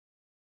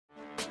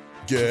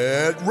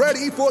Get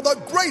ready for the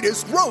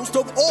greatest roast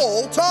of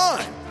all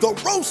time, the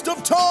Roast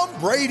of Tom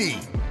Brady,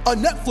 a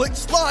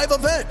Netflix live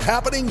event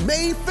happening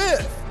May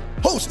 5th.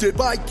 Hosted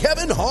by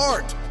Kevin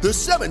Hart, the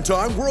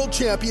 7-time world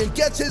champion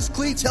gets his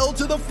cleats held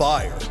to the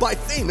fire by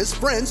famous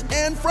friends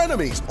and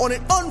frenemies on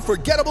an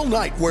unforgettable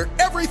night where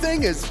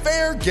everything is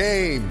fair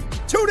game.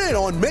 Tune in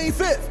on May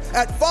 5th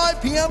at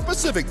 5 p.m.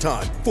 Pacific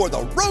time for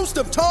the Roast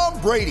of Tom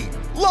Brady,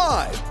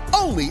 live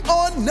only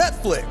on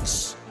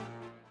Netflix.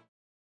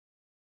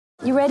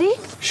 You ready?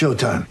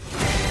 Showtime.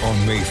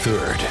 On May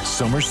 3rd,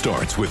 summer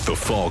starts with The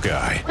Fall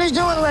Guy. Let's do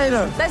it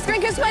later. Let's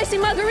drink a spicy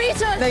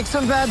margarita. Make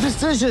some bad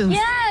decisions.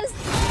 Yes!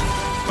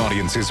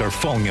 Audiences are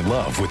falling in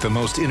love with the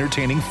most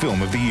entertaining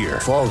film of the year.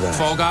 Fall Guy.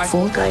 Fall Guy?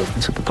 Fall guy.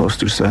 That's what the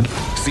poster said.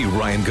 See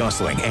Ryan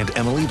Gosling and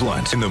Emily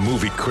Blunt in the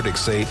movie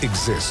critics say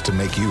exists to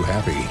make you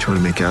happy. Trying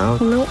to make it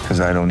out? Nope. Because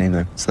I don't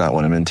either. It's not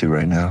what I'm into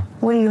right now.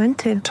 What are you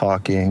into?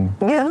 Talking.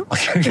 Yeah.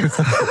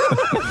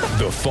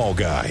 The Fall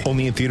Guy.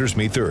 Only in theaters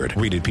May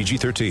 3rd. Rated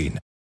PG-13.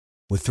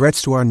 With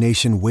threats to our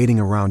nation waiting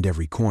around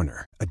every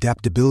corner,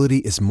 adaptability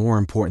is more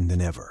important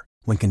than ever.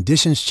 When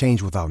conditions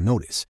change without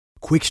notice,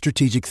 quick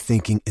strategic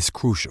thinking is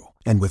crucial.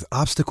 And with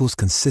obstacles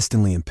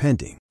consistently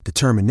impending,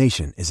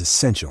 determination is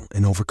essential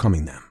in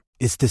overcoming them.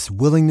 It's this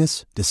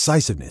willingness,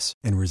 decisiveness,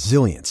 and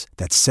resilience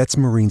that sets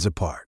Marines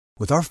apart.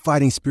 With our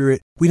fighting spirit,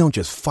 we don't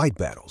just fight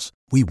battles,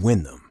 we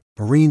win them.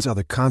 Marines are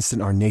the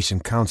constant our nation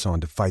counts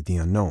on to fight the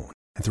unknown.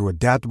 And through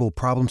adaptable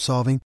problem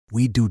solving,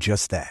 we do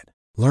just that.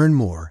 Learn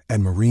more at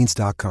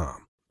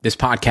marines.com. This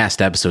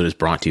podcast episode is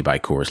brought to you by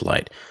Coors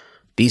Light.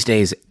 These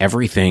days,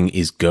 everything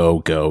is go,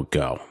 go,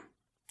 go.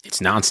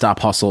 It's nonstop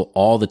hustle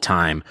all the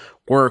time.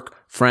 Work,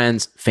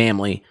 friends,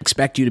 family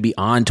expect you to be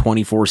on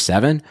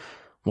 24/7.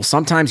 Well,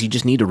 sometimes you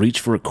just need to reach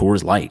for a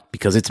Coors Light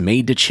because it's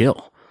made to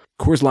chill.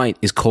 Coors Light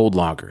is cold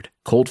lagered,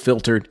 cold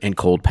filtered, and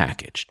cold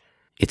packaged.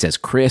 It's as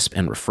crisp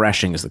and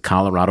refreshing as the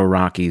Colorado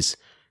Rockies.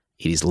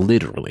 It is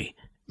literally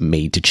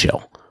made to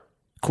chill.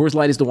 Coors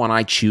Light is the one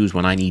I choose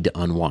when I need to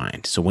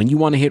unwind. So when you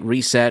want to hit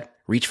reset,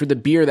 reach for the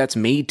beer that's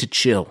made to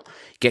chill.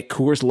 Get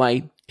Coors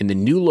Light in the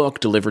new look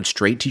delivered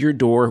straight to your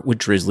door with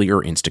Drizzly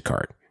or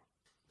Instacart.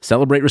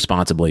 Celebrate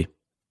responsibly.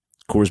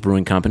 Coors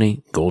Brewing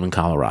Company, Golden,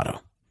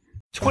 Colorado.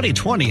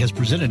 2020 has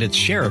presented its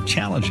share of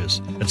challenges,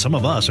 and some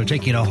of us are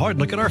taking a hard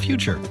look at our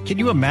future. Can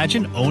you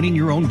imagine owning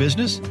your own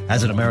business?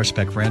 As an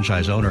Amerispec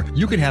franchise owner,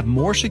 you could have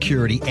more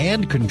security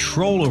and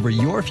control over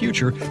your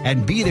future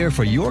and be there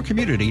for your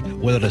community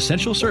with an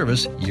essential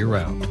service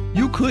year-round.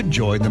 You could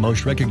join the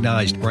most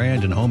recognized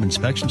brand in home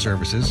inspection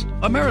services,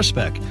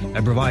 Amerispec,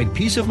 and provide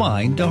peace of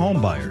mind to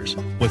home buyers.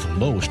 With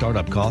low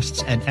startup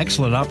costs and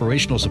excellent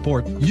operational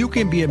support, you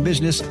can be a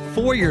business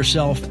for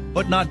yourself,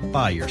 but not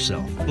by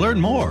yourself. Learn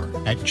more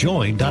at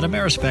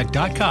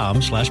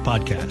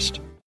join.amerispec.com/podcast.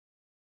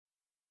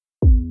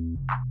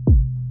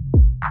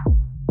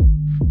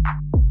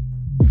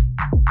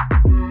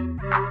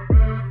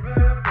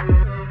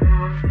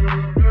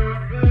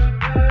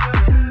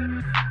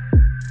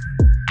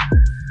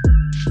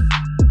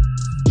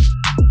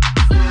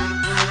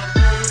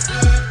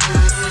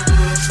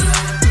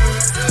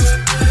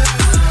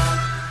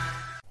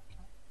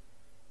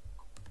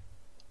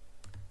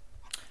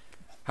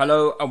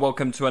 Hello and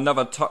welcome to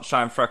another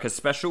Touchline Fracas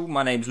special.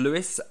 My name's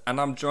Lewis and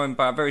I'm joined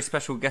by a very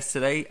special guest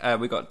today.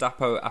 We got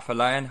Dapo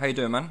Afolayan. How you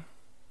doing, man?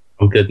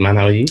 I'm good, man.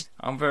 How are you?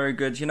 I'm very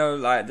good. You know,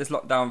 like this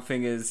lockdown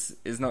thing is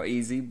not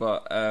easy,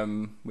 but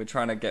we're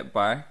trying to get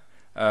by.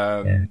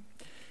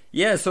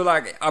 Yeah. So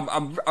like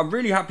I'm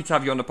really happy to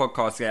have you on the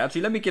podcast here.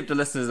 Actually, let me give the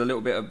listeners a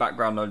little bit of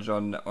background knowledge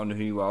on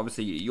who you are.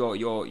 Obviously,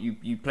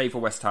 you play for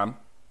West Ham.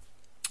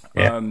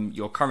 Yeah.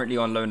 You're currently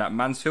on loan at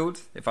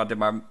Mansfield, if I did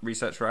my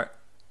research right.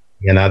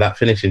 Yeah, no, that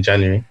finished in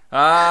January.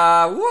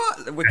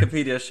 What?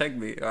 Wikipedia shagged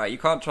me. All right, you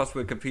can't trust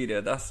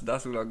Wikipedia. That's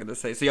all I'm gonna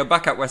say. So you're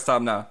back at West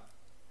Ham now.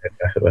 Yeah,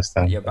 back at West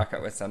Ham. You're back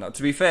at West Ham now.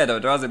 To be fair though,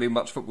 there hasn't been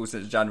much football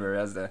since January,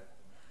 has there?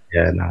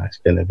 Yeah, no, it's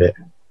been a bit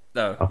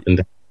up and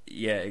down.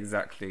 Yeah,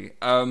 exactly.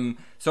 So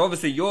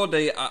obviously you're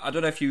I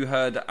don't know if you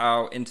heard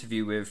our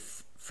interview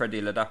with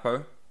Freddie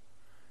Ladapo.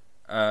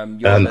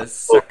 You're the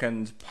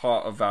second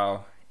part of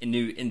our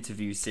new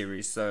interview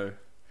series. So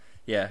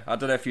yeah, I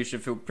don't know if you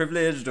should feel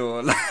privileged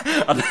or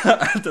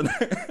I don't know.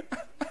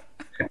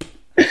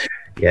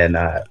 Yeah,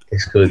 nah,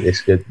 it's good.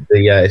 It's good.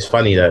 Yeah, it's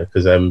funny though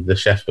because the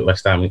chef at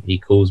West Ham he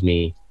calls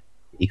me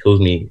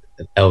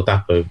El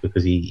Dapo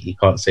because he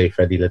can't say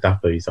Freddie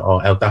Ladapo. He's like, oh,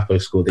 El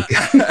Dapo scored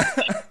again.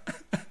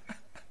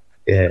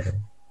 Yeah.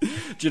 Do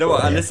you know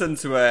what? I listened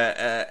to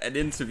an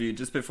interview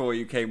just before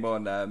you came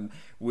on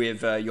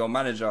with your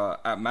manager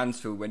at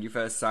Mansfield when you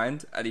first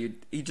signed, and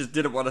he just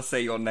didn't want to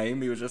say your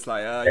name. He was just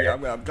like, yeah,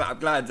 I'm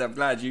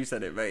glad you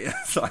said it, mate.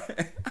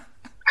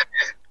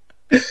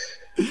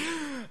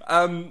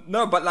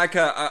 No, but like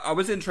I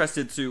was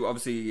interested to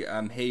obviously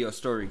hear your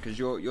story because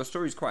your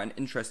story is quite an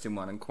interesting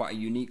one and quite a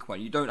unique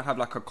one. You don't have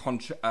like a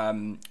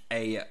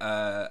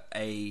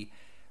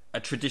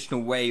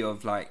traditional way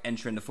of like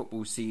entering the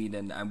football scene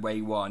and where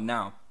you are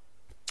now.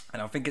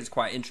 And I think it's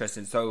quite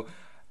interesting. So,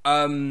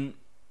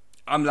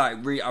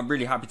 I'm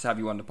really happy to have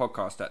you on the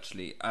podcast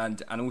actually,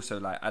 and also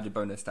like added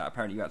bonus that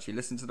apparently you actually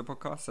listen to the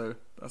podcast, so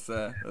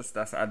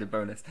that's added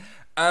bonus.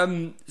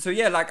 So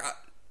yeah, like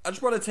I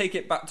just want to take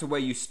it back to where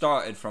you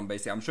started from.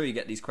 Basically, I'm sure you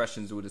get these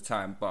questions all the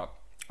time, but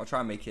I'll try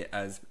and make it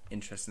as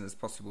interesting as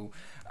possible.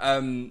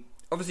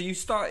 Obviously, you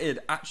started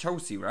at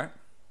Chelsea, right?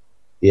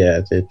 Yeah,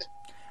 I did.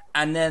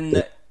 And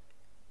then,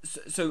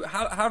 so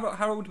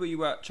how old were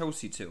you at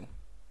Chelsea till?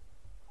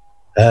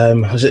 I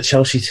was at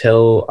Chelsea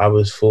till I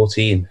was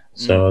 14.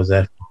 So I was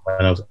there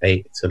when I was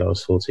 8 till I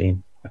was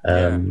 14.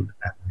 And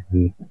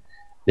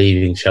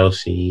leaving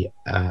Chelsea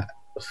at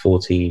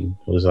 14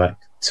 was like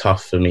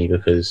tough for me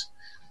because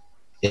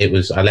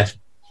I left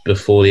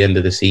before the end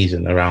of the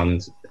season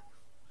around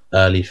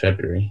early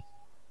February.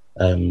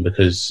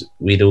 Because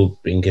we'd all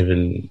been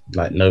given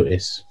like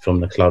notice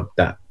from the club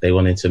that they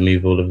wanted to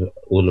move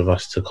all of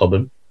us to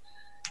Cobham,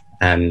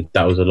 and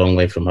that was a long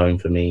way from home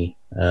for me.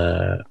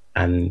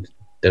 And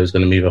they was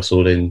going to move us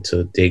all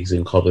into digs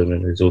in Cobham,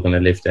 and we was all going to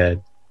live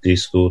there, do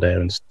school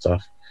there and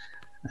stuff.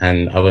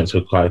 And I went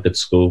to quite a good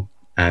school,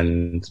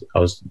 and I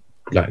was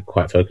like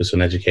quite focused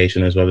on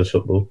education as well as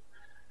football.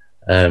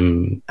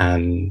 And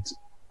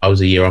I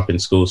was a year up in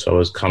school, so I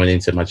was coming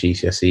into my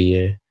GCSE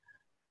year,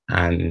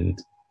 and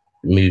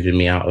moving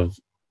me out of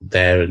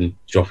there and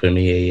dropping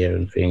me a year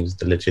and things,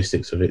 the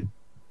logistics of it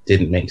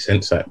didn't make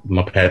sense. Like,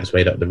 my parents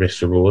weighed up the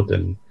risk reward,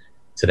 and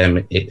to them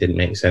it didn't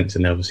make sense,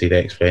 and obviously they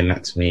explained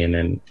that to me, and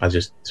then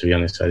to be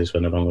honest, I just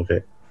went along with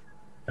it.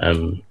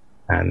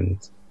 And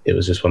it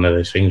was just one of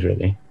those things,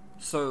 really.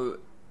 So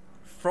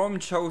from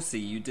Chelsea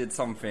you did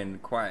something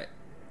quite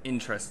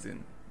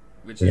interesting,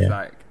 which is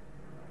like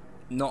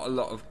not a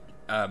lot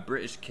of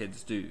British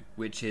kids do,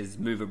 which is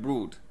move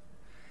abroad.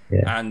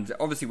 Yeah. And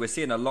obviously we're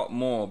seeing a lot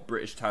more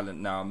British talent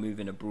now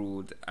moving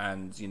abroad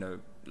and, you know,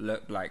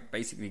 like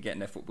basically getting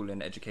their football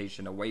and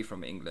education away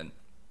from England.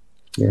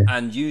 Yeah.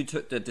 And you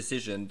took the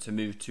decision to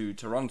move to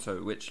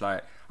Toronto, which,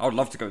 like, I would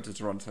love to go to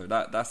Toronto.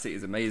 That city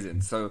is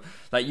amazing. So,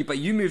 like,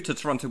 you moved to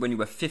Toronto when you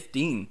were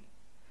 15.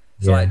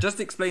 So, like, just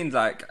explain,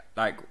 like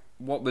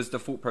what was the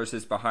thought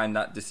process behind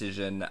that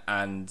decision,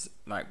 and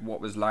like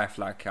what was life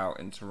like out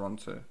in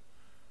Toronto?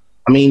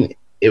 I mean,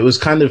 it was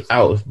kind of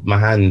out of my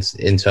hands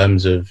in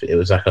terms of it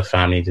was like a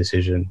family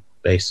decision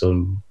based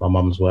on my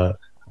mum's work.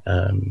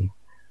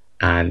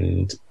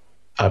 And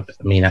I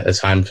mean, at the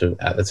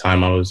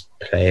time I was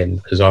playing,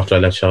 because after I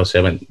left Chelsea,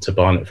 I went to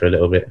Barnet for a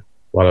little bit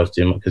while I was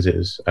doing,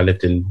 because I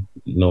lived in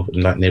North,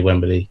 like near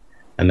Wembley,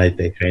 and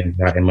they trained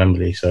right in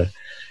Wembley. So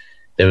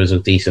there was a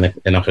decent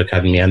enough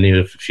academy. I knew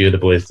a few of the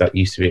boys that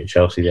used to be at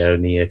Chelsea there,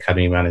 and the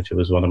academy manager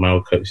was one of my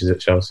old coaches at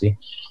Chelsea.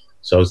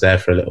 So I was there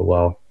for a little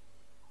while.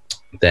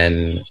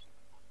 Then,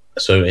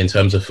 so in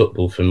terms of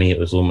football, for me, it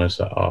was almost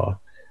like,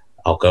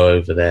 I'll go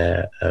over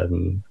there,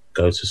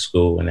 go to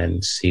school, and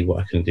then see what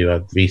I can do.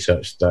 I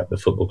researched like the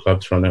football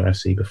club, Toronto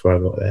FC, before I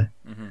got there,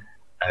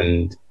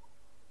 and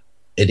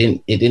it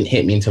didn't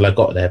hit me until I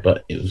got there.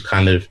 But it was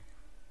kind of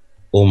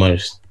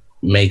almost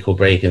make or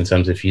break in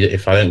terms of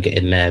if I don't get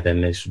in there,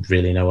 then there's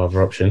really no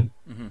other option.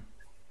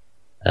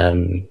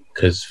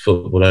 Because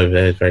football over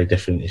there is very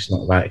different. It's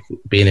not like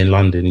being in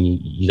London.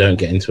 You don't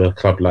get into a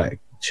club like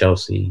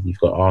Chelsea. You've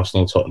got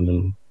Arsenal,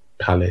 Tottenham,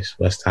 Palace,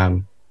 West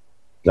Ham,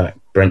 like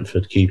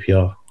Brentford,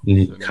 QPR,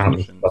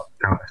 countless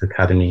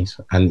academies,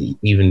 and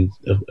even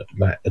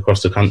like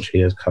across the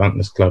country there's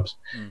countless clubs.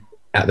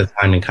 At the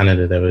time in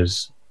Canada there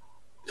was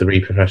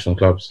 3 professional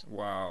clubs.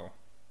 Wow.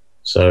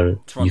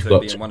 So Toronto you've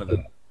got being one of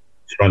them.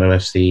 Toronto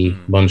FC,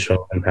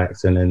 Montreal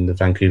Impact, and then the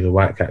Vancouver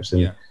Whitecaps.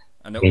 And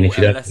and they're all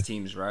MLS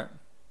teams, right?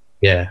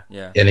 Yeah.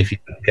 And if you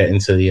don't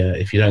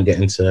get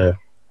into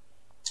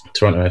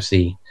Toronto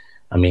FC,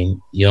 I mean,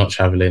 you're not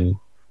traveling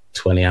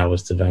 20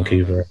 hours to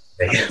Vancouver.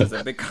 It's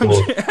a big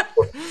country.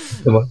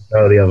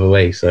 Or the other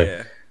way.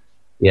 So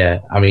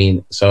I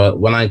mean, so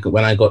when I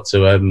got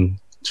to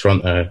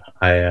Toronto,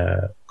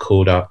 I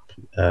called up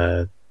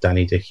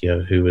Danny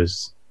Dichio, who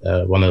was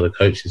one of the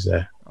coaches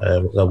there.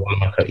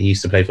 He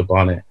used to play for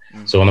Barnet,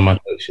 so one of my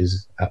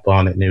coaches at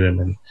Barnet knew him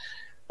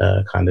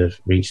and kind of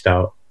reached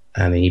out,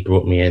 and he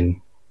brought me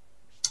in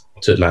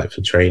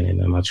for training,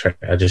 and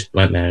I just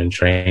went there and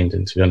trained.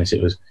 And to be honest,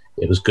 it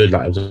was good.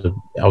 Like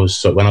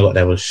when I got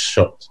there, I was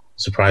shocked,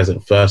 surprised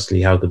at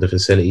firstly how good the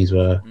facilities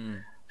were,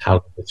 how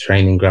good the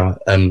training ground,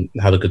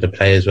 how good the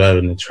players were,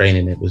 and the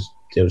training. It was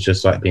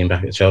just like being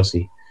back at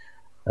Chelsea.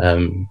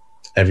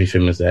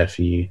 Everything was there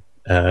for you.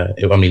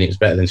 It was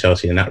better than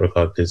Chelsea in that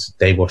regard, because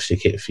they washed your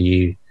kit for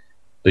you.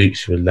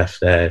 Boots were left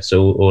there,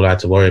 so all I had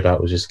to worry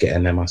about was just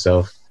getting there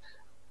myself.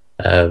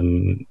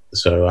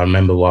 So I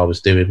remember what I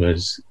was doing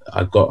was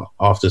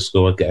after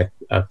school I'd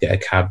get a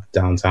cab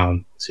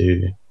downtown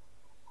to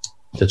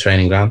the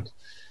training ground,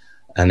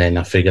 and then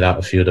I figured out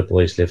a few of the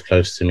boys lived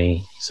close to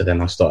me, so then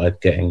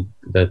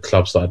the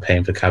club started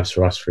paying for cabs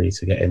for us free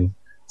to get in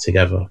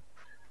together.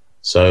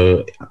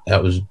 So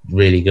that was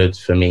really good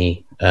for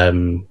me.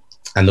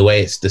 And the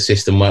way the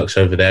system works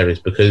over there is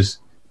because,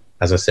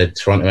 as I said,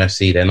 Toronto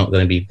FC,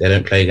 they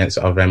don't play against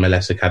other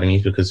MLS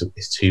academies because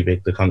it's too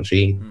big, the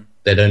country.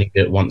 They'd only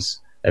do it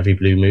once every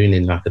blue moon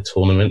in like a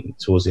tournament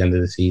towards the end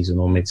of the season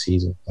or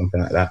mid-season,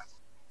 something like that.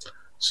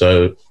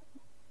 So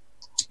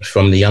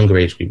from the younger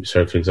age group,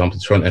 so for example,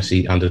 Toronto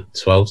FC under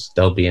 12s,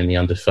 they'll be in the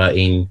under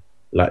 13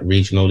 like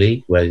regional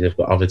league where they've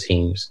got other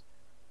teams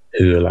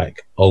who are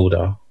like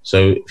older.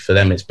 So for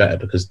them, it's better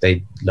because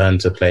they learn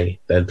to play.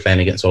 They're playing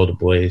against older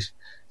boys,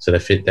 so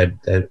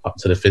they're up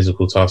to the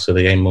physical task of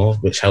the game more,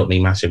 which helped me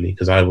massively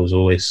because I was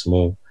always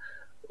small,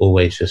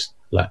 always just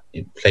like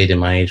played in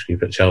my age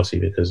group at Chelsea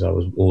because I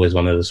was always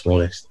one of the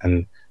smallest.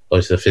 And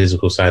obviously the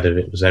physical side of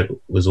it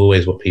was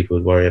always what people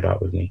would worry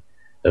about with me,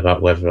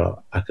 about whether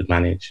I could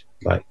manage,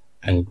 like,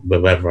 and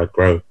whether I'd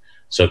grow.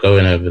 So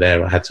going over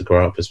there, I had to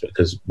grow up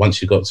because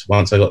once I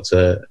got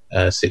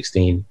to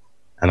 16,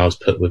 and I was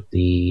put with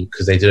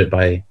because they do it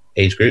by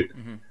age group,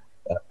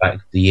 like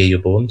the year you're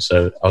born.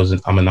 So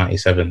I'm a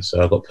 97,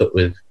 so I got put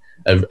with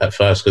at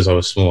first because I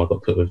was small. I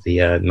got put with the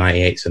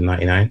 98s and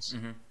 99s,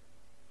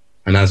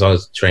 and as I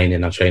was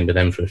training, I trained with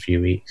them for a few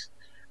weeks,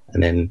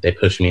 and then they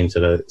pushed me into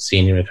the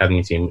senior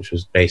academy team, which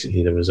was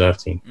basically the reserve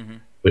team,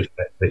 which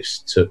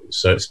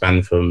it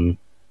spanned from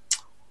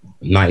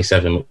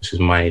 97, which was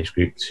my age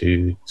group,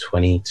 to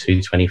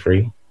 22,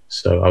 23.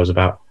 So I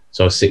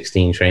was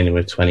 16 training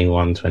with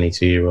 21,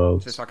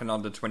 22-year-olds. So it's like an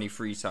under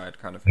 23 side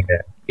kind of thing.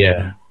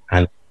 Yeah.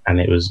 And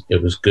it was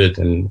good.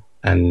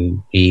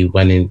 And we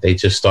went in. They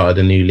just started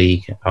a new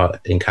league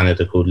in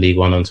Canada called League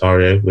One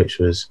Ontario, which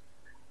was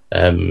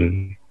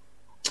the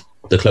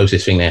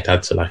closest thing they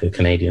had to like a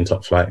Canadian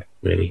top flight,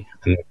 really.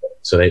 And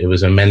so it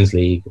was a men's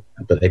league,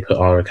 but they put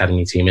our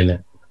academy team in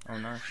it. Oh,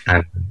 nice.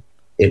 And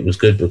it was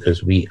good because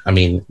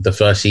the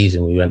first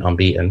season we went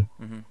unbeaten.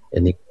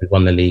 We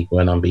won the league, we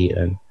went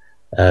unbeaten.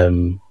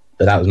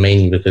 But that was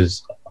mainly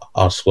because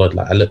our squad,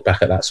 like I look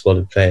back at that squad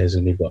of players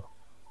and we've got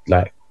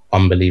like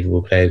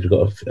unbelievable players. We've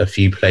got a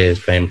few players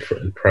playing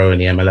pro in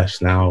the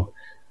MLS now.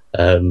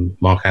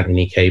 Mark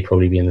Anthony Kay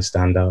probably being the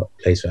standout,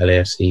 plays for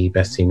LAFC,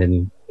 best team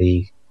in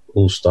the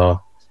All-Star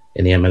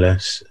in the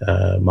MLS.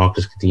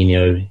 Marcus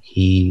Coutinho,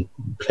 he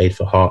played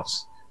for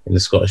Hearts in the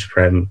Scottish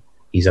Prem.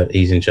 He's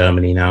in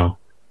Germany now.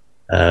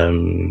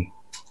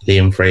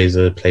 Liam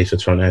Fraser plays for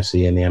Toronto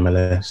FC in the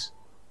MLS.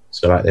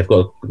 So like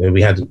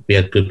we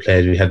had good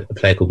players. We had a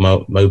player called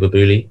Mo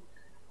Babuli,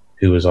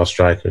 who was our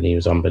striker, and he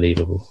was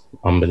unbelievable.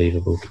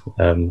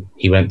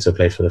 He went to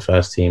play for the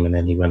first team, and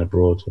then he went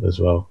abroad as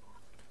well.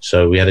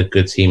 So we had a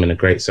good team and a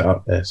great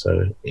setup there.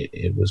 So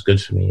it was good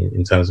for me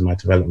in terms of my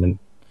development.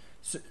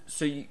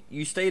 So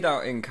you stayed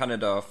out in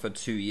Canada for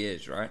 2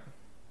 years, right?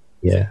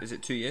 Yeah. Is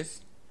it 2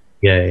 years?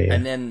 Yeah.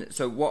 And then,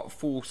 so what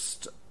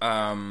forced,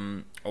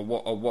 or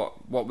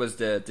what was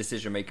the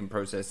decision-making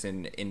process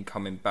in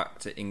coming back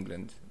to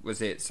England?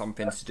 Was it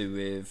something to do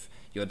with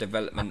your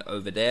development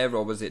over there,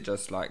 or was it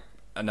just like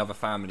another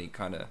family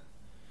kind of?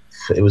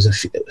 It was a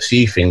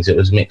few things. It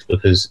was mixed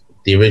because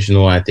the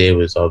original idea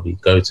was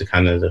I'd go to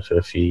Canada for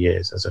a few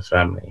years as a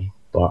family,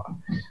 but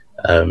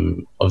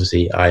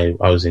obviously I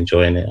was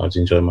enjoying it. I was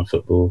enjoying my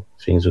football.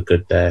 Things were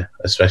good there,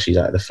 especially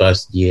like the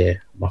first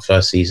year. My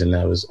first season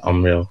there was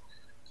unreal.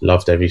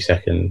 Loved every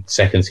second.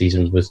 Second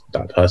season was,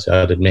 that person,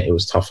 I'd admit it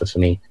was tougher for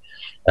me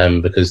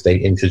because they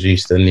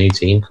introduced a new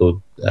team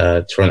called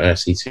Toronto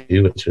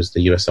FC2, which was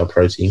the USL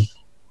Pro team.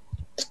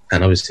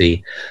 And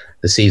obviously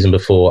the season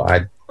before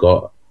I'd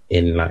got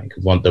in like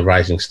the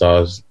Rising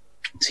Stars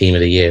team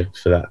of the year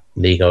for that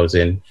league I was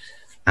in.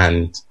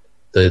 And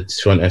the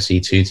Toronto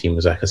FC2 team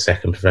was like a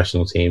second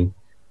professional team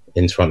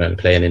in Toronto and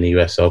playing in the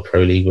USL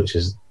Pro League, which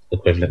is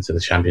equivalent to the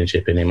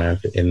championship in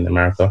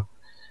America.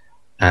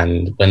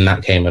 And when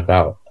that came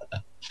about,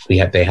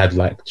 they had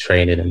like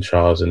training and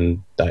trials,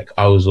 and like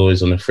I was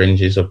always on the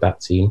fringes of that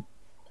team.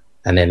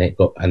 And then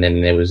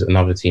there was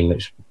another team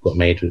which got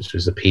made, which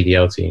was the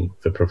PDL team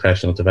for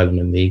Professional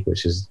Development League,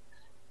 which is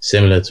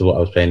similar to what I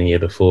was playing the year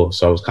before.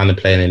 So I was kind of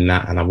playing in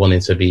that, and I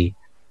wanted to be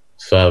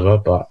further.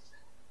 But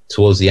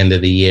towards the end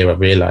of the year, I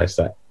realised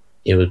that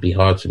it would be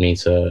hard for me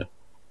to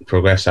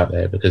progress out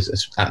there because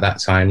at that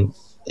time,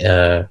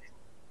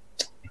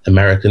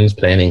 Americans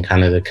playing in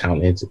Canada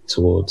counted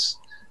towards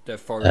the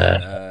foreign,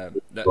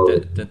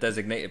 the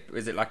designated.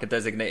 Is it like a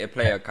designated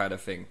player kind of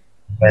thing?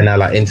 And now,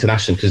 like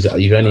international, because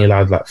you've only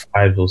allowed like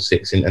 5 or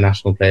 6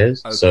 international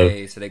players.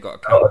 Okay, so they got a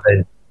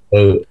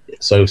count.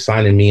 So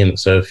signing me, and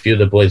so a few of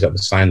the boys that were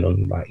signed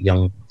on like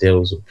young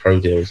deals or pro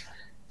deals,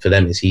 for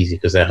them it's easy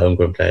because they're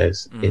homegrown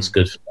players. It's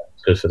good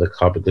for the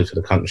club, good for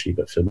the country.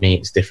 But for me,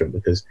 it's different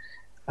because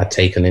I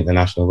take an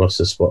international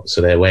roster spot, so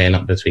they're weighing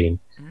up between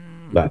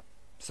like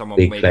someone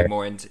maybe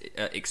more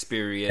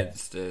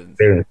experienced.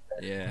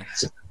 Yeah.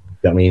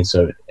 You know what I mean?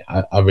 So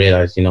I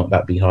realised,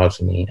 that'd be hard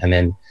for me. And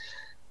then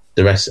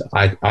the rest,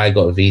 I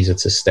got a visa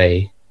to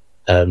stay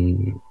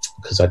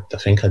because I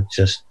think I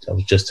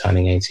was just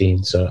turning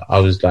 18. So I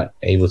was like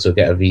able to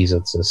get a visa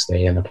to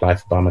stay and apply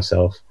for by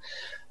myself.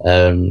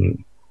 But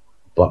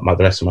the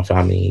rest of my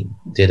family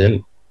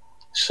didn't.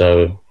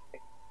 So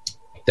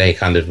they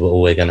kind of were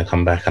always going to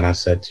come back. And I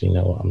said,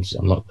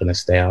 I'm not going to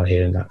stay out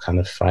here in that kind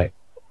of fight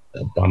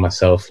by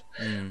myself.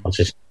 I'll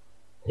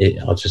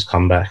just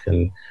come back.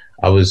 And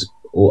I was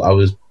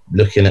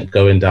looking at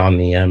going down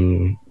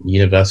the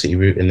university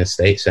route in the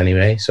States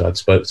anyway. So I'd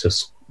spoke to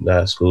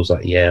schools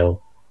like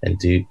Yale and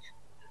Duke,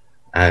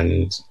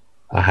 and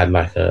I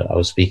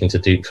was speaking to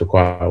Duke for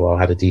quite a while. I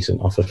had a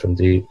decent offer from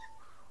Duke,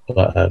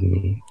 but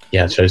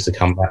I chose to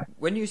come back.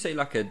 When you say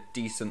like a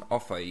decent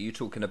offer, are you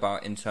talking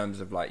about in terms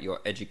of like your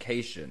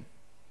education?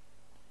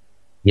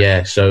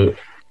 Yeah, so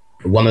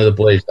one of the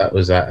boys that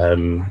was at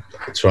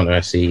Toronto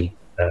FC,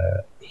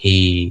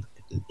 he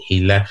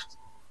left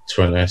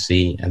Toronto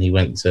FC and he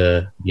went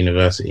to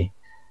university.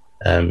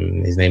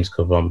 His name's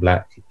Kevon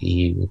Black.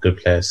 He was a good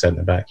player,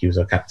 centre back. He was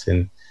our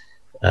captain.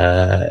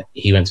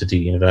 He went to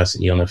Duke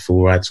University on a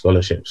full ride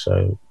scholarship,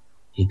 so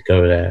he'd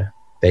go there.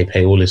 They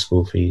pay all his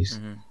school fees,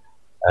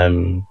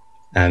 and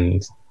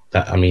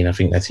that, I mean, I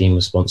think their team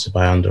was sponsored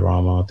by Under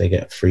Armour. They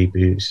get free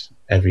boots,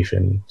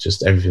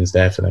 everything's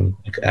there for them,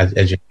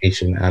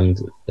 education and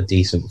a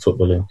decent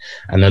footballing.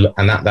 And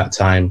at that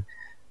time,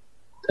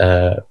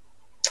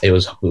 it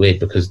was weird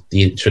because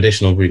the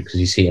traditional route, because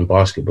you see it in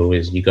basketball,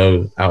 is you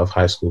go out of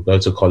high school, go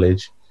to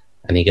college,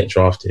 and you get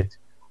drafted.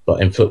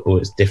 But in football,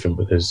 it's different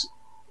because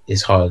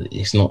it's hard.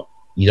 It's not,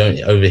 you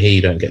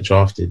don't get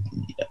drafted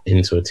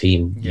into a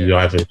team. Yeah. You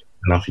either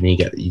enough and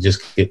you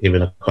just get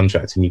given a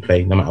contract and you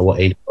play no matter what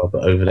age you are.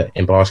 But over there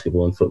in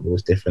basketball and football,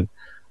 it's different.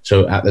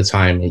 So at the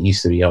time, it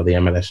used to be, the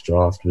MLS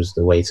draft was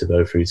the way to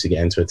go through to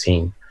get into a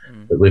team.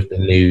 But with the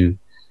new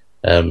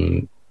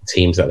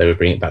teams that they were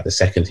bringing back, the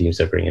second teams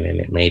they're bringing in,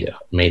 it made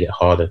it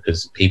harder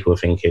because people were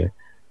thinking,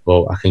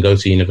 well, I can go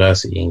to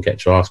university and get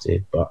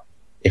drafted, but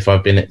for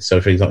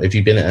example, if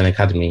you've been at an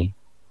academy,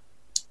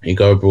 you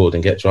go abroad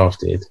and get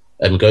drafted,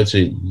 and go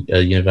to a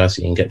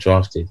university and get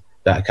drafted,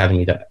 that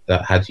academy that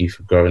had you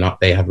for growing up,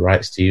 they have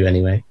rights to you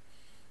anyway.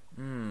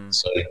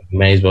 So you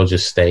may as well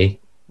just stay.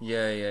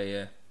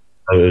 Yeah.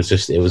 So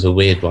it was a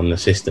weird one. The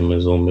system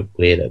was all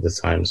weird at the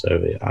time. So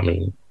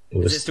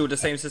is it still the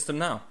same system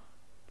now?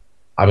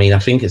 I mean, I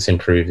think it's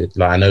improved.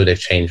 Like, I know they've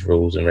changed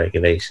rules and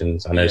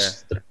regulations. I know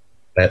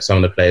some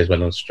of the players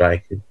went on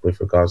strike with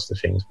regards to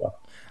things, but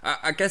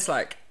I guess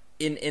like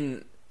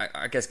in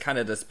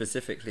Canada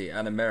specifically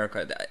and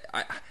America,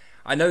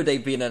 I know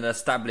they've been an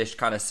established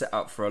kind of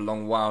setup for a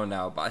long while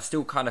now, but I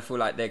still kind of feel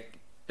like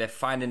they're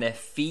finding their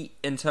feet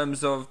in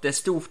terms of, they're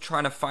still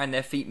trying to find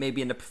their feet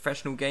maybe in the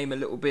professional game a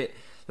little bit.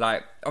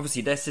 Like,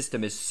 obviously their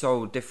system is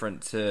so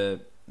different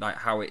to like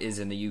how it is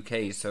in the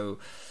UK. So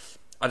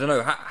I don't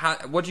know.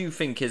 What do you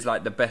think is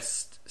like the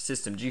best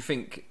system? Do you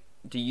think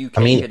the UK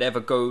could ever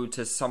go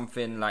to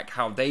something like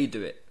how they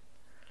do it?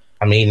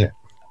 I mean,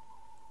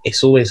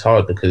 it's always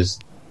hard because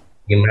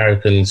the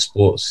American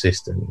sports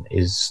system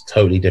is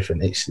totally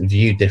different. It's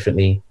viewed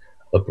differently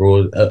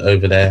abroad,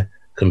 over there,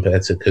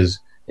 compared to, because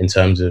in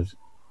terms of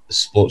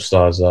sports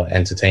stars are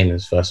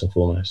entertainers first and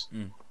foremost.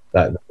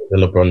 Like the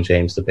LeBron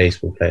James, the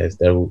baseball players,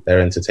 they're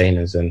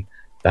entertainers, and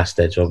that's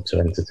their job, to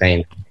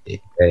entertain.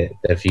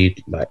 They're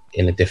viewed like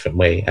in a different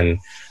way, and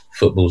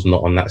football's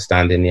not on that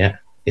standing yet.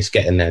 It's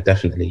getting there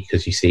definitely,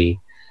 because you see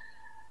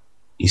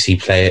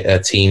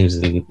teams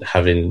and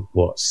having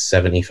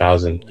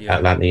 70,000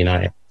 Atlanta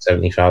United,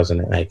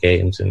 70,000 at their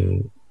games,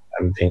 and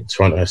I think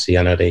Toronto FC,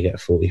 I know they get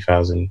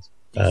 40,000.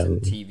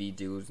 TV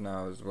deals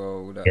now as well,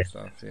 all that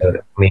stuff. Yeah.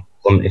 So, I mean,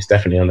 it's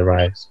definitely on the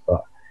rise,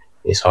 but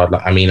it's hard.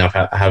 Like, I mean, I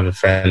have a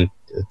friend,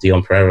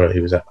 Dion Pereira,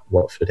 who was at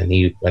Watford, and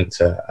he went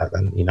to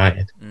Atlanta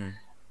United.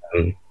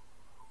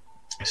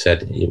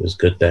 Said it was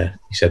good there.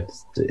 He said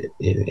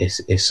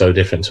it's so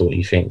different to what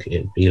you think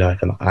it'd be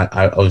like. And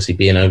I obviously,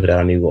 being over there,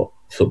 I knew what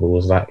football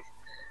was like,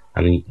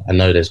 and I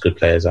know there's good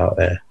players out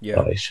there.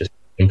 But it's just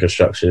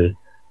infrastructure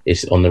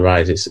is on the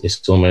rise.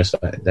 It's almost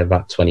like they're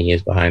about 20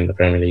 years behind the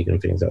Premier League and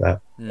things like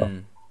that.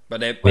 But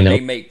they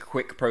make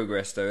quick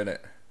progress, though, innit?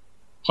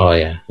 Oh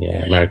yeah.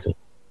 American.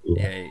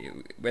 Yeah,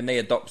 when they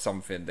adopt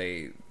something,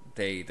 they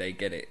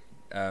get it.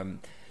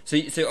 So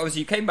obviously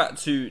you came back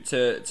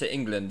to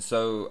England.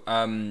 So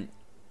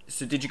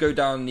did you go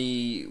down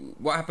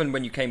what happened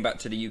when you came back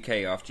to the UK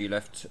after you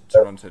left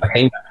Toronto?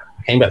 I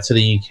came back to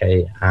the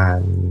UK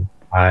and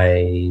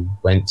I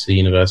went to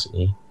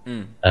university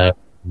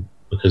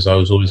because I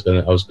was going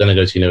to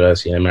go to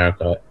university in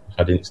America if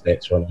I didn't stay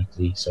at Toronto.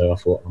 So I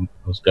thought I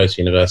was going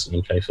to university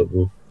and play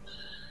football.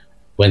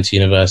 Went to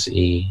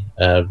university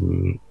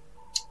and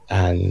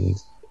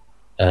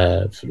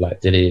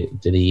did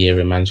a year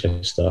in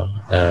Manchester.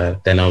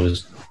 Then I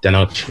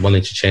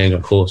wanted to change my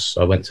course,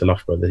 so I went to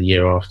Loughborough the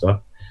year after.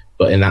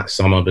 But in that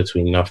summer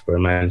between Loughborough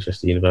and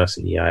Manchester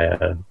University,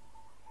 I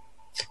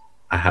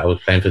was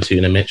playing for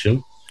Tottenham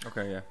Mitcham.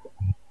 Okay, yeah.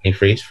 In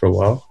Freeze for a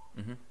while,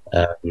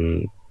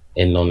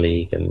 in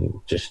non-league, and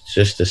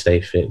just to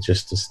stay fit,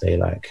 just to stay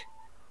like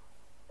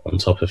on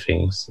top of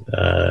things.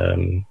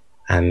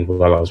 And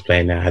while I was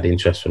playing there, I had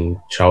interest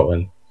from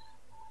Charlton,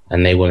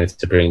 and they wanted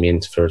to bring me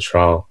in for a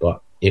trial,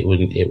 but it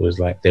was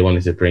like they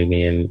wanted to bring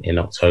me in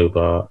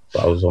October,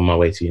 but I was on my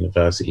way to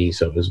university,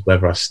 so it was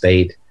whether I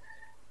stayed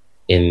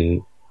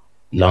in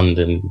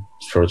London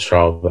for a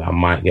trial, but I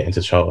might get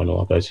into Charlton, or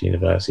I'll go to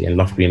university. And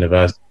Loughborough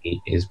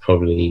University is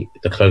probably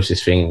the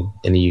closest thing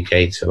in the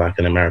UK to like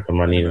an American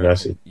run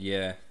university.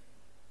 Yeah.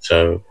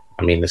 So,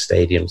 I mean, the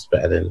stadium's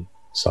better than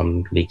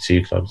some League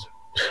Two clubs.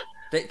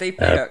 They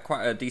play at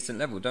quite a decent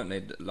level, don't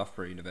they,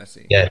 Loughborough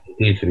University? Yeah, they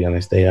do, to be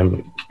honest. They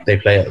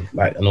play at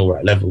like an all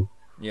right level.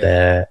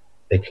 Yeah.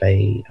 They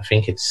play, I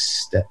think it's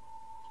step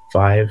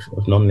 5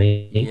 of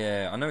non-league.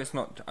 Yeah, I know it's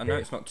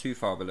not too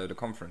far below the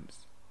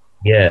conference.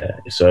 Yeah,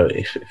 so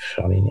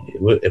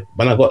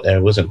when I got there,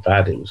 it wasn't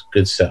bad. It was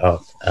good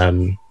setup.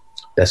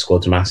 Their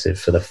squad's massive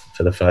for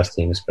the first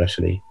team,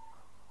 especially.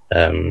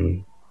 I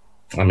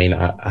mean,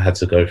 I had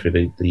to go through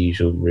the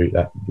usual route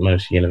that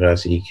most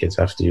university kids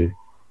have to,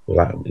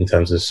 like in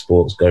terms of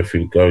sports, go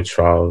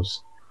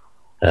trials,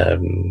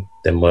 then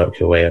work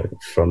your way up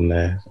from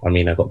there. I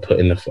mean,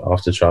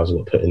 after trials, I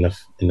got put in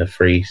the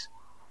freeze.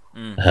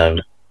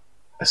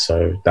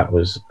 So that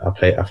was I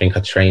think I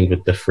trained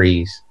with the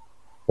freeze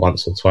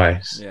once or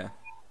twice. Yeah.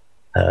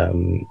 I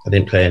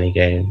didn't play any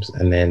games,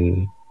 and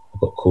then I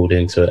got called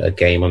into a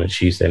game on a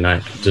Tuesday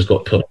night. Just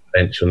got put on the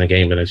bench on a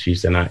game on a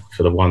Tuesday night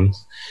for the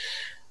ones.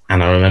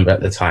 And I remember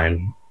at the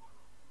time,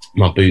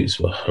 my boots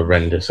were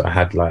horrendous. I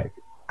had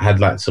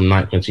some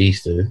Nike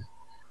Magistas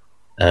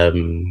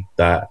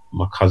that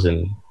my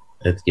cousin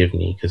had given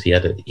me because he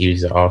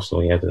was at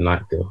Arsenal. He had a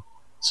Nike deal,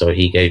 so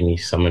he gave me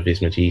some of his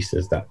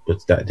Magistas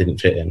that didn't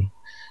fit him,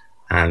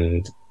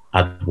 and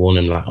I'd worn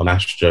them like on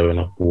Astro, and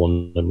I've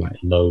worn them like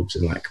loads,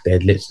 and like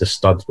the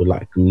studs were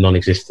like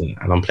non-existent,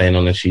 and I'm playing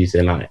on a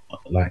Tuesday night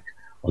like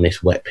on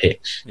this wet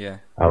pitch. Yeah.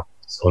 I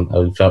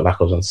felt like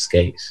I was on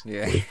skates.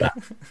 Yeah. It was bad.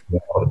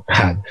 It was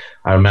bad.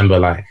 I remember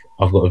like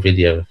I've got a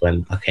video of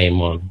when I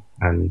came on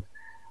and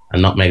I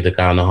nutmegged the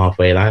guy on the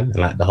halfway line, and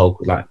like a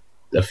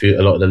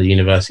lot of the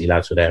university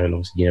lads were there, and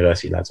obviously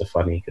university lads are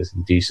funny because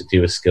you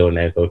do a skill and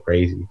they go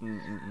crazy.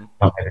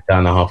 Nutmegged the guy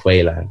on the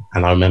halfway line,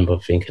 and I remember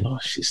thinking, oh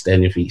shit, stay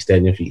on your feet.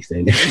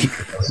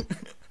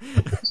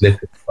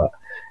 But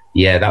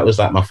yeah, that was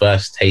like my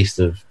first taste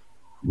of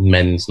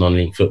men's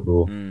non-league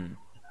football.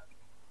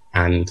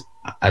 And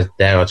I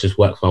just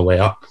worked my way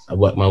up. I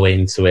worked my way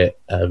into it,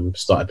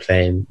 started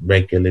playing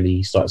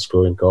regularly, started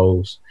scoring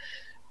goals.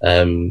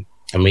 And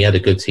we had a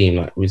good team,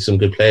 like with some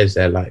good players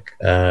there. Like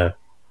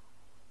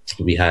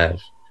we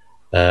have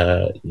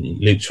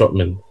Luke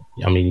Trotman.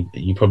 I mean,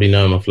 you probably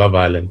know him off Love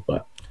Island,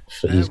 but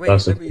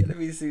let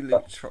me see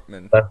Luke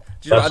Trotman.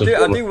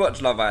 I do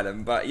watch Love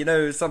Island, but you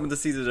know, some of the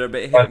seasons are a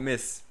bit hit and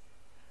miss.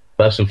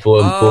 First and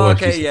foremost. Oh,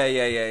 okay,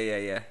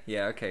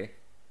 yeah, okay.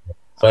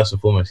 First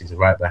and foremost, he's a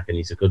right back, and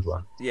he's a good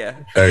one. Yeah.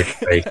 Very,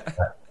 very good.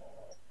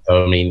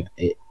 So, I mean,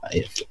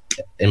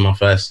 in my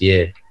first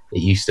year, it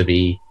used to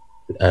be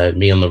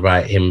me on the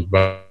right, him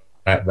right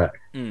back,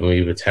 and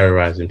we were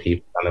terrorising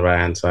people on the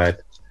right-hand side.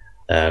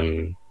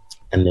 And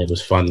it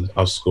was fun.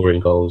 I was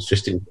scoring goals,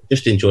 just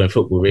enjoying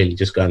football, really,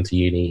 just going to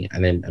uni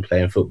and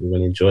playing football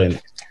and enjoying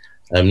it.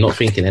 Not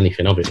thinking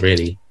anything of it,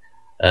 really.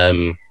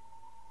 And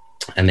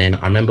then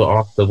I remember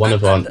after one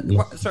of our...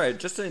 Sorry,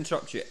 just to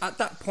interrupt you. At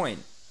that point,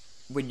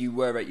 when you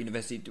were at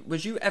university,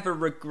 was you ever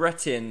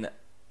regretting...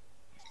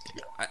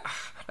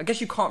 I guess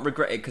you can't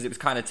regret it because it was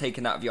kind of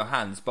taken out of your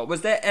hands, but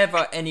was there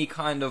ever any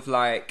kind of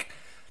like,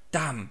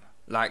 damn,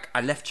 like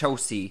I left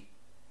Chelsea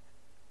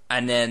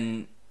and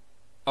then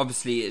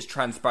obviously it's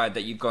transpired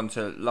that you've gone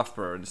to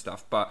Loughborough and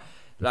stuff, but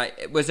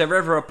like, was there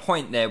ever a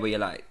point there where you're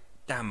like,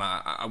 damn,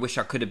 I wish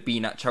I could have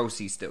been at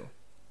Chelsea still?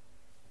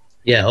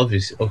 Yeah,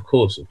 obviously, of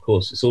course.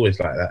 It's always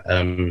like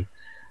that.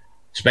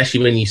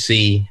 Especially when you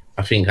see,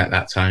 I think at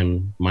that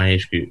time, my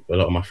age group, a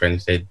lot of my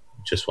friends, they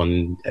just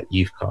won at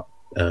Youth Cup,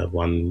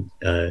 won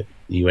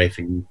UEFA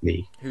Youth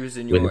League. Who's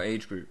in your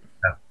age group?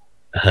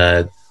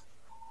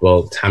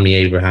 Well, Tammy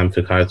Abraham,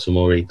 Fikayo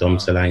Tomori, Dom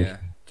Solanke. Yeah.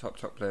 Top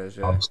players,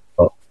 yeah.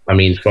 I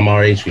mean, from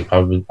our age group, I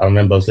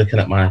remember I was looking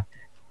at my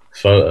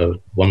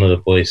photo. One of the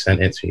boys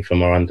sent it to me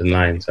from our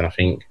under-9s, and I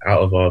think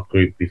out of our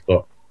group, we've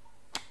got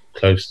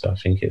close to, I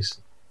think it's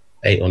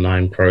 8 or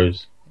 9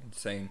 pros.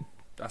 Insane.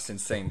 That's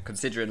insane,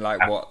 considering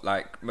like what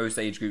like most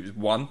age groups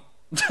one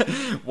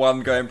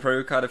going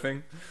pro kind of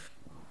thing.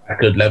 At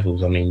good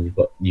levels. I mean,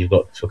 you've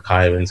got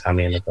Fikayo and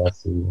Tammy in the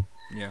first team.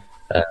 Yeah.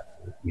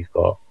 You've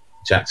got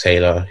Jack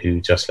Taylor,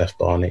 who just left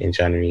Barnet in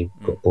January,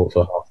 got bought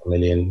for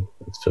 $500,000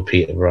 for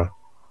Peterborough,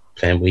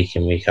 playing week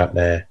in, week out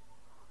there.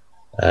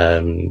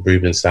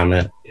 Ruben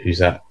Samet,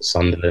 who's at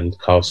Sunderland,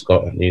 Carl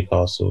Scott at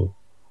Newcastle.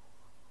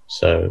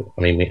 So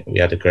I mean, we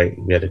had a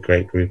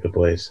great group of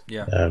boys.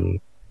 Yeah.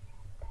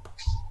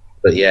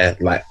 But yeah,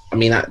 like I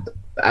mean, at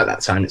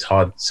that time, it's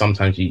hard.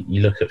 Sometimes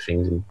you look at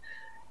things and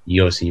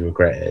you obviously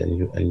regret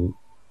it,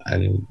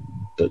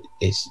 but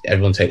it's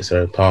everyone takes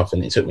their own path,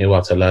 and it took me a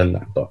while to learn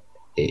that, but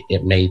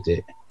it made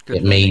it. Good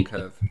it made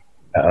curve.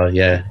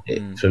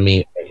 For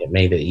me, it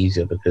made it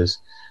easier because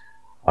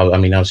I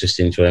was just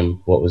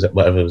enjoying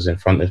whatever was in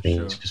front of me.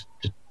 Sure. Just,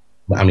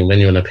 I mean, when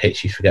you're on a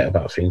pitch, you forget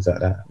about things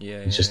like that.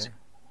 Just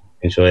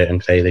enjoy it and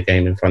play the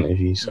game in front of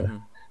you. So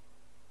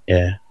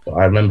yeah, but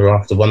I remember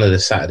after one of the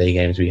Saturday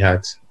games we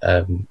had,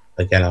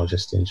 again, I was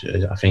just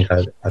enjoying. I think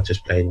I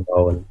just played in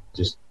goal, and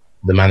just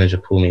the manager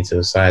pulled me to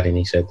the side and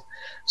he said,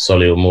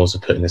 "Solly or Moors are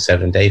putting a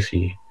 7-day for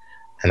you."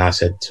 And I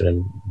said to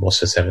him,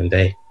 "What's a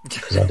 7-day?"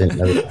 Because I didn't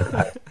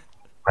know.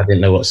 I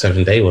didn't know what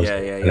 7-day was.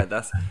 Yeah.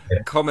 That's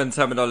common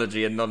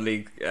terminology in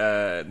non-league.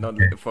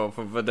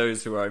 For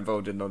those who are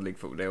involved in non-league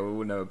football, they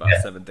all know about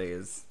 7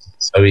 days.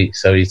 So he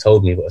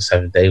told me what a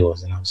 7-day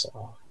was, and I was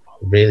like, oh,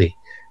 really?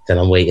 Then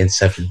I'm waiting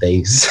 7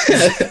 days.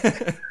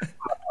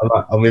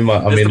 I'm in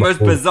the most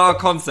bizarre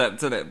concept,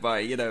 isn't it?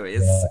 But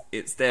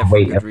it's there for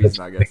a good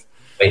reason, I guess.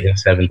 Waiting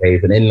 7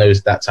 days, and in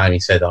that time, he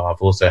said, "Oh,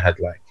 I've also had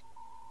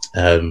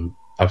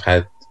I've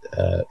had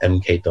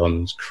MK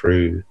Dons,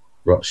 Crew,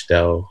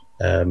 Rochdale,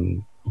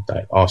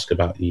 ask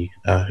about you.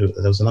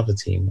 There was another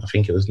team. I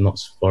think it was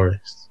Notts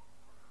Forest.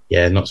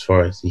 Yeah, Notts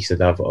Forest. He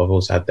said I've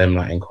also had them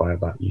inquire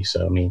about you.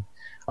 So I mean,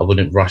 I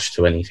wouldn't rush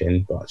to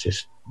anything, but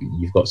just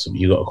you've got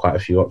quite a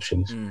few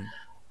options."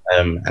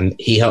 And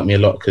he helped me a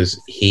lot because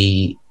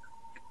his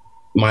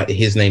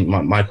name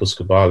Michael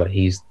Scabala.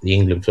 He's the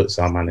England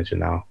futsal manager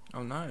now.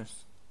 Oh,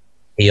 nice.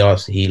 He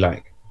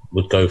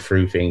would go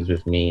through things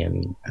with me,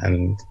 and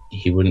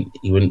he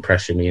wouldn't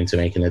pressure me into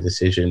making a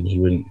decision. He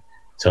wouldn't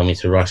tell me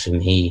to rush.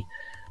 And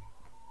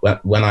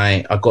when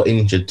I got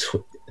injured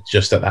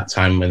just at that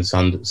time when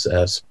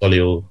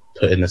Solihull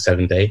put in the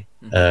 7-day,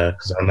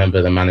 because I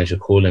remember the manager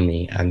calling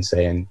me and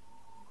saying,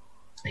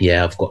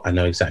 "Yeah, I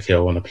know exactly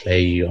how I want to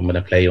play you. I'm going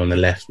to play you on the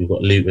left. We've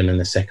got Luton in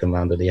the second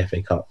round of the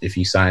FA Cup. If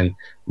you sign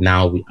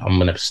now, I'm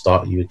going to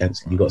start you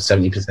against. You've got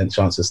 70%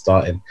 chance of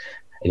starting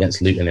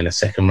against Luton in the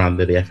second round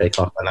of the FA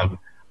Cup." And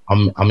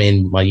I'm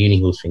in my uni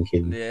halls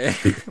thinking,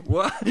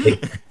 what? They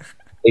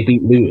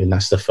beat Luton.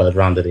 That's the third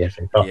round of the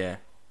FA Cup. Yeah,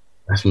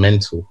 that's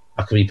mental.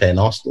 I could be playing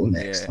Arsenal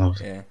next. But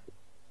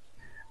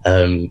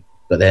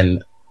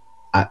then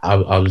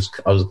I was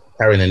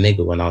carrying a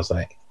niggle, and I was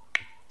like.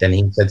 Then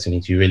he said to me,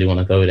 "Do you really want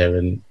to go there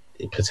and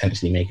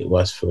potentially make it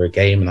worse for a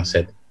game?" And I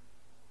said,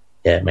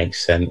 "Yeah, it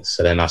makes sense."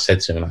 So then I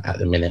said to him, "At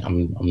the minute,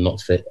 I'm not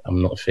fit.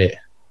 I'm not fit."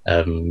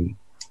 And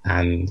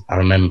I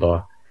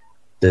remember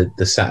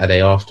the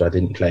Saturday after I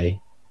didn't play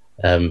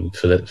for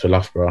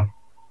Loughborough,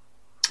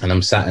 and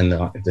I'm sat in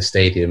the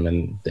stadium,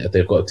 and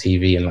they've got a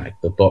TV in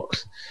the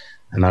box,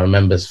 and I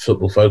remember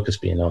Football Focus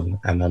being on,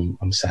 and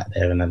I'm sat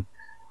there, and then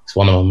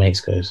one of my mates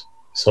goes,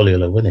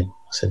 "Solihull are winning."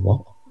 I said,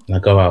 "What?" And I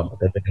go out,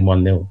 they're beating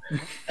 1-0.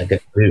 I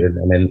get Luton,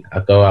 and then I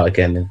go out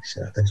again, and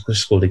they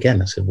scored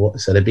again. I said, "What?"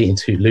 So they're beating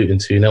Luton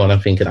 2-0, and I'm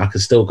thinking I could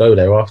still go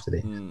there after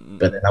this,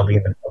 but then I'll be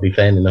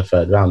playing in the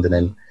third round. And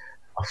then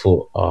I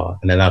thought,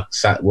 and then I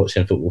sat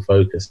watching Football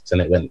Focus,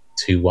 and it went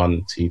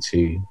 2-1,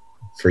 2-2,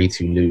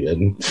 3-2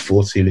 Luton,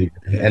 4-2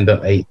 Luton, and end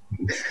up 8.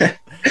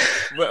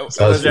 Well,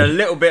 so was there a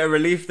little bit of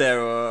relief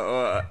there,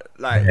 or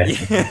like?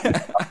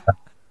 Yeah.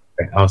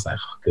 I was like,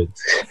 "Oh, good,"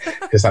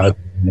 because that was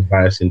an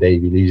embarrassing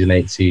debut, losing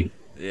 8-2.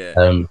 Yeah.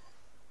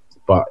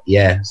 But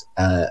yeah,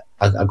 I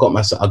got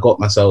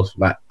myself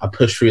I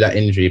pushed through that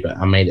injury, but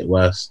I made it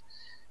worse.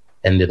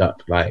 Ended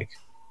up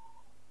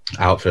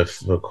out for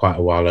quite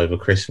a while over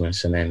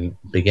Christmas, and then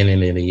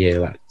beginning of the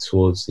year,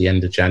 towards the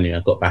end of January,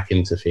 I got back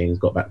into things,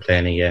 got back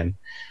playing again,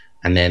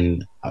 and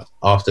then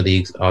after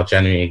our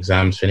January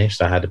exams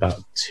finished, I had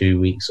about 2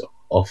 weeks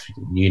off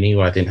uni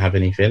where I didn't have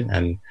anything,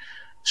 and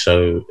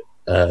so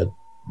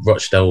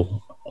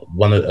Rochdale,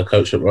 a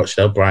coach at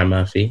Rochdale, Brian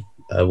Murphy.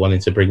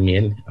 Wanted to bring me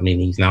in. I mean,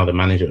 he's now the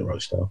manager at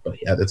Rochdale, but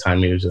at the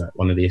time he was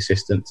one of the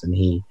assistants, and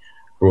he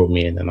brought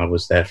me in, and I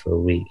was there for a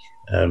week.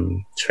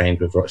 Trained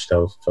with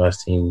Rochdale's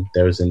first team.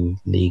 There was in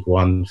League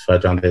One,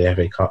 third round of the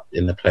FA Cup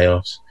in the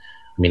playoffs.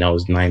 I mean, I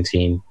was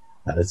 19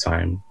 at the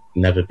time.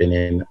 Never been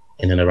in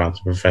and around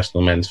the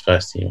professional men's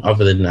first team.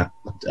 Other than that,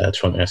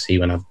 Toronto FC,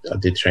 when I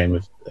did train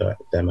with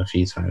them a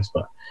few times,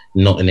 but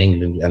not in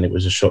England. And it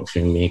was a shock for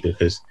me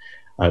because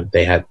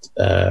they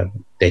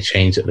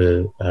changed at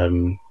the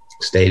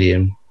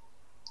stadium,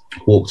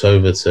 walked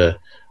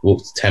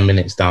 10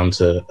 minutes down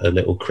to a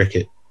little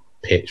cricket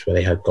pitch where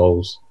they had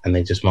goals, and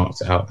they just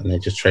marked it out, and they're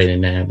just training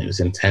there, and it was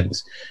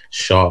intense,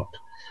 sharp.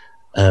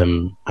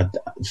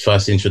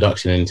 First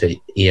introduction into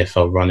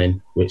EFL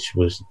running, which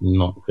was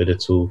not good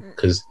at all,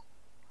 because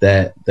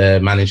their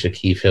manager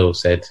Keith Hill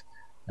said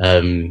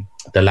the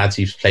lads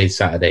who played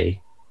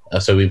Saturday,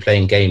 so we were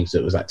playing games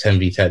that was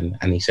 10v10,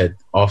 and he said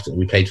after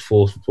we played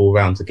four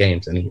rounds of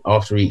games, and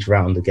after each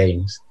round of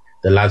games,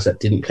 the lads that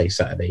didn't play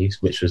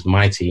Saturdays, which was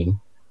my team,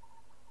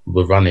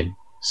 were running.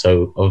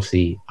 So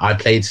obviously I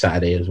played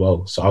Saturday as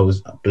well. So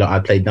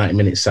I played 90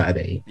 minutes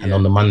Saturday, and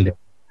on the Monday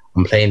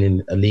I'm playing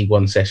in a League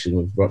One session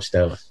with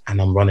Rochdale,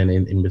 and I'm running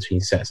in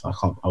between sets. I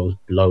was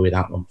blowing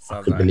out.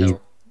 I couldn't believe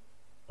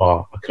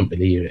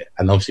it.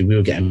 And obviously we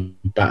were getting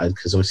battered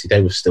because obviously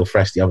they were still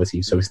fresh, the other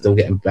team, so we're still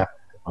getting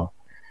battered.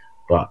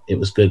 But it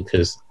was good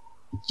because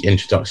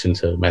introduction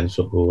to men's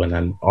football. And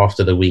then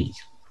after the week,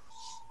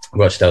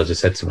 Rochdale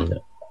just said to me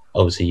that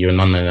obviously you're an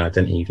unknown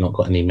identity, you've not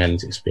got any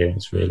men's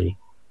experience really.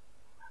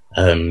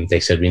 They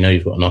said, "We know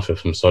you've got an offer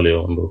from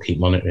Solihull and we'll keep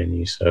monitoring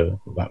you,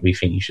 so we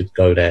think you should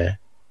go there,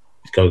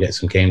 go get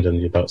some games under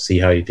your belt, see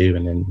how you do,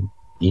 and then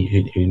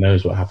who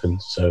knows what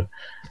happens." So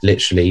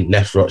literally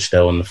left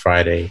Rochdale on the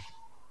Friday,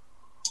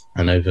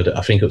 and I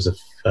think it was a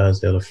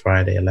Thursday or a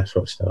Friday, I left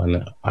Rochdale,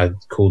 and I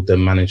called the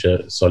manager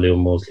at Solihull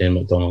Moors, Liam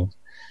McDonald,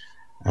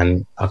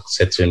 And I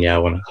said to him, yeah, I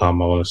want to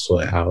come. I want to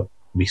sort it out.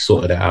 We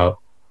sorted it out.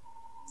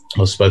 I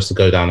was supposed to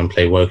go down and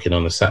play Woking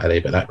on the Saturday,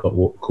 but that got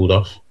called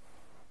off.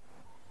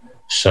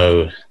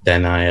 So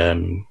then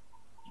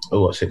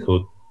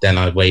Then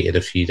I waited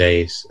a few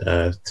days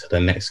to the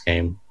next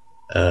game,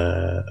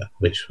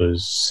 which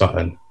was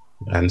Sutton.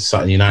 And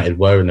Sutton United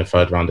were in the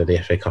third round of the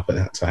FA Cup at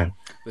that time.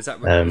 Was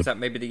that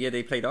maybe the year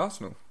they played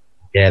Arsenal?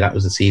 Yeah, that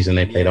was the season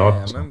they played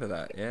Arsenal. I remember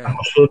that, yeah. I'm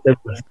sure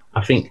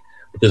I think,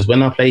 because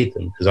when I played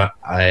them, because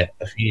I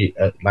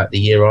the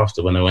year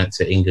after when I went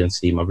to England to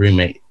see my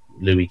roommate,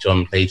 Louis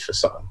John, played for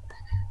Sutton.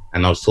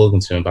 And I was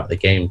talking to him about the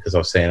game because I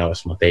was saying,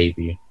 it's my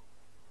debut.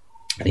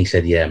 And he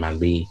said, yeah, man,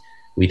 we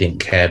didn't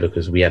care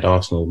because we had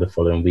Arsenal the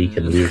following week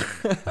and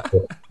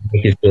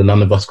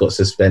none of us got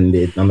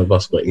suspended, none of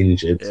us got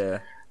injured. Yeah.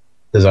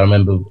 Because I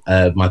remember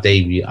my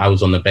debut, I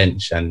was on the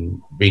bench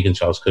and Regan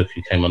Charles Cook,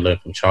 who came on loan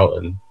from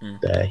Charlton,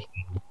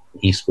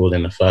 he scored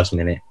in the first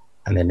minute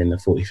and then in the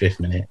 45th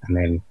minute. And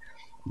then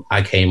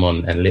I came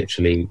on and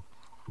literally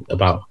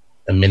about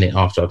a minute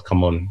after I'd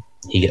come on,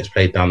 he gets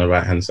played down the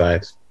right-hand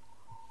side.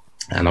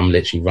 And I'm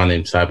literally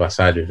running side by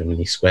side with him and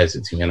he squares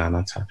it to me and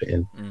I tap it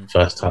in.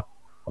 First time,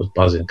 I was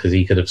buzzing because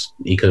he could have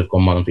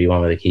gone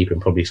 1v1 with the keeper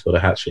and probably scored a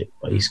hat-trick,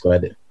 but he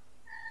squared it.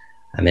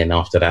 And then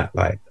after that,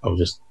 I was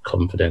just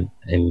confident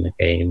in the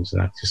games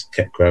and I just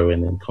kept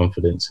growing in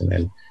confidence and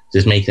then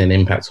just making an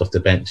impact off the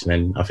bench. And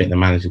then I think the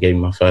manager gave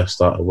me my first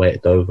start away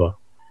at Dover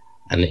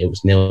and it was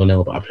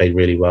 0-0, but I played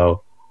really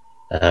well.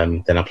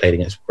 Then I played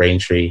against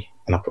Braintree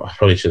and I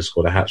probably should have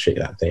scored a hat-trick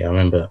that day. I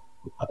remember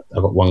I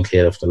got one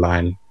cleared off the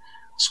line,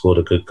 scored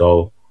a good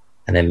goal.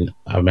 And then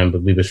I remember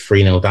we was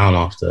 3-0 down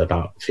after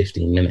about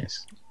 15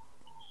 minutes.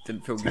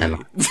 Didn't feel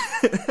good.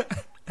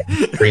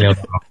 3-0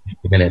 after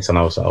 50 minutes and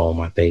I was like, oh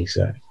my days,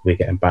 we're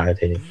getting battered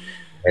here.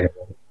 And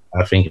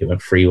I think it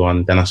went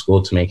 3-1. Then I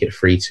scored to make it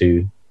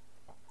 3-2.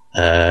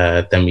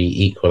 Then we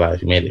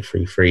equalised, we made it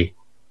 3-3.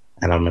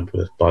 And I remember it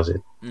was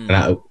buzzing. And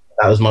that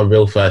was my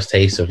real first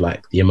taste of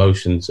the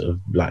emotions of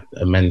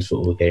a men's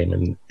football game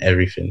and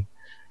everything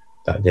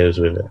that goes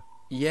with it.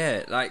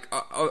 Yeah,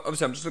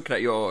 obviously I'm just looking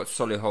at your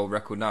Solihull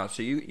record now.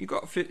 So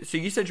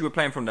you said you were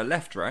playing from the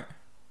left, right?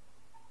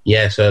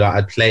 Yeah, so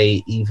I'd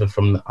play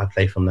from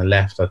the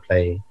left, I'd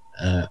play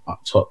up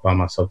top by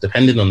myself,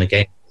 depending on the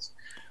games.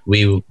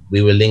 We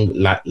were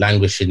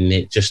languishing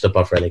it just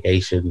above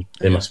relegation,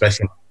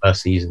 especially in my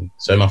first season.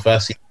 So in my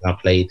first season, I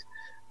played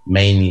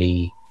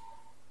mainly,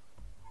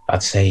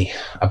 I'd say,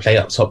 I played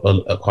up top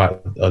quite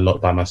a lot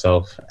by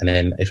myself, and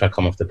then if I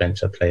come off the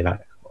bench, I'd play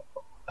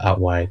out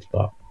wide.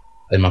 But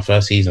in my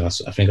first season, I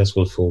think I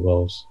scored 4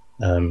 goals.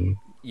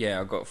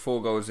 Yeah, I got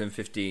 4 goals in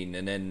 15,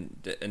 and then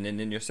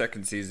in your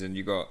second season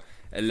you got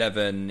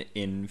 11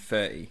 in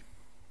 30.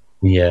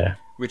 Yeah,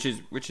 which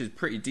is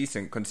pretty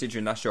decent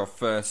considering that's your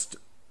first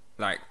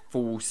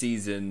full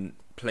season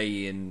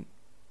playing.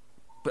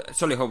 But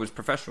Solihull was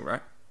professional,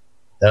 right?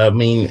 I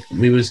mean,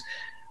 we was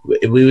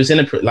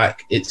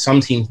in some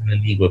teams in the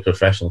league were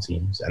professional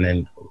teams, and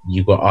then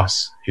you got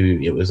us, who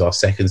it was our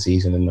second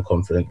season in the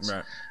conference.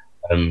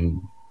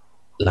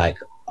 Right.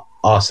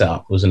 Our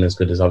setup wasn't as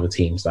good as other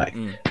teams. I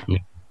mean,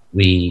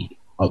 we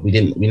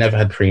never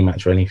had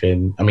pre-match or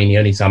anything. I mean, the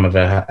only time I've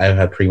ever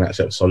had pre-match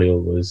at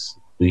Solihull was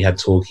we had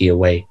Torquay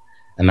away,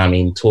 and I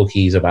mean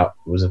Torquay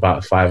was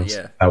about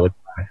 5 hours.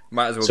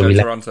 Might as well go to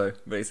Toronto,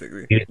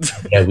 basically.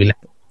 We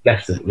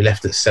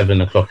left at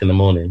 7 o'clock in the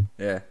morning.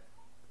 Yeah,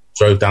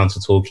 drove down to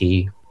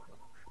Torquay.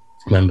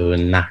 Remember, we were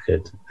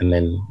knackered, and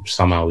then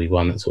somehow we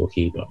won at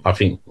Torquay. But I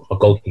think our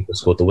goalkeeper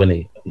scored the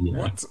winner.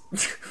 What?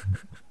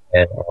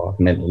 Yeah,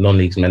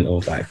 non-league's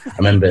mental. I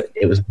remember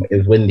it was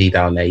windy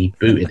down there. He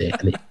booted it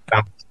and it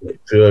bounced it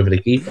through over the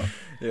keeper.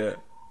 Yeah,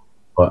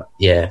 but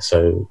yeah,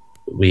 so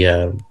we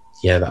that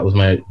was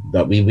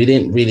we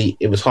didn't really.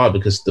 It was hard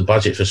because the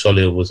budget for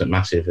Solihull wasn't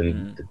massive,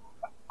 and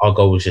our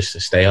goal was just to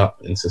stay up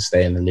and to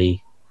stay in the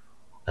league.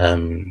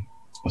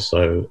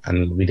 So,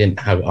 and we didn't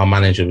have, our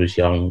manager was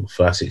young,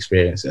 first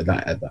experience at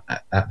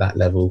that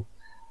level.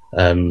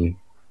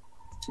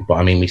 But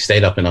I mean, we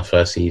stayed up in our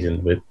first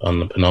season on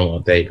the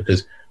penultimate day,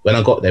 because when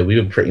I got there, we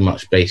were pretty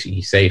much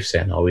basically safe,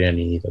 saying, we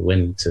only need a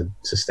win to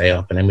stay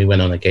up. And then we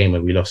went on a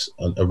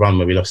run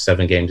where we lost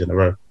 7 games in a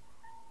row.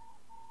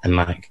 And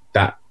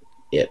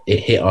it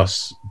hit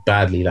us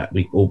badly,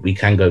 we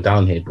can go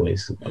down here,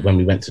 boys. When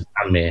we went to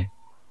Tranmere,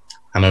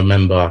 and I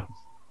remember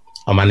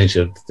our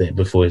manager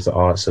before is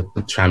it's a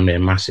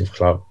Tranmere, massive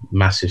club,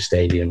 massive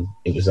stadium.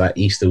 It was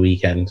Easter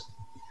weekend.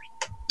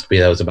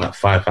 There was about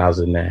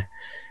 5,000 there.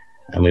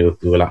 And we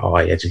were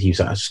like, he was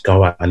like, just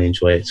go out and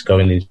enjoy it. Just go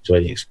and enjoy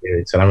the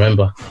experience. And I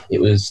remember it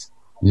was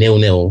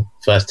 0-0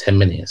 first 10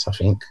 minutes, I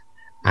think.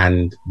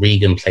 And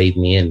Regan played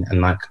me in,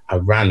 and I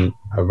ran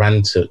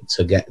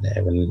to get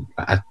there, and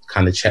I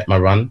kind of checked my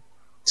run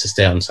to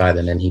stay on side,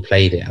 and then he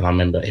played it. And I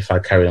remember if I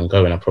carried on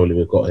going, I probably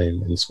would have got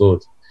in and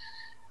scored.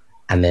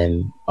 And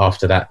then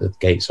after that, the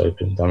gates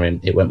opened. I mean,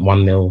 it went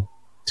 1-0,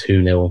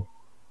 2-0.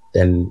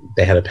 Then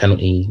they had a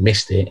penalty,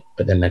 missed it,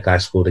 but then the guy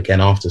scored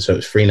again after. So it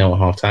was 3-0 at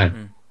half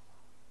time.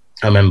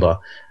 I remember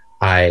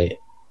they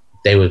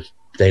were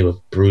they were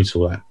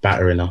brutal, like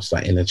battering us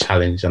like in a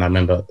challenge. And I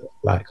remember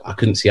like I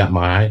couldn't see out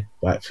my eye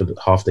like for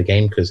half the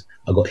game because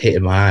I got hit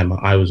in my eye. My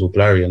eye was all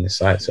blurry on this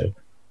side, so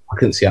I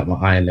couldn't see out my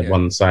eye. And then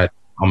one side,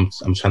 I'm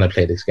trying to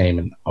play this game,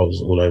 and I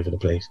was all over the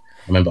place.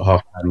 I remember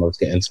half time I was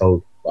getting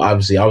told, but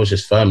obviously I was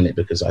just firming it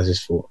because I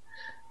just thought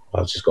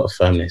I've just got to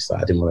firm this that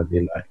I didn't want to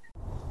be like.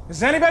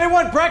 Does anybody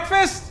want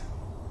breakfast?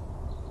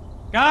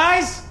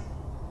 Guys,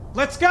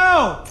 let's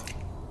go.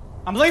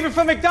 I'm leaving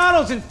for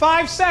McDonald's in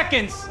 5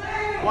 seconds.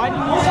 Why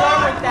didn't you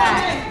start with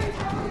that?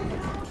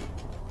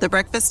 The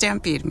Breakfast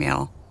Stampede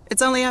Meal.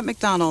 It's only at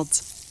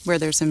McDonald's, where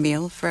there's a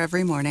meal for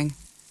every morning.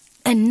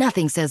 And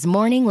nothing says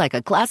morning like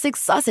a classic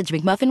sausage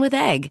McMuffin with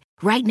egg.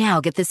 Right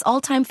now, get this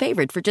all-time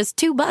favorite for just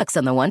 $2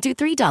 on the $1,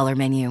 $2, $3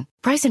 menu.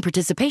 Price and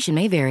participation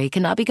may vary.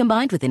 Cannot be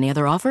combined with any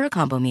other offer or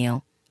combo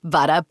meal.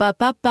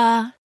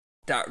 Ba-da-ba-ba-ba.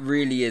 That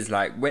really is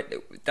like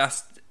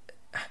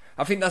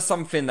I think that's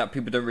something that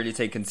people don't really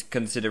take into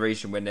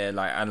consideration when they're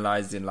like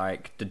analysing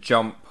like the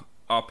jump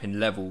up in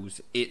levels.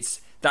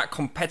 It's that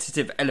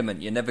competitive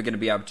element. You're never going to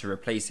be able to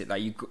replace it.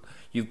 Like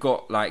you've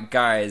got like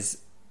guys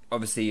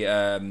obviously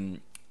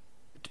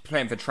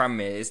playing for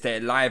Tranmere. It's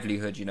their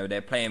livelihood, you know.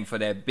 They're playing for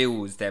their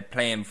bills. They're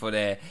playing for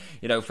their,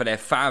 you know, for their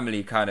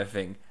family kind of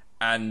thing.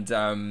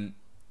 And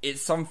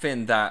it's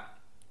something that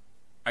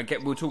I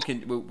get. We're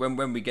talking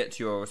when we get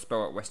to your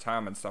spell at West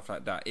Ham and stuff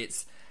like that.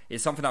 It's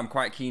something I'm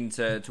quite keen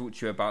to talk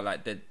to you about,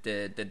 like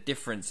the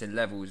difference in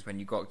levels when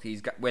you got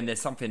these, when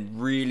there's something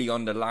really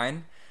on the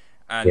line,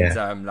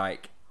 and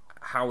like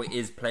how it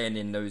is playing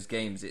in those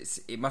games.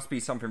 It must be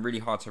something really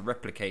hard to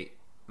replicate,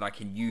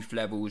 like in youth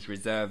levels,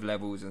 reserve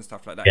levels, and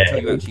stuff like that, until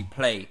you actually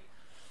play.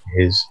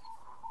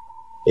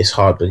 It's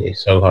hard, but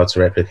it's so hard to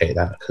replicate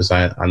that because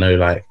I know,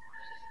 like,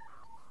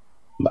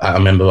 I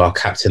remember our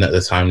captain at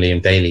the time,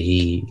 Liam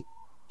Daly.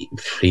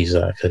 He's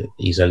a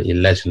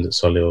legend at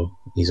Solihull.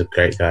 He's a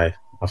great guy.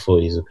 I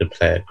thought he's a good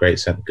player,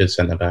 good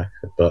centre back.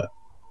 But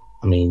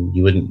I mean,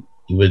 you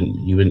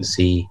wouldn't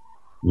see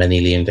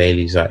many Liam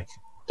Daly's like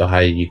the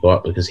higher you go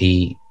up, because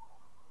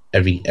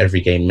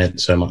every game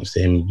meant so much to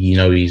him. You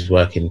know, he's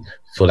working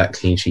for that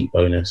clean sheet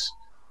bonus,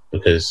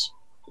 because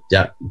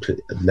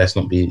let's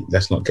not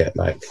get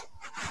like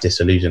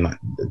disillusioned. Like,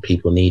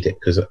 people need it,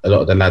 because a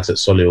lot of the lads at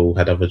Solihull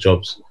had other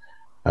jobs.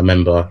 I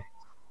remember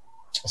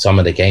some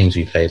of the games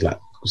we played, like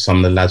some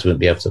of the lads wouldn't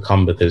be able to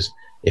come because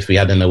if we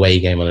had an away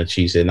game on a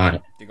Tuesday night,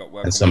 they got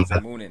work and some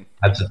on morning.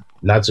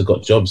 Lads have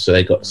got jobs,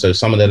 so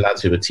some of the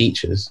lads who were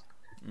teachers,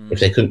 if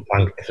they couldn't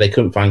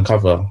find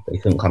cover, they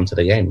couldn't come to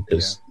the game,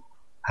 because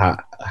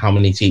how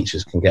many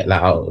teachers can get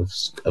let out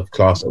of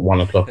class at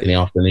 1 o'clock in the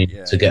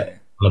afternoon to get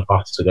on a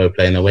bus to go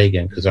play an away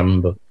game? Because I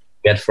remember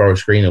we had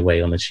Forest Green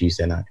away on a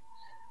Tuesday night,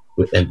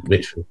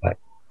 which was like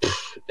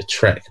a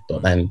trek.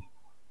 But then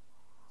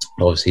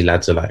obviously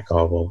lads are like,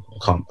 oh well,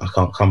 I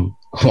can't come.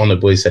 One of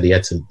the boys said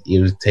he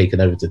was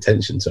taken over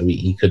detention, so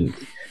he couldn't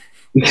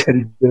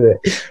do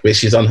it,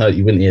 which is unheard.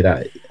 You wouldn't hear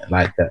that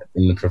like that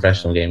in the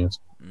professional games.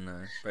 No,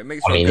 but it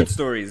makes for good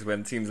stories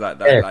when teams like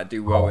that like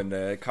do well in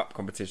the cup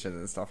competitions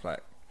and stuff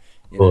like.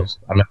 Of course,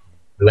 I mean,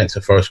 we went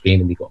to Forest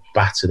Green and we got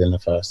battered in the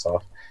first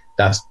half.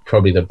 That's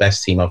probably the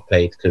best team I've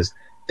played, because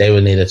they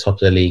were near the top of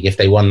the league. If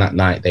they won that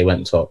night, they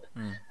went top.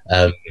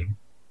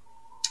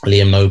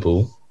 Liam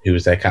Noble, who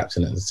was their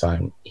captain at the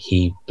time,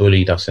 he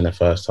bullied us in the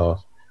first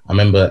half. I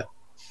remember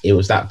it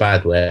was that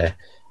bad where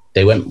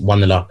they went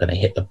 1-0 up and they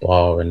hit the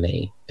bar, and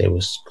they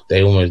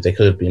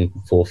could have been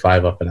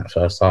 4-5 up in that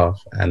first half.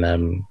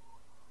 And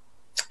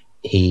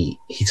he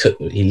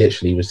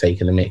literally was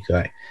taking the mick.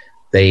 Like,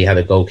 they had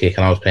a goal kick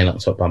and I was playing up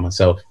top by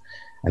myself,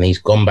 and he's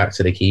gone back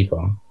to the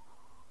keeper.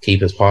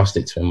 Keeper's passed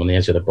it to him on the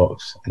edge of the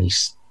box, and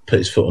he's put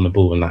his foot on the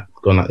ball and like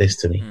gone like this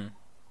to me.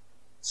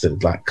 So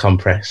like, come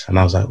press, and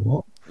I was like,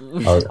 what?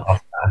 I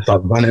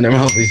started running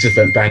around. He just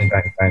went bang,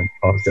 bang, bang,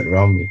 passed it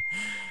around me.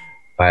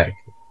 Like,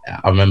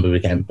 I remember we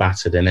getting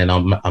battered, and then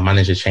our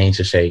manager changed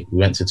the shape. We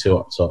went to 2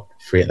 up top,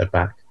 3 at the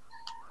back,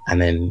 and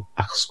then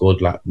I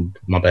scored like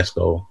my best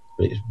goal,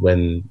 which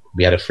when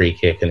we had a free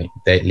kick, and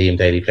Liam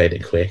Daly played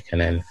it quick,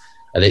 and then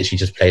I literally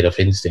just played off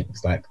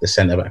instinct. Like, the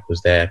centre back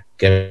was there,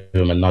 gave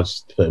him a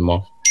nudge to put him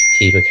off.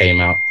 Keeper came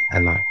out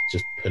and like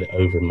just put it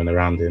over him and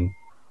around him.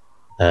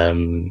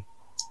 And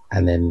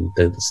then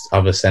the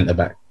other centre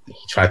back,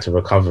 he tried to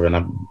recover,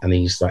 and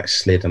he's like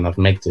slid, and I've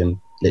megged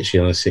him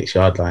literally on the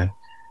 6-yard line.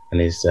 And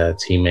his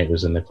teammate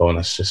was in the goal, and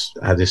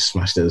I just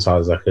smashed it as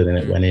hard as I could, and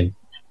it went in,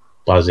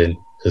 buzzing,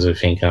 because we're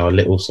thinking, oh,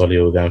 little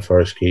Solihull, we're going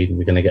Forest Green,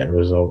 we're going to get a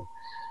result.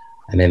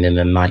 And then in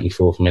the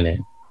 94th minute,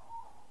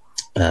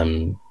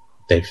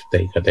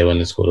 they went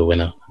and scored a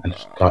winner, and it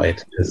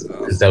started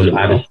because they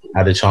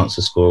had a chance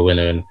to score a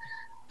winner, and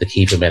the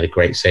keeper made a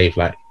great save.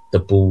 Like, the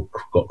ball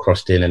got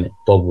crossed in and it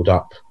bobbled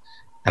up,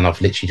 and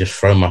I've literally just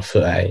thrown my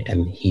foot at it,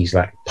 and he's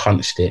like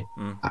punched it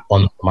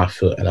on my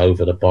foot and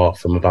over the bar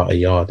from about a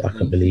yard. I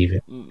couldn't believe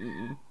it.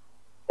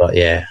 But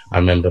yeah, I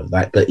remember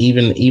like, but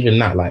even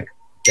that, like,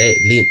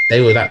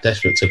 they were that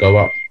desperate to go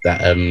up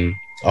that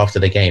after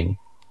the game,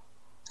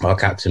 our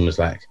captain was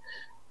like,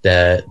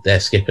 their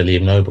skipper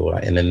Liam Noble,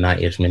 like in the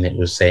 90th minute,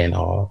 was saying,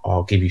 "Oh,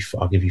 I'll give you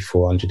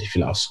 400 if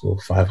you let us score,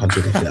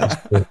 500 if you let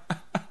us score."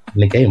 In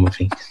the game, I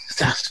think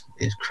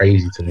it's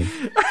crazy to me.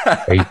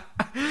 Crazy.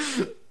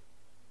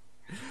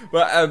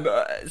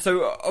 Well,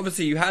 so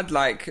obviously you had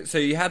like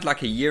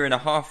a year and a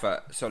half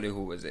at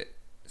Solihull, was it?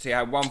 So you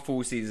had one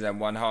full season and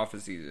one half a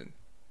season.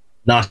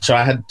 No, so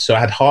I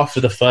had half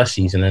of the first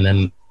season and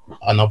then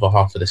another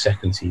half of the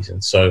second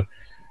season. So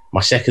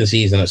my second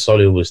season at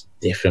Solihull was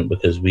different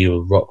because we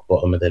were rock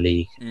bottom of the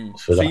league.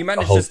 So you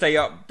managed to stay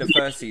up the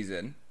first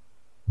season.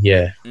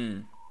 Yeah,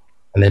 and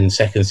then the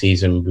second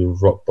season we were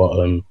rock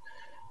bottom.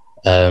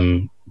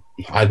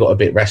 I got a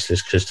bit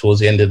restless because towards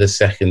the end of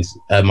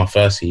my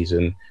first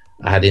season,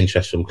 I had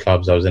interest from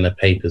clubs. I was in the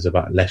papers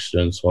about Leicester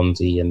and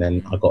Swansea, and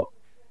then I got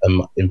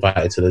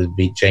invited to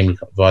the Jamie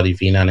Vardy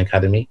V9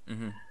 Academy.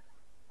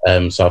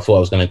 So I thought I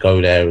was going to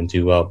go there and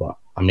do well, but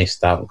I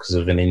missed out because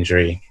of an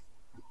injury.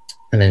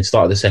 And then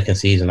started the second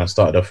season, I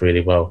started off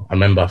really well. I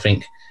remember, I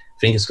think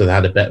it's because I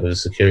had a bet with a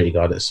security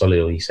guard at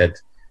Solihull. He said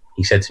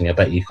to me, "I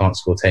bet you can't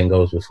score 10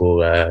 goals before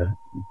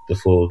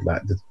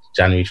like the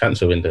January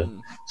transfer window."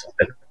 So I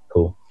said,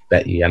 "Cool,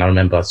 bet you." And I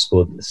remember I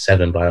scored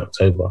 7 by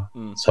October.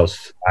 So I was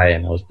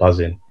flying, I was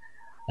buzzing.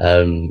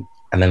 And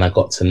then I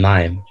got to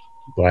 9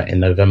 right in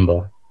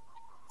November.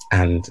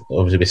 And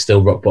obviously we're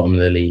still rock bottom of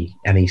the league.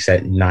 And he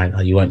said,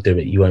 9, you won't do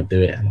it.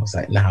 And I was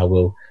like, "Nah, I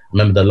will." I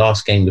remember the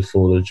last game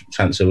before the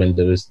transfer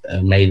window was I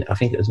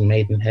think it was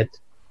Maidenhead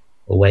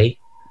away.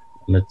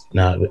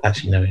 No,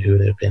 actually, no, who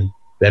would it have been?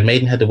 We had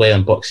Maidenhead away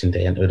on Boxing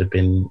Day, and it would have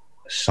been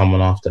someone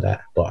after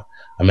that. But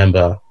I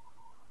remember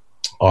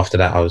after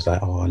that, I was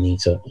like, "Oh, I need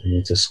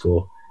to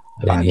score."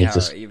 Like,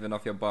 even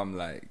off your bum,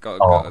 like,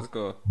 gotta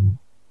score.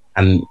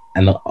 And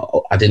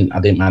I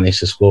didn't manage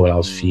to score, and I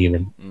was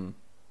fuming.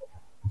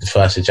 The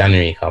 1st of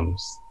January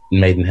comes,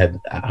 Maidenhead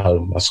at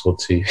home. I scored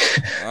 2,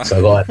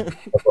 so I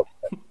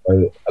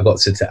got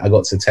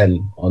to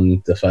 10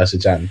 on the 1st of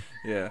Jan.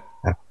 Yeah,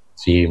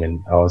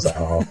 fuming. I was like,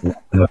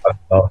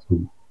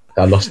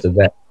 I lost the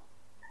bet.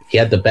 He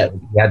had the bet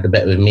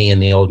with me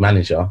and the old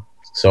manager.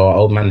 So our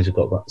old manager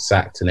got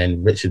sacked, and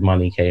then Richard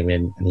Money came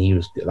in, and he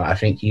was like, I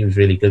think he was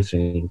really good for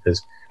me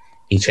because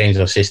he changed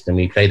our system.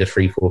 We played a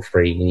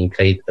 3-4-3, and he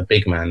played a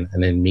big man,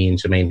 and then me and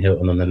Jermaine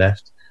Hilton on the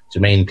left.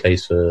 Jermaine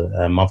plays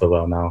for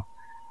Motherwell now,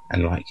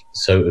 and like,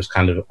 so it was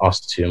kind of us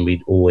two, and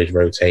we'd always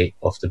rotate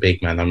off the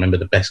big man. I remember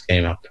the best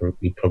game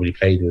we probably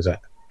played was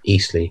at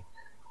Eastleigh.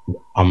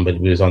 But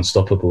we was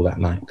unstoppable that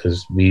night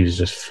because we was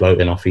just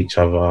floating off each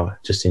other,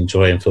 just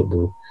enjoying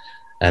football.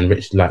 And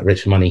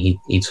Richard Money,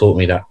 he taught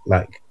me that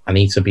like I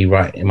need to be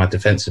right in my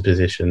defensive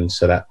position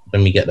so that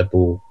when we get the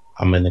ball,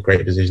 I'm in a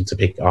great position to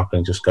pick it up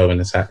and just go and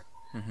attack.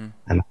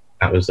 And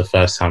that was the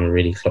first time I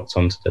really clocked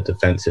onto the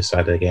defensive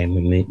side of the game,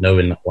 and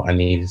knowing what I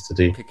needed to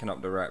do, picking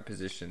up the right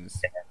positions.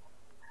 Yeah.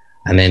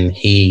 And then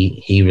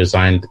he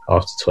resigned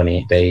after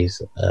 28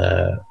 days,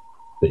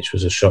 which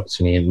was a shock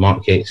to me. And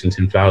Mark Yates and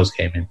Tim Flowers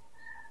came in,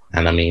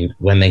 and I mean,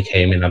 when they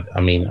came in, I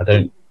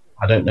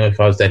don't know if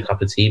I was their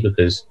cup of tea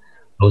because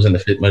I wasn't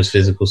the most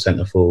physical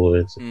centre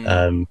forward.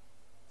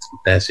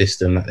 Their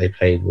system that they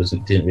played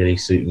didn't really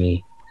suit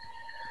me.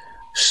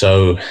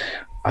 So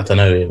I don't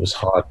know. It was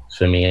hard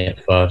for me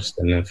at first,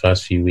 and the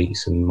first few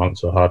weeks and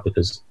months were hard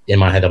because in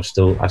my head I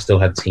still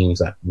had teams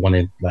that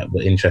were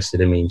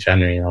interested in me in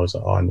January, and I was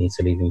like, "Oh, I need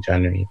to leave in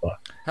January." But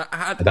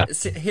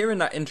hearing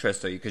that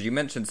interest though, because you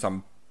mentioned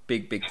some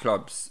big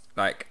clubs,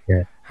 like,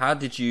 how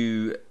did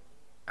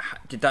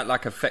that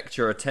like affect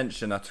your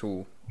attention at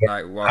all?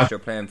 Like whilst you're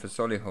playing for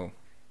Solihull?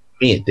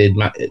 Me, it did.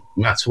 Matt,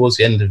 towards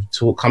the end of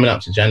coming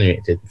up to January,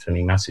 it did for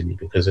me massively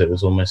because it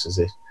was almost as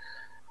if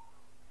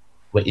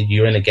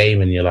you're in a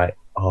game and you're like,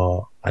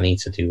 "Oh, I need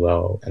to do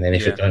well," and then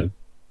if you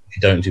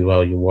don't do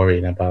well, you're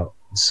worrying about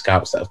the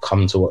scouts that have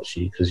come to watch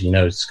you because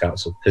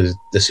scouts, because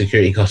the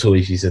security guard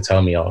always used to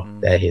tell me, "Oh,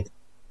 they're here.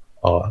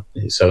 Oh,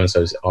 so and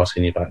so's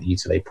asking you about you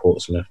today,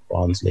 Portsmouth,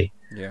 Barnsley,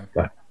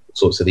 like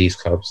sorts of these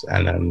clubs,"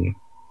 and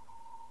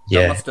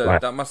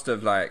that must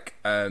have like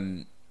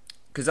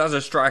because as a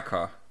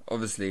striker,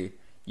 obviously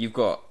you've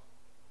got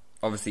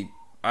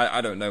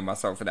I don't know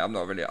myself and I'm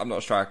not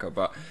a striker,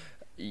 but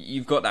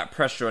you've got that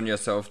pressure on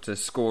yourself to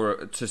score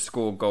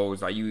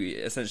goals. Like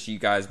you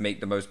guys make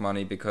the most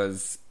money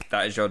because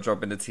that is your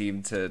job in the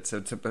team to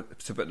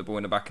put the ball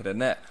in the back of the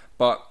net.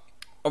 But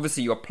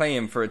obviously you're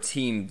playing for a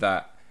team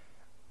that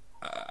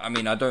I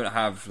mean, I don't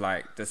have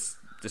like the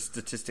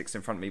statistics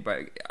in front of me,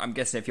 but I'm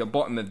guessing if you're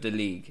bottom of the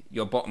league,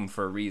 you're bottom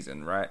for a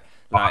reason, right?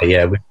 Like,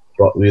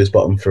 we was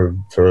bottom for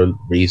a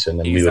reason,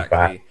 and we were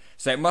bad.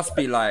 So it must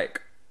be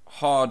like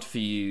hard for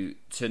you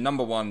to,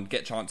 number one,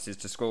 get chances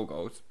to score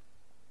goals.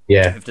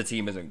 Yeah. If the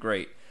team isn't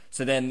great.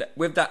 So then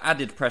with that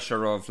added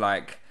pressure of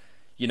like,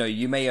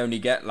 you may only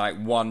get like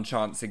one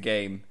chance a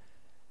game,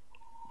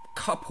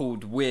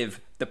 coupled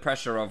with the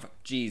pressure of,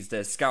 geez,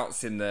 there's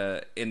scouts in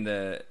the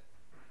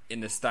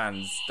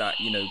stands that,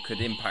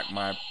 could impact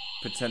my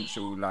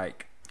potential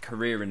like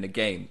career in the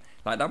game.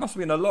 Like that must have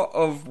been a lot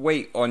of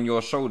weight on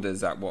your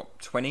shoulders at what,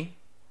 20?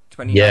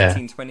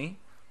 19, 20?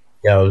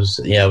 I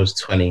was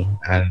 20,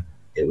 and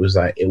it was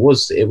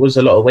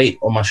a lot of weight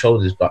on my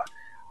shoulders, but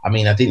I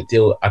mean, I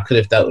could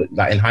have dealt with,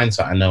 like, in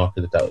hindsight, I know I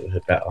could have dealt with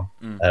it better.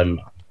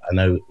 I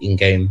know in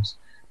games,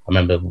 I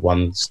remember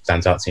one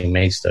stands out to me,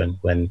 Maidstone,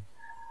 when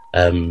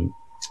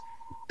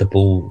the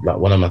ball, like,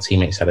 one of my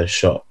teammates had a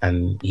shot,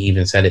 and he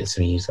even said it to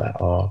me. He's like,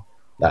 "Oh,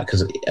 like,"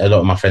 because a lot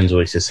of my friends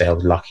always just say I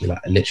was lucky.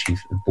 Like, literally,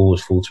 the ball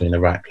was fall to me in the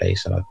right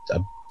place, and I'd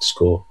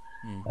score.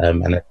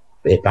 And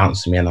it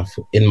bounced to me, and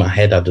in my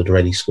head I'd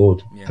already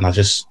scored, and I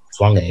just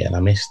swung at it and I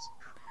missed.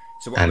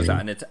 So what was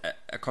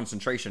that? A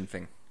concentration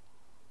thing?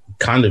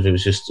 Kind of. It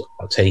was just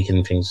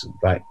taking things,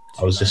 like,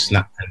 I was just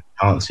snapping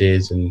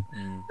chances, and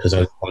because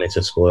I wanted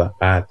to score that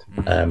bad,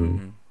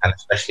 and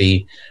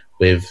especially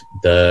with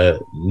the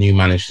new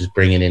managers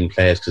bringing in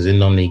players, because in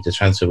non-league the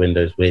transfer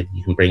window is weird.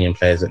 You can bring in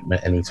players at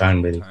any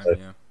time, really. So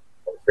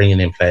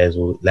bringing in players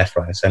all left,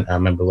 right, and centre. I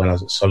remember when I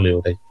was at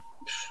Solihull,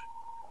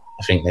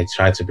 I think they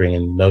tried to bring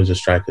in loads of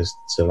strikers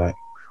to, like,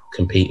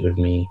 compete with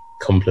me,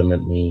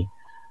 compliment me.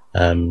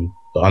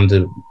 But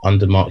under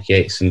Mark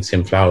Yates and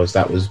Tim Flowers,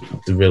 that was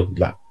the real,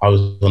 like, I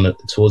was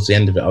towards the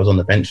end of it, I was on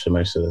the bench for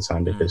most of the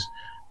time, because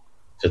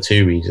for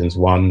two reasons.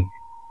 One,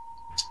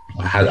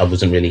 I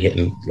wasn't really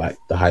hitting, like,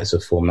 the heights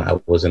of form that I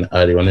was in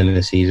earlier on in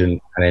the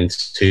season, and then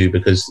two,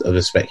 because of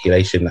the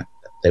speculation that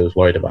they was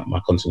worried about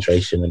my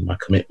concentration and my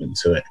commitment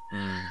to it.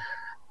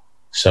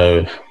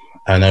 So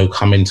I know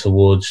coming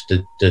towards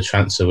the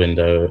transfer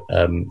window,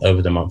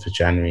 over the month of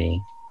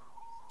January,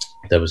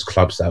 there was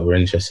clubs that were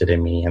interested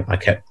in me, and I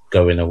kept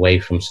going away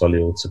from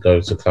Solihull to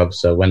go to clubs.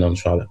 So I went on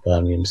trial at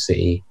Birmingham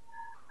City.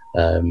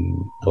 I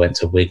went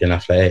to Wigan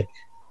Athletic.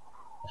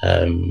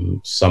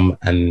 So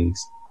I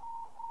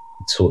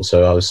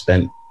was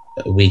spent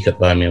a week at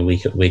Birmingham, a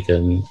week at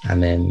Wigan,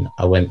 and then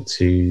I went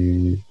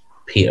to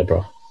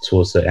Peterborough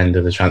towards the end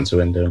of the transfer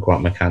window, and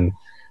Grant McCann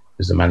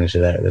was the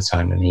manager there at the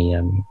time, and he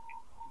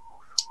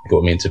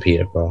got me into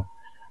Peterborough.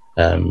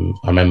 I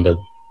remember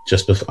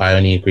just before, I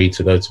only agreed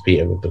to go to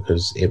Peterborough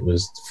because it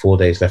was 4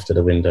 days left of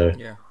the window.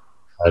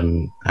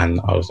 And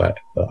I was like,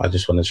 I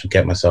just wanted to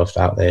get myself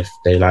out there. If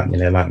they like me,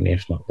 they like me.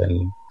 If not,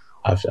 then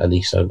at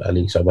least I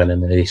went,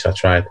 and at least I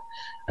tried.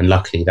 And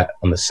luckily, that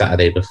on the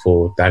Saturday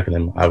before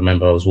Dagenham, I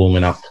remember I was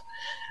warming up,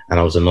 and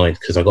I was annoyed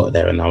because I got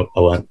there and I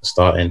weren't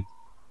starting.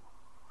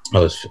 I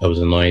was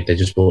annoyed. They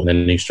just brought in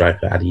a new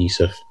striker, Adi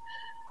Yusuf,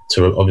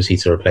 to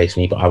replace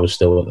me, but I was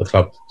still at the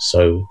club,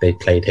 so they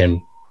played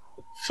him.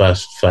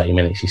 First 30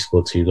 minutes, he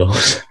scored 2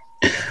 goals.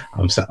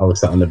 I was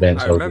sat on the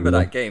bench. I remember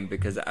that game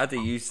because Adi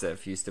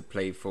Yusuf used to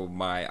play for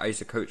I used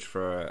to coach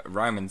for a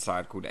Ryman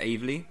side called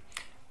Aveley,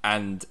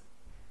 and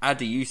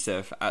Adi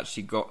Yusuf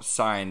actually got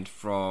signed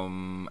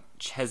from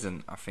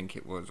Cheshunt, I think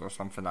it was, or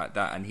something like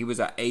that, and he was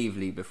at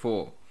Aveley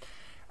before.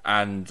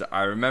 And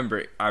I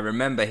remember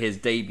his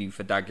debut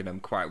for Dagenham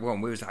quite well.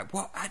 And we was like,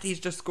 "What? Adi's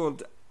just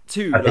scored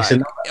 2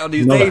 on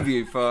his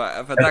debut for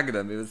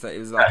Dagenham." It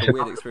was like a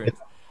weird experience.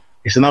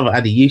 It's another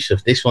Adi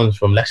Yusuf. This one's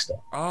from Leicester.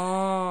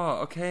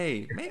 Oh,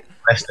 okay.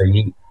 Leicester.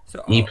 You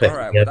played. All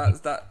right. Well, that's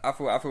that. I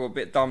feel a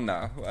bit dumb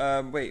now.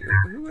 Wait,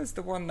 who was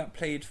the one that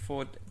played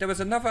for? There was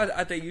another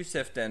Adi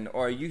Yusuf then,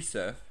 or a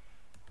Yusuf,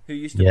 who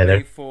used to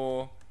play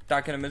for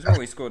Dagenham as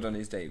well. He scored on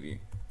his debut.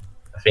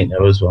 I think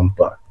there was one,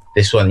 but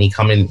this one he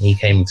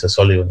came to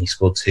Solihull and he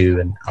scored 2.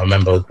 And I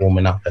remember I was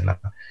warming up, and I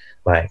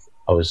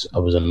was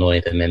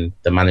annoyed, and then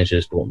the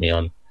managers brought me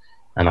on.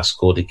 And I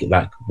scored,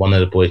 like, one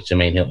of the boys,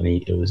 Jermaine Hilton,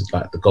 it was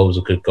like the goal was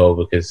a good goal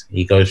because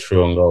he goes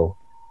through on goal,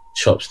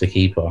 chops the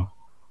keeper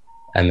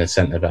and the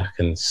centre back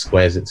and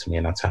squares it to me,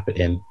 and I tap it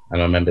in.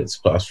 And I remember it's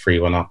put us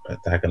 3-1 up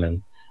at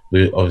Dagenham.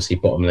 We were obviously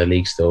bottom of the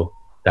league still.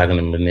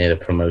 Dagenham were near the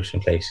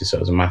promotion places, so it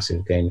was a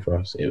massive game for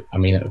us.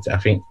 I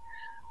think,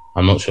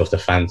 I'm not sure if the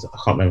fans, I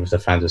can't remember if the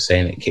fans were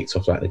saying it kicked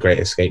off like the great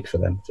escape for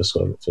them, for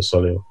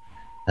Solihull.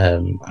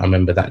 I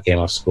remember that game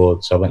I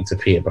scored, so I went to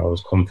Peterborough, I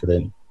was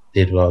confident,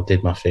 did well,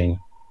 did my thing.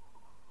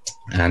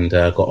 And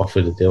got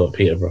offered a deal at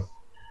Peterborough,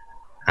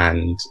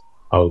 and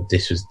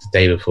this was the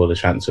day before the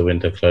transfer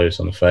window closed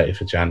on the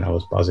 30th of Jan. I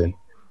was buzzing,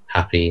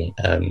 happy.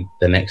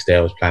 The next day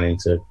I was planning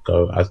to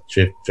go. I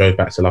drove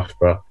back to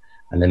Loughborough,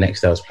 and the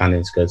next day I was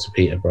planning to go to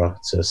Peterborough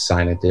to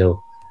sign a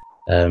deal.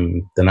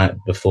 The night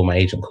before, my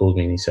agent called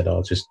me and he said,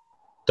 just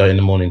in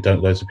the morning,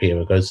 don't go to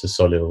Peterborough, go to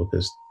Solihull,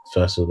 because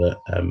first of all, the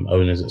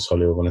owners at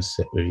Solihull want to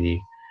sit with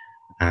you,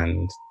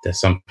 and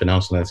there's something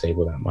else on the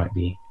table that might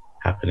be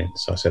happening."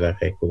 So I said,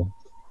 "Okay, cool."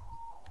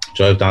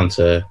 Drove down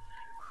to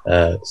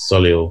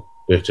Solihull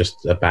with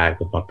just a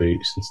bag of my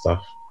boots and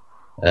stuff.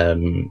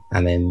 And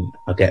then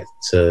I get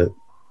to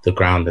the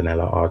ground and they're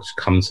like, just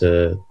come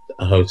to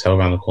a hotel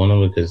around the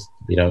corner because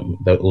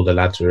all the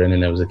lads were in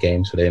and there was a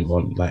game, so they didn't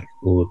want, like,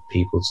 all the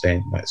people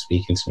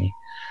speaking to me.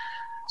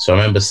 So I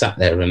remember sat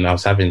there and I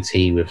was having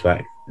tea with,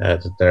 like,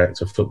 the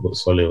director of football at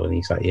Solihull, and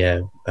he's like,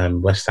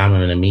 West Ham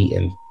are in a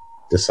meeting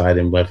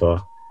deciding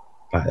whether,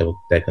 like,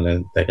 they're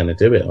gonna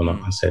do it or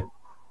not. I said,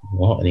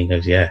 "What?" And he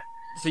goes, "Yeah."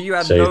 So you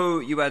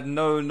had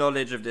no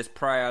knowledge of this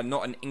prior,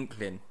 not an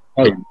inkling.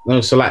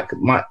 No. So like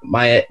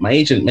my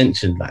agent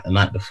mentioned like the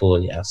night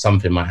before,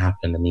 something might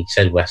happen, and he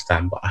said West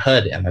Ham, but I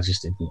heard it and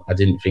I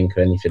didn't think of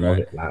anything of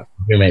it. Like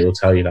my roommate will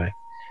tell you, like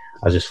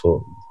I just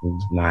thought,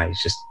 nah,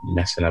 he's just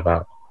messing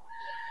about.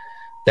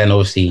 Then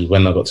obviously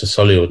when I got to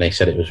Solihull, they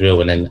said it was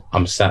real, and then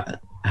I'm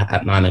sat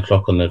at 9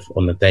 o'clock on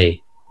the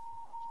day,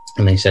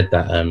 and they said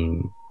that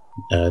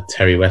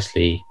Terry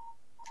Wesley,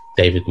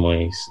 David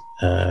Moyes,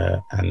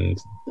 and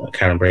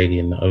Karen Brady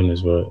and the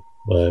owners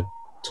were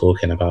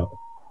talking about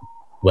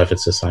whether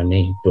to sign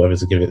me, whether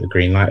to give it the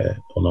green light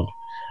or not.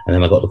 And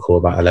then I got the call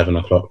about 11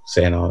 o'clock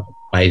saying,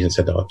 my agent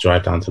said that I'll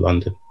drive down to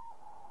London.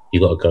 You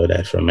got to go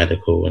there for a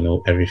medical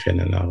and everything.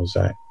 And I was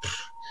like,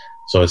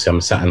 so obviously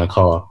I'm sat in the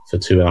car for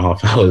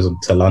 2.5 hours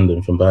to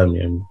London from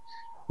Birmingham,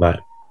 like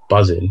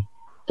buzzing,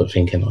 but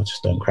thinking,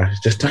 just don't crash,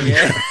 just don't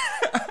crash.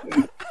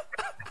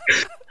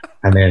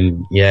 And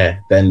then,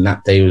 then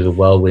that day was a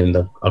whirlwind.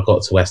 I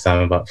got to West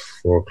Ham about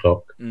 4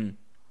 o'clock,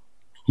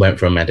 went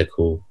for a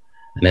medical,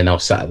 and then I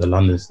was sat at the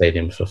London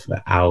Stadium for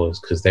hours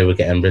because they were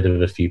getting rid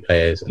of a few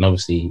players. And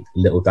obviously,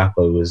 little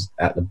Dapo was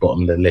at the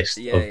bottom of the list.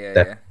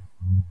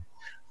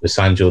 We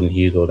signed Jordan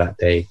Hugo that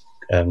day,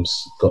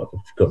 got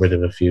rid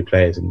of a few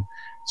players. And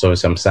so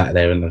obviously I'm sat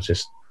there and I was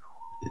just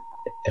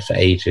for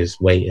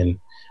ages waiting.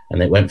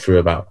 And it went through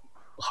about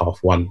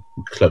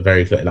 1:30,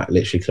 very like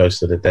literally close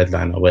to the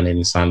deadline. I went in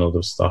and signed all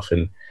the stuff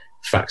and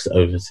faxed it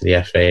over to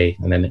the FA,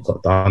 and then it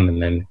got done.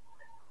 And then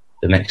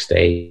the next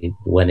day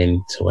went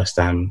into West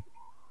Ham,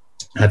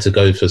 had to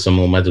go for some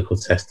more medical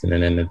testing,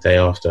 and then the day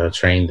after I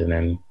trained, and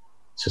then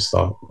just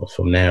start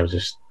from there.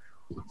 Just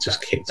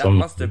kicked on. That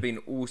must have been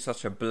all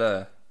such a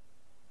blur.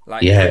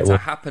 Like to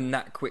happen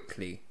that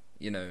quickly,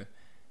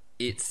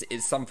 it's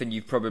something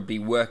you've probably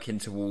working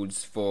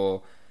towards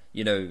for.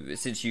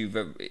 Since you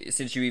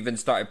even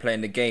started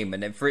playing the game,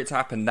 and then for it to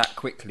happen that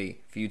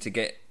quickly, for you to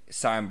get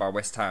signed by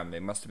West Ham,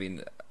 it must have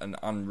been an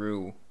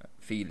unreal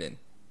feeling.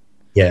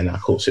 Yeah, and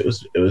of course it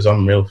was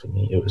unreal for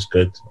me. It was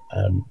good.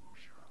 I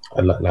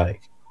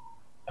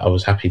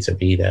was happy to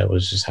be there. I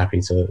was just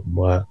happy to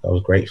work. I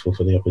was grateful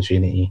for the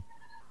opportunity.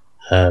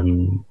 I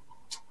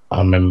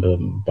remember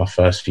my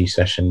first few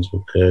sessions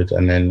were good,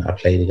 and then I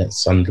played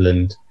against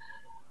Sunderland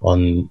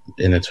in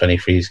the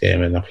 23s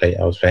game, and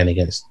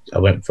I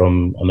went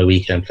from on the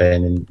weekend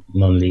playing in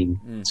non-league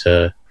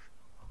to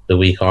the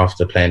week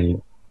after playing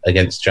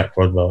against Jack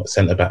Rodwell at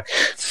centre back.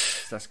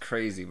 That's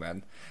crazy,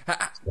 man.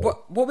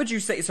 What would you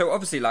say? So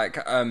obviously, like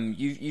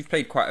you've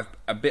played quite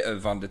a bit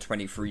of under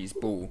 23s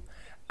ball,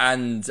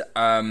 and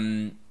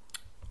I'm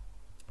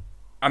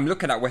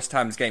looking at West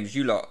Ham's games.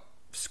 You lot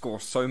score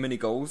so many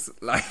goals.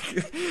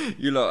 Like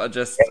you lot are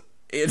just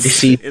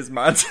it's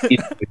mad.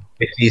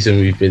 This season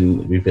we've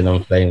been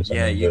on flames.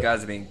 Yeah, you guys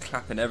have been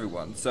clapping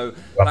everyone. So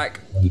like,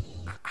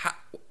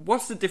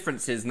 what's the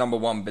differences? Number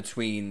one,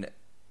 between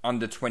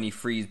under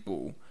 23s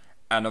ball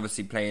and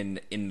obviously playing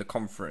in the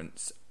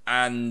conference,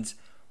 and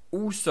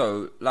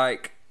also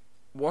like,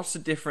 what's the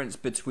difference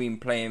between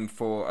playing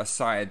for a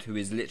side who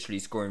is literally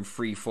scoring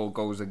 3-4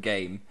 goals a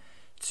game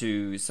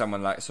to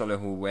someone like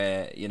Solihull,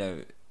 where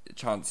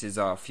chances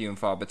are few and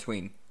far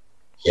between?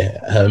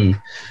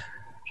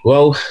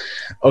 Well,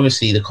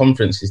 obviously the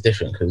conference is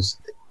different because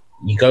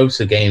you go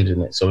to games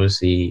and it's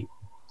obviously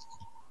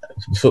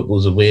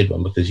football's a weird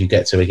one because you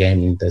get to a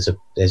game and there's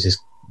this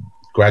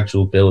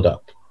gradual build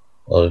up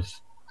of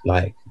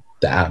like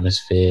the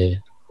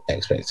atmosphere,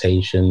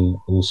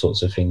 expectation, all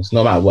sorts of things.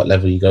 No matter what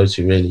level you go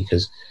to, really,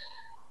 because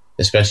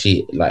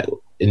especially like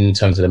in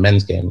terms of the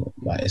men's game,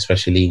 like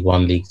especially League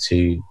 1, League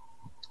 2,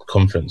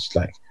 conference,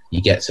 like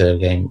you get to a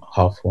game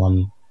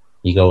 1:30,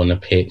 you go on the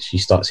pitch, you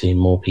start seeing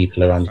more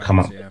people around, you come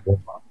up. Yeah.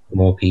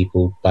 More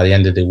people. By the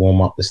end of the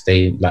warm up,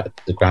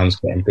 the ground's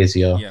getting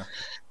busier. Yeah.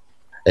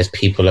 There's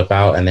people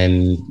about, and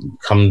then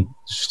come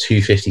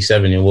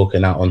 2:57, you're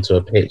walking out onto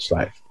a pitch.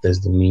 Like there's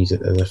the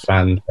music, there's a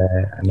fan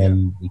there, and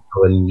then you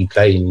go and you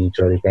play and you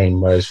enjoy the game.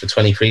 Whereas for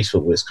 23s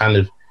football, it's kind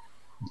of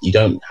you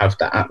don't have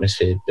that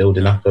atmosphere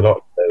building up a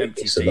lot. So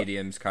empty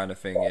stadiums, kind of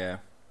thing. Yeah,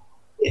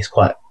 it's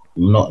quite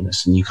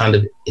monotonous, and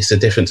it's a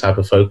different type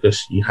of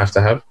focus you have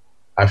to have,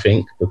 I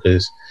think,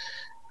 because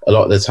a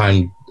lot of the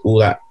time, all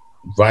that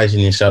rising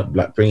yourself,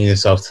 like bringing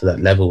yourself to that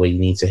level where you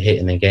need to hit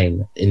in a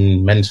game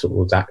in men's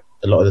football, that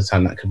a lot of the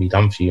time that could be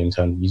done for you in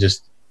terms you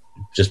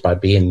just by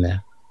being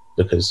there,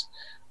 because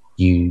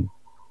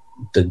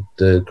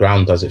the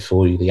ground does it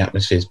for you, the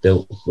atmosphere is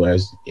built.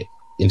 Whereas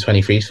in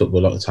 23s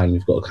football, a lot of the time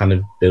you've got to kind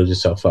of build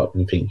yourself up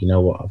and think, you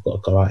know what, I've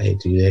got to go out here,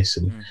 do this.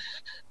 And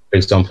for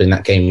example, in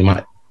that game you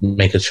might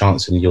make a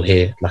chance and you'll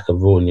hear like a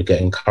roar and you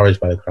get encouraged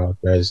by the crowd,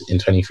 whereas in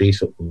 23s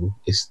football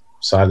it's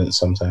silence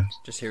sometimes,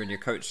 just hearing your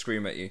coach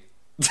scream at you.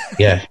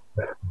 Yeah,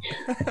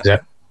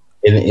 exactly.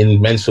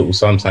 In men's football,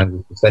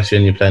 sometimes, especially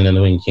when you're playing on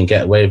the wing, you can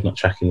get away with not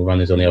tracking the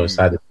runners on the other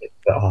side of it.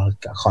 But, I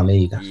can't hear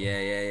you.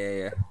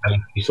 Yeah.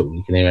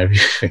 You can hear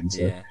everything.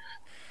 So. Yeah.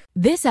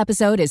 This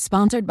episode is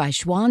sponsored by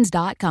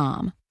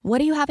Schwans.com. What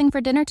are you having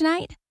for dinner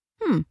tonight?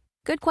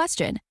 Good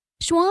question.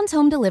 Schwann's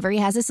Home Delivery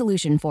has a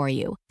solution for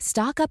you.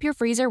 Stock up your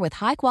freezer with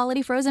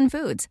high-quality frozen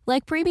foods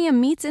like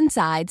premium meats and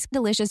sides,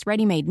 delicious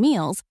ready-made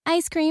meals,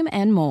 ice cream,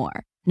 and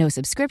more. No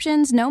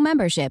subscriptions, no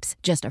memberships,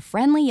 just a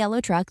friendly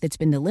yellow truck that's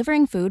been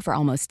delivering food for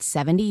almost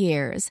 70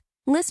 years.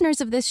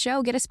 Listeners of this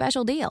show get a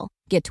special deal.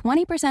 Get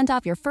 20%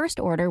 off your first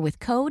order with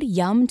code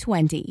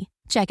YUM20.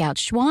 Check out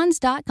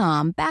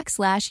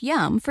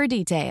schwans.com/YUM for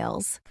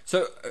details.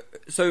 So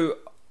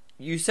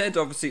you said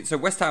obviously. So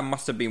West Ham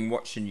must have been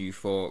watching you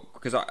for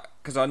because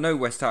I know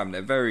West Ham.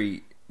 They're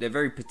very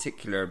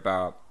particular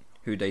about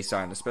who they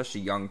sign,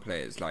 especially young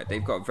players. Like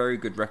they've got a very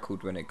good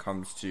record when it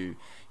comes to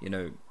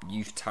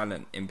youth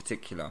talent in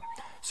particular.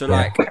 So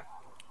like,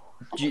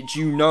 do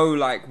you know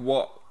like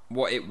what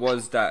it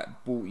was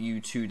that brought you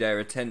to their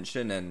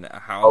attention and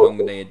how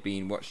long they had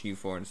been watching you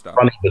for and stuff?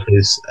 Funny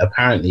because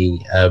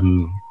apparently,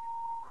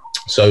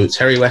 so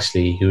Terry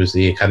Wesley, who was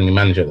the academy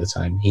manager at the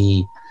time,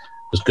 he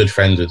was good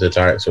friends with the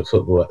director of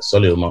football at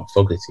Solihull, Mark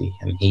Fogarty,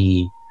 and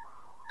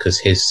because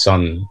his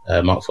son,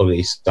 Mark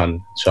Fogarty's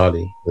son,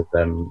 Charlie, was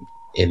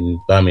in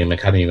Birmingham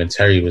Academy when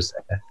Terry was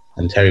there,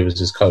 and Terry was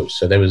his coach,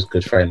 so they was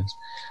good friends.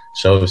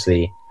 So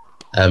obviously,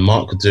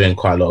 Mark was doing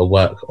quite a lot of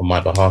work on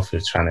my behalf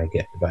with trying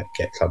to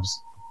get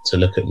clubs to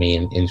look at me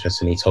and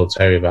interested. And he told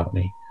Terry about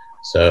me.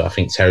 So I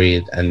think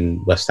Terry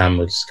and West Ham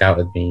had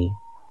scouted me,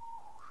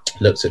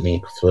 looked at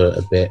me for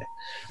a bit,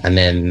 and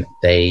then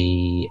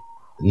they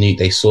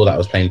saw that I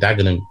was playing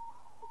Dagenham,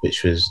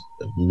 which was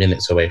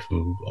minutes away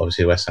from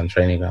obviously West Ham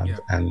training ground,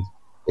 and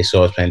they saw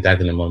I was playing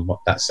Dagenham on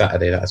that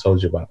Saturday that I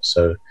told you about.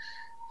 So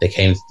they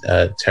came,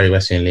 Terry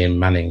Wesley and Liam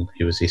Manning,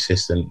 who was the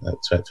assistant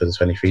for the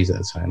 23s at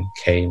the time,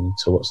 came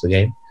to watch the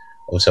game.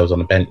 Obviously I was on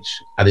the bench.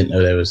 I didn't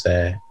know they was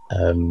there.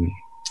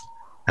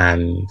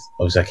 And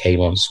obviously I came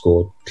on,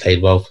 scored,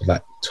 played well for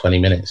like 20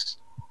 minutes.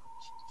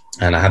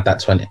 And I had that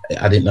 20,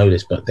 I didn't know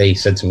this, but they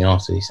said to me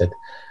after, he said,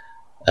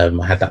 I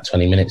had that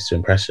 20 minutes to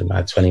impress them. I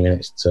had 20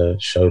 minutes to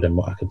show them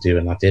what I could do,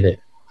 and I did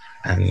it.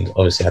 And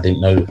obviously I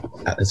didn't know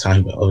at the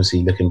time, but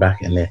obviously looking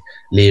back, and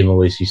Liam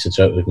always used to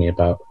joke with me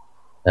about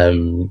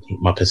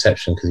my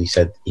perception, because he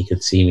said he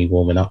could see me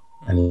warming up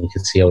and he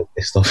could see I was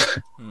pissed off.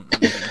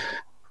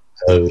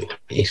 So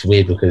it's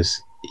weird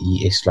because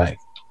it's like,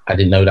 I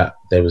didn't know that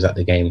they was at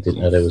the game, didn't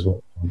know there was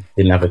what,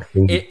 didn't have a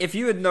clue. If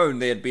you had known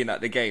they had been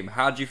at the game,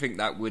 how do you think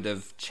that would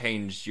have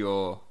changed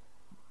your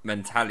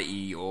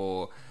mentality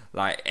or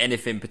like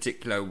anything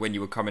particular when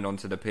you were coming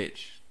onto the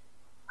pitch?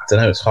 I don't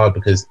know, it's hard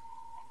because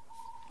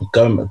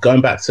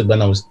going back to when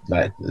I was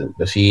like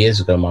a few years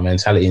ago, my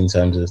mentality in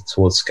terms of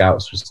towards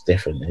scouts was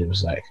different. It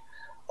was like,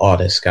 oh,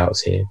 there's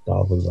scouts here,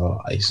 blah blah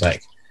blah. It's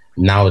like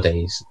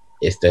nowadays,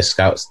 if there's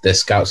scouts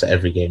at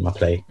every game I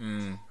play.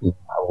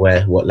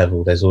 What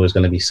level, there's always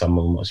going to be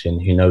someone watching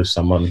who knows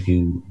someone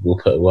who will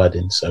put a word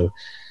in. So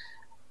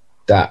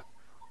that,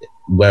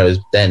 whereas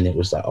then it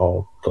was like,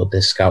 oh god,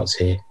 there's scouts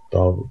here,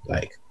 bro,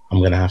 like I'm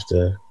going to have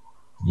to,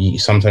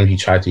 sometimes you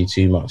try to do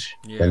too much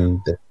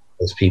when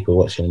there's people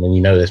watching, when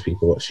you know there's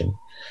people watching.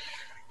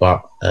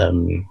 But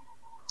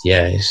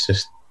it's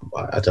just,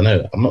 I don't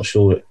know, I'm not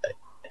sure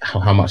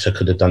how much I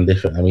could have done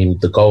different. I mean,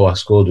 the goal I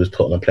scored was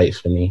put on a plate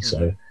for me,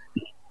 so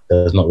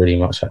there's not really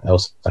much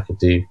else I could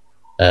do.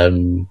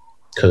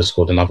 Could have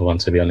scored another one,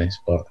 to be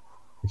honest, but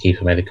the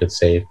keeper made a good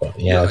save. But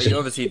you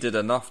obviously did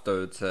enough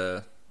though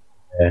to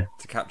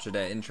capture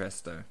their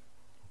interest though.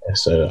 Yeah,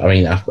 so I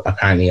mean,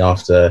 apparently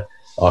after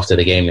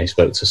the game they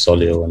spoke to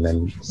Solihull, and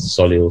then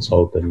Solihull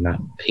told them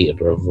that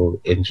Peterborough were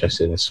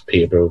interested in this.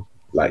 Peterborough,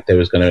 like they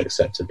was going to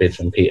accept a bid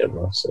from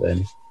Peterborough. So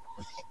then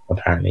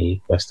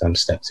apparently West Ham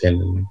stepped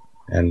in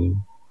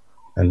and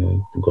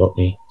got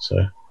me.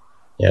 So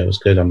yeah, it was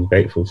good. I'm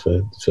grateful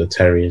for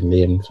Terry and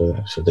Liam for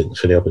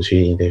the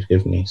opportunity they've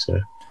given me. So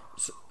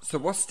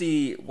what's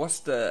the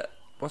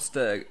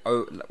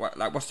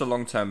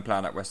long-term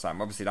plan at West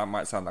Ham? Obviously, that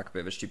might sound like a bit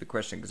of a stupid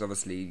question, because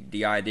obviously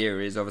the idea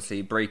is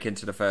obviously break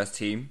into the first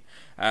team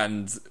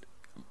and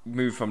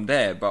move from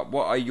there. But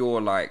what are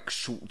your like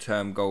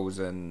short-term goals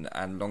and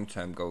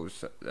long-term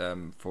goals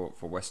for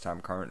West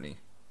Ham currently?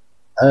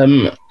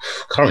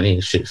 Currently,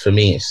 for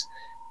me, it's.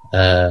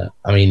 I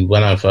mean,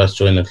 when I first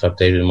joined the club,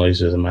 David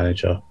Moyes was a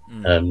manager.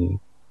 I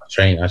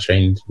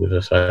trained with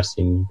the first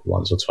team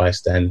once or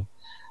twice then,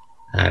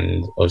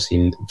 and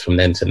obviously from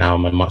then to now,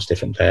 I'm a much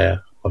different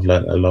player. I've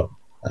learned a lot.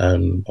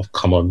 I've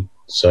come on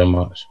so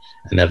much,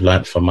 and I've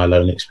learned from my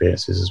own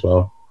experiences as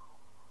well.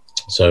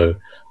 So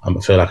I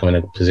feel like I'm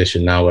in a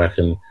position now where I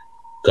can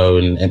go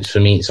and for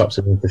me, it's up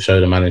to me to show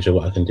the manager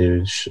what I can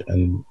do,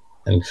 and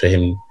for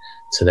him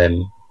to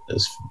then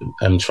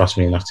trust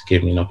me enough to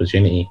give me an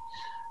opportunity.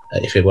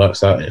 If it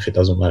works out, if it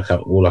doesn't work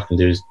out, all I can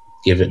do is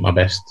give it my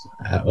best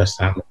at West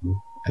Ham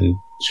and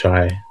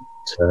try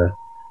to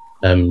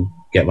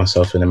get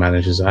myself in the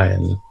manager's eye,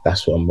 and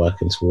that's what I'm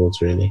working towards,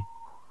 really.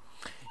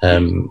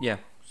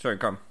 Sorry,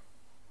 come.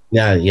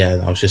 Yeah.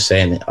 I was just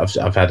saying,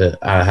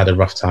 I had a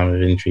rough time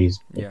with injuries,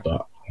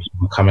 but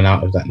I'm coming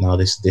out of that now.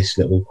 This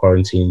little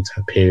quarantine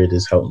period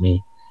has helped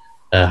me.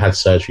 I had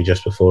surgery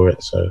just before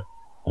it, so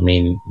I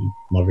mean,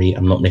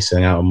 I'm not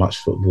missing out on much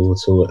football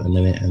at all at the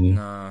minute. And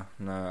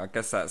no, I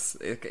guess it's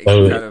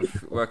So- kind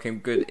of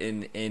working good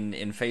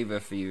in favor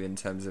for you in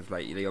terms of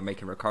like you're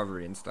making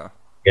recovery and stuff.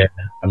 Yeah,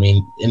 I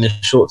mean, in the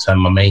short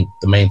term,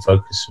 the main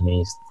focus for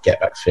me is to get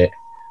back fit.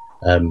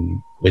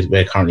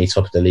 We're currently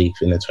top of the league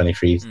in the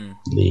 23s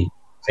league.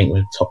 I think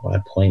we're top by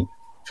a point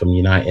from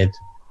United.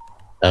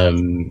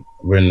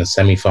 We're in the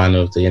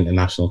semi-final of the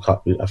International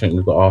Cup. I think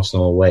we've got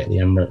Arsenal away at the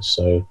Emirates.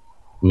 So,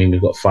 I mean,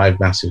 we've got 5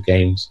 massive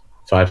games,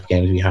 5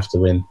 games we have to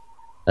win.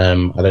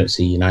 I don't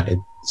see United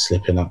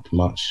slipping up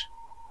much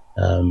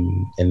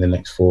in the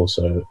next 4.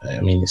 So,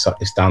 I mean,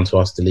 it's down to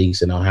us. The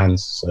league's in our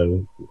hands.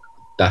 So,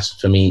 that's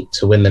for me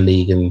to win the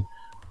league and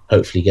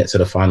hopefully get to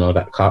the final of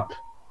that cup.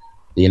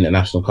 The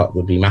International Cup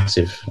would be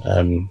massive.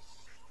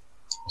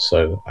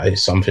 So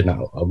it's something that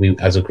we,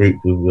 as a group,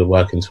 we're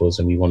working towards,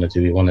 and we want to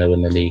do. We want to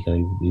win the league,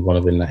 and we want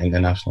to win that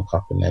International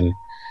Cup, and then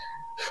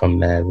from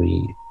there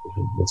we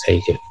will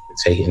take it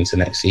into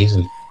next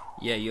season.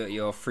 Yeah,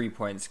 you're 3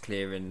 points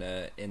clear in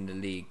the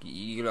league.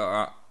 You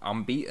are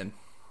unbeaten.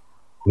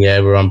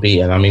 Yeah, we're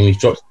unbeaten. I mean, we've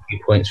dropped a few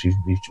points.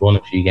 We've drawn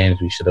a few games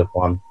we should have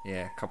won.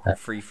 Yeah, a couple of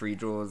 3-3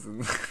 draws.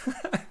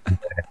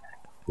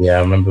 Yeah,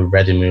 I remember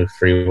Reading moved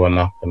 3-1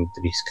 up and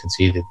we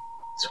conceded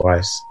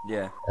twice.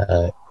 Yeah.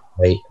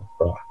 Late,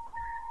 but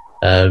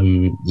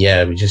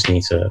yeah, we just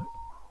need to.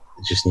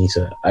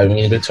 I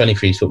mean, with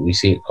 23 foot, we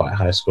see it quite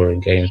high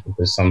scoring games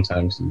because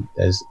sometimes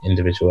there's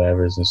individual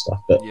errors and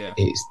stuff. But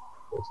it's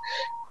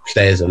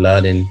players are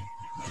learning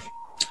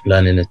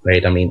the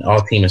trade. I mean,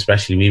 our team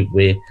especially,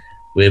 we're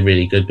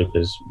really good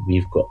because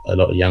we've got a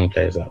lot of young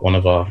players. Like one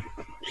of our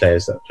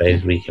players that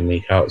plays week in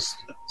week out is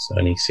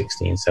only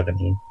 16,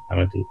 17,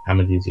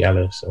 Amadou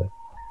Diallo. So.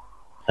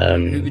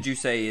 Who would you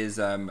say is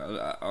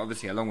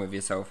obviously along with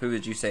yourself? Who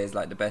would you say is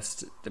like the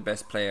best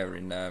player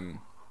in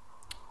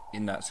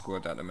that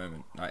squad at the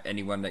moment? Like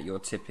anyone that you're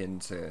tipping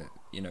to,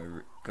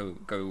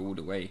 go all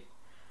the way.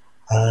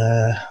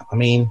 I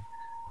mean,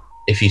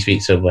 if you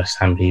speak to West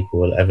Ham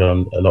people,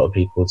 a lot of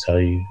people will tell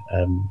you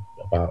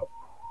about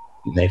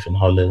Nathan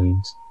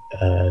Holland.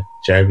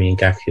 Jeremy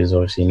Ngaki has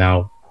obviously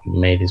now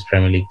made his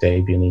Premier League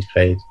debut and he's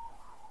played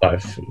about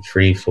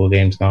 3-4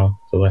 games now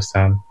for West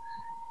Ham.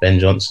 Ben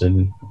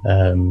Johnson,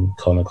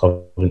 Connor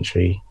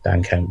Coventry,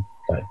 Dan Kemp,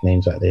 like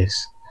names like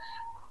this.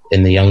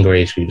 In the younger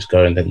age groups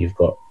going, that you've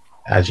got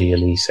Aji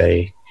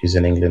Elise, who's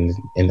an England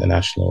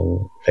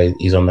international,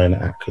 he's on loan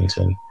at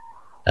Accrington.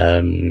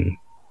 Amadou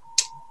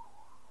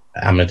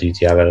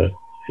Diallo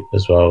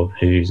as well,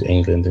 who's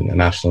England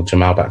international.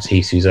 Jamal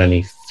Baptiste, who's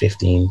only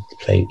 15,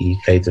 he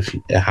played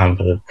a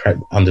handful of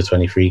under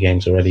 23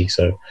 games already.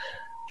 So,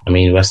 I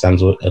mean, West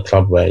Ham's a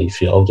club where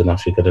if you're old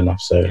enough, you're good enough.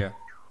 So,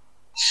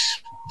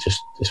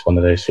 just one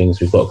of those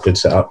things. We've got a good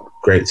setup,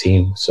 great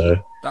team.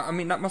 So, I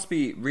mean, that must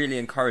be really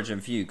encouraging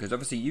for you because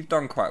obviously you've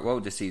done quite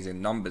well this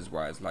season numbers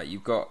wise. Like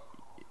you've got,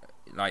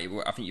 I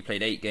think you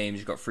played 8 games.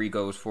 You've got 3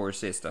 goals, 4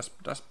 assists.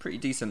 That's pretty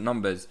decent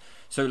numbers.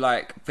 So,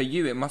 like for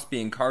you, it must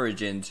be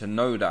encouraging to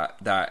know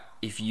that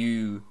if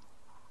you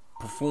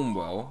perform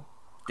well,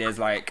 there's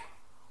like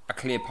a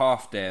clear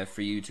path there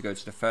for you to go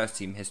to the first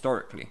team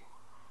historically.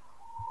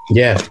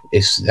 Yeah,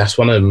 that's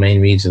one of the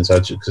main reasons.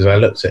 Because I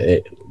looked at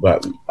it,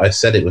 but I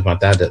said it with my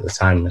dad at the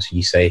time. As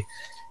you say,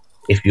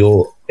 if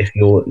you're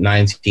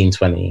 19,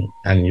 20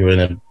 and you're in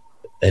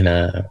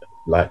a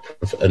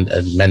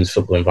men's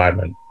football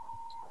environment,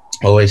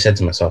 I always said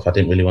to myself, I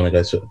didn't really want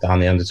to go down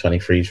the under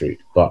 23s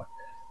route. But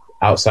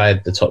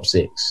outside the top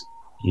 6,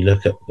 you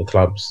look at the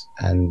clubs,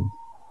 and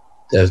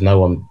there's no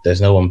one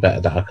better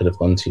that I could have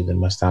gone to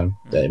than West Ham,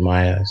 in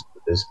my eyes,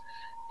 because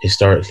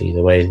historically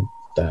the way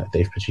that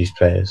they've produced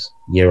players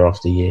year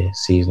after year,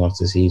 season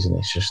after season,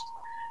 it's just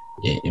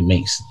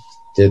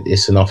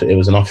it's an offer. It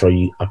was an offer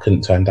I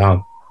couldn't turn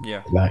down.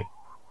 Yeah, like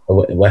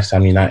West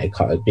Ham United,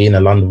 being a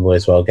London boy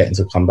as well, getting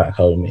to come back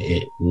home,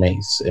 it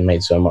made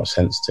so much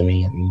sense to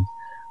me, and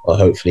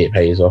hopefully it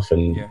pays off.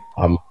 And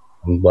I'm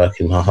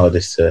working my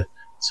hardest to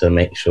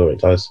make sure it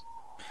does.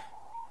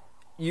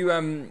 You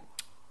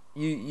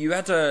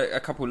had a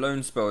couple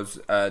loan spells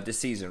this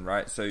season,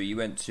 right? So you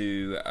went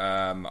to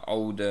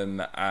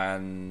Oldham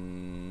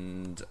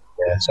and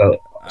so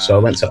I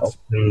went to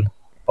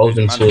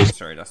Oldham.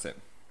 Sorry, that's it.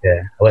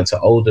 Yeah, I went to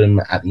Oldham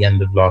at the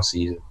end of last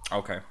season.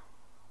 Okay.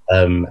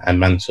 And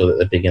Mansfield at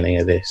the beginning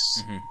of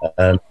this.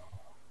 Mm-hmm.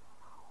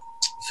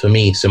 For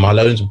me, so my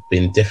loans have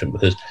been different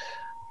because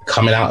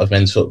coming out of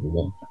men's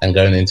football and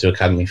going into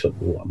academy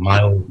football,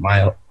 my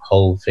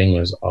whole thing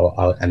was I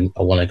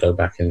want to go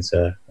back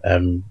into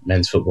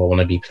men's football. I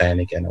want to be playing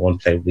again. I want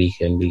to play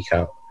week in, week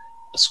out,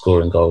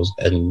 scoring goals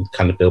and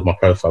kind of build my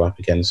profile up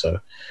again. So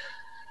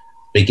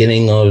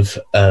beginning of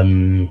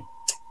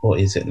what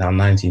is it now,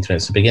 1920,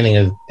 so beginning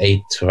of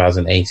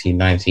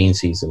 2018-19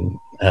 season,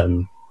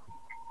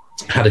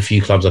 had a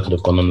few clubs I could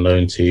have gone on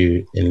loan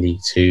to in League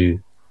 2,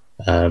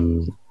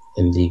 in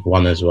League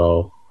 1 as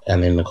well,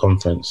 and in the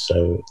conference.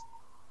 So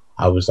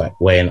I was like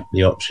weighing up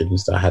the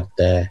options that I had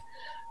there.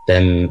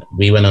 Then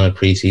we went on a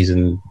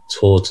pre-season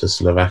tour to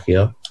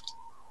Slovakia,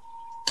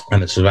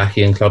 and a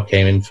Slovakian club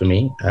came in for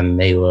me, and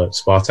they were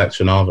Spartak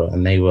Trnava,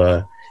 and they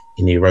were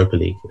in the Europa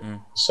League.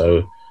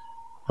 So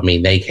I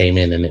mean, they came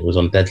in and it was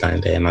on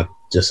deadline day, and I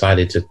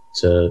decided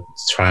to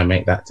try and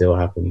make that deal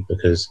happen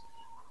because,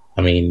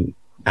 I mean,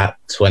 at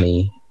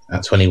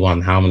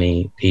 21, how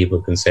many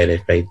people can say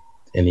they've played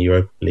in the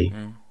Europa League?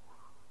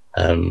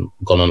 Gone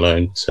on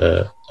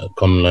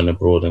loan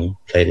abroad and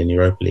played in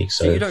Europa League.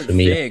 So you don't for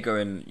me,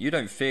 you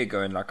don't fear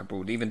going like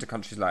abroad, even to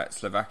countries like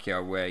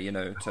Slovakia, where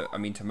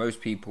to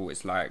most people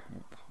it's like,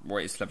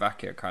 what is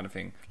Slovakia kind of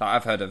thing. Like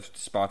I've heard of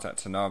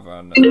Spartak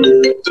Trnava,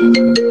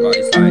 but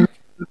it's like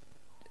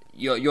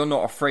you're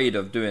not afraid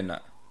of doing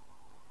that.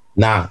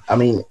 Nah, I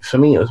mean, for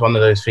me, it was one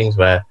of those things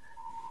where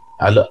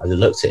I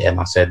looked at it and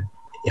I said,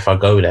 if I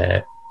go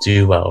there,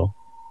 do well.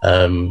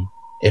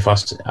 If I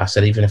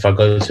said, even if I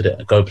go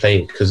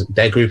play, because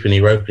their group in the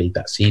Europa League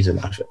that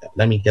season,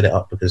 let me get it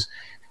up, because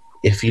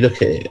if you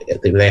look at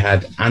it, they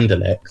had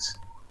Anderlecht,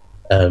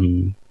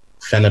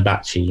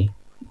 Fenerbahce.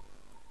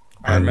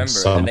 I remember,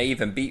 and they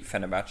even beat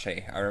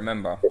Fenerbahce. I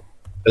remember.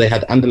 They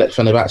had Anderlecht,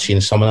 Fenerbahce,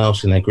 and someone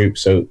else in their group.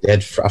 So they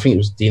had, I think it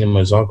was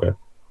Dinamo Zagreb.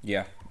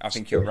 Yeah, I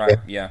think you're right.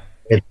 Yeah,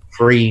 they had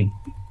 3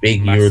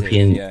 big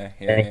European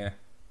in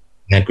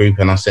their group,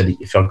 and I said,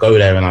 if I go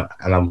there and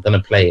I'm going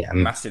to play,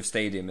 and massive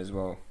stadium as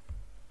well.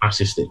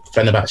 Massive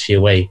Fenerbahce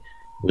away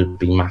would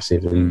be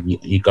massive, and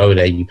you go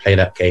there, you play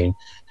that game,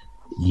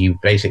 you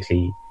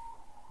basically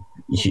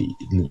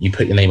you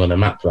put your name on the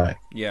map, like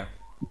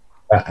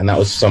and that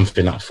was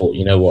something that I thought,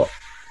 you know what,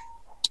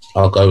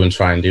 I'll go and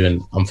try and do.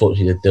 And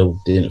unfortunately, the deal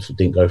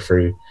didn't go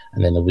through.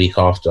 And then the week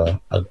after,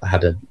 I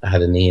had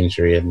a knee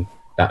injury, and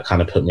that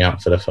kind of put me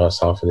out for the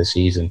first half of the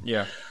season.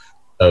 Yeah.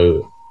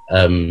 So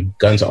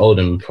going to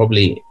Oldham,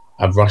 probably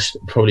rushed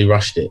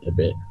it a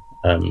bit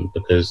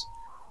because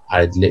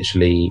I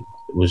literally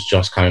was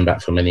just coming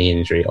back from a knee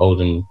injury.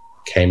 Oldham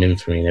came in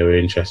for me. They were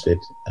interested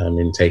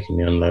in taking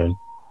me on loan.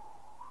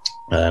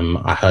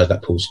 I heard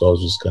that Paul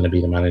Scholes was going to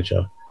be the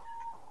manager,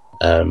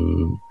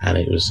 and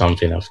it was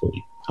something I thought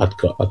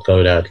I'd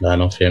go there, I'd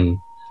learn off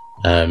him.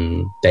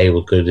 They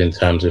were good in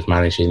terms of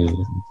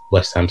managing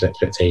West Ham's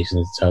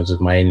expectations in terms of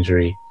my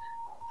injury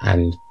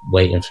and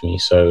waiting for me.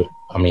 So,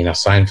 I mean, I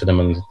signed for them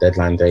on the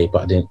deadline day,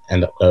 but I didn't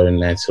end up going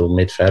there till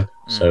mid-Feb.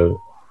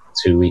 So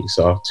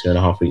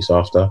 2.5 weeks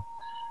after,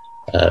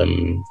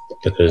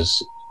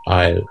 because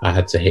I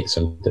had to hit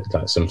some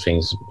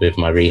things with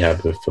my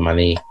rehab for my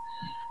knee.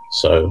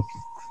 So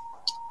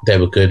they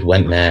were good,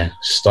 went there,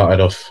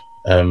 started off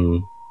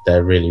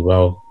there really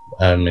well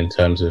in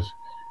terms of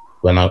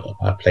when I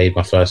played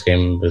my first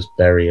game was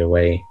Bury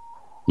away,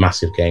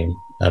 massive game,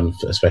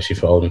 especially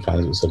for Oldham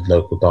fans. It was a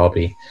local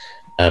derby.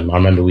 I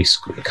remember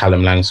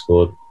Callum Lang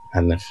scored,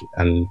 and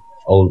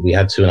we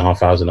had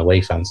 2,500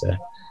 away fans there,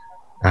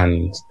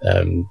 and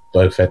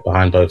both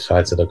behind both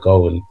sides of the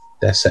goal, and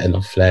they're setting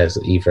off flares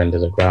at either end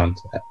of the ground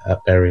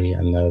at Bury,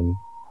 and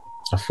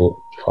I thought,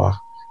 wow,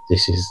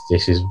 this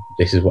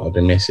is what I've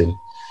been missing.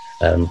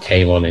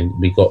 Came on and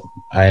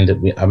I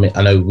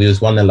know we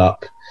was 1-0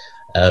 up.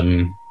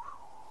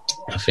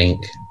 I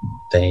think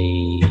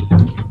they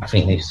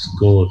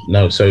scored.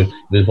 No, so it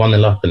was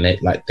 1-0 up, and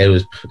they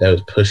was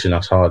pushing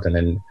us hard, and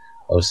then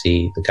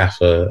obviously the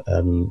gaffer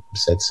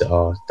said,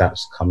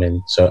 that's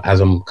coming. So as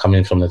I'm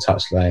coming from the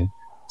touchline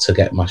to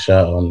get my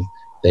shirt on,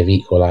 they've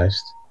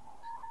equalised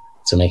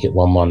to make it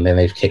 1-1. Then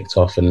they've kicked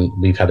off, and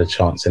we've had a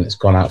chance, and it's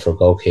gone out for a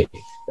goal kick.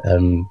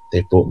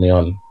 They've brought me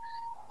on.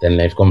 Then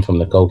they've gone from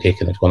the goal kick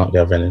and they've gone up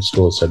the other end and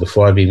scored. So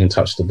before I've even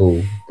touched the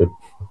ball,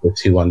 we're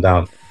 2-1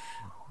 down.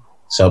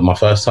 So my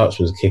first touch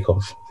was a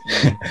kickoff.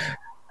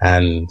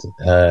 And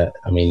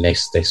I mean, they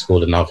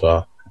scored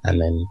another, and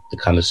then they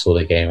kind of saw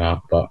the game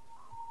out. But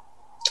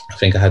I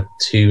think I had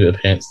two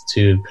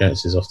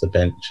appearances off the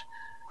bench.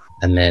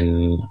 And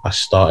then I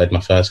started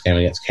my first game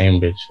against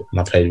Cambridge, and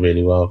I played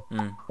really well.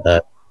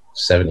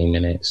 70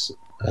 minutes,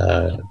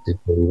 did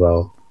really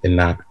well in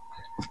that.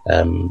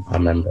 I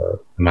remember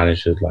the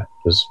manager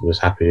was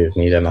happy with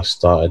me. Then I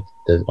started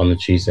on the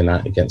Tuesday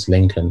night against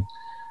Lincoln,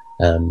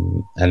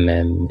 and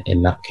then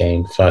in that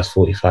game, first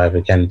 45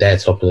 again, they're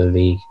top of the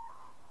league.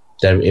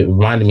 It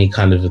reminded me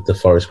kind of the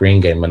Forest Green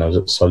game when I was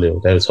at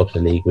Solihull. They were top of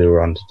the league. We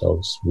were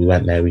underdogs. We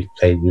went there. We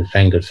were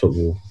playing good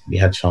football. We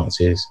had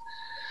chances.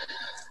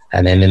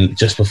 And then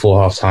just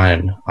before half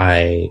time,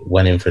 I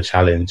went in for a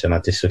challenge and I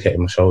dislocated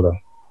my shoulder.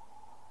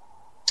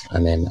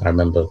 And then I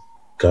remember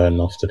going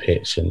off the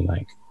pitch and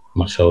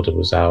my shoulder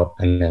was out,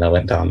 and then I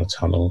went down the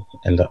tunnel,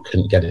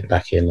 couldn't get it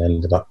back in,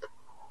 ended up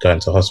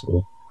going to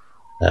hospital.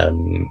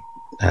 And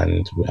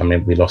I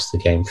mean, we lost the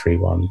game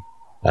 3-1.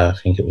 I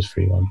think it was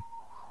 3-1,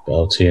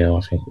 or 2-0.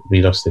 I think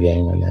we lost the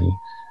game, and then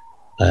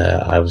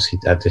I obviously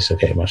had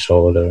dislocated my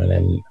shoulder, and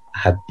then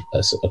had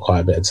quite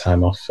a bit of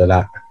time off for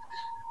that.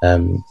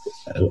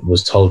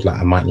 Was told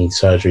I might need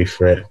surgery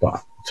for it,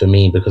 but for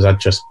me, because I'd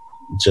just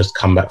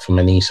come back from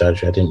a knee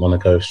surgery, I didn't want to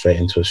go straight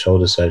into a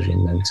shoulder surgery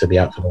and then to be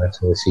out for the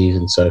rest of the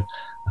season. So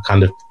I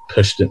kind of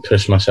pushed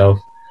myself,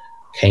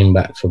 came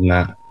back from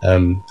that,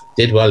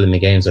 did well in the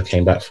games I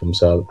came back from.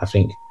 So I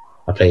think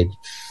I played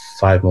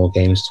 5 more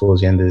games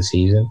towards the end of the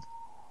season.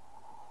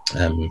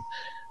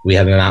 We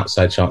had an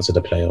outside chance of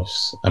the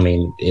playoffs. I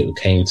mean, it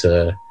came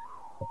to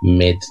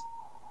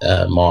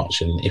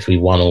March, and if we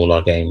won all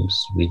our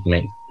games,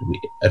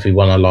 if we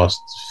won our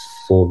last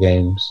 4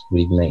 games,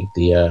 we'd make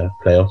the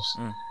playoffs.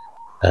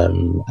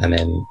 And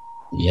then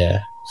I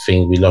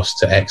think we lost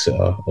to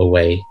Exeter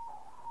away,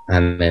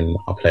 and then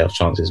our playoff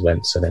chances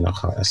went. So then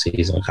our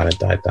season kind of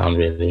died down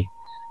really.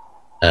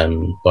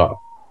 But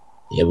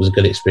it was a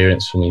good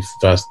experience for me.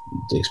 First,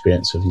 the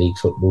experience of league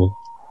football.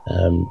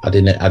 I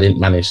didn't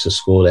manage to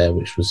score there,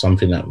 which was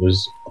something that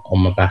was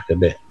on my back a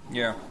bit.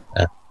 Yeah.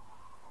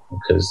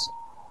 Because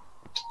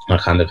I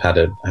kind of had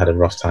a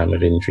rough time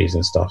with injuries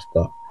and stuff.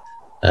 But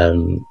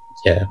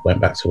went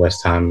back to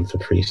West Ham for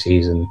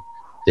pre-season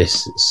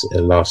this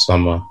last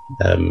summer.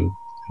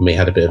 We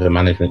had a bit of a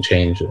management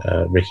change.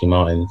 Ricky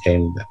Martin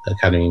came,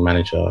 academy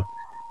manager.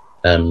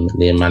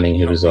 Liam Manning,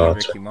 who was our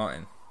Ricky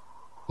Martin.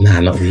 Nah,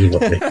 not Ricky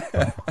Martin.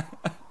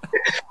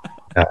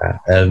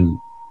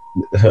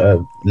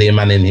 Liam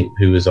Manning,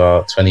 who was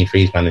our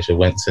 23s manager,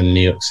 went to New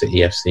York City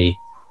FC.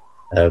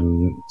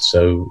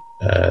 So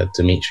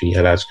Dimitri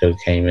Halajko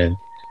came in,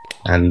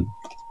 and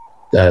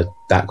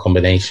that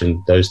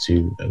combination, those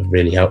two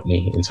really helped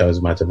me in terms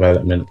of my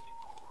development.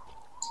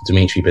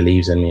 Dimitri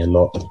believes in me a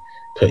lot,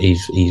 but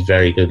he's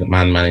very good at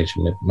man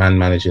managing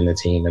the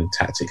team, and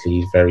tactically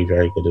he's very,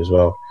 very good as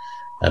well.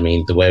 I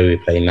mean, the way we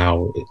play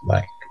now,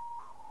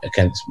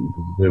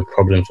 we're a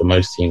problem for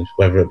most teams,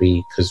 whether it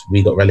be because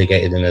we got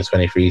relegated in the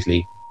 23s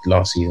league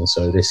last season,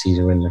 so this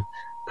season we're in the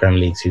Premier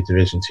League 2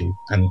 Division 2,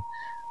 and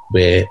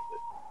we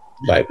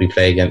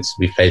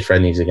played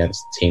friendlies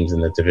against teams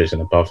in the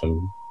division above,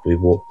 and we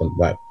walked them,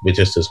 we're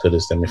just as good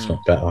as them, if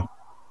not better.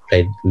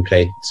 We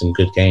played some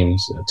good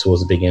games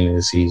towards the beginning of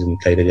the season.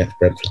 Played against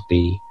Brentford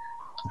B.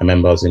 I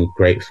remember I was in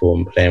great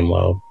form, playing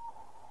well.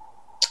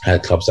 I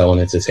had clubs that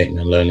wanted to take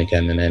me on loan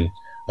again, and then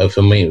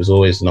for me it was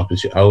always an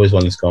opportunity. I always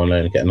wanted to go on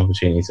loan and get an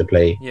opportunity to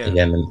play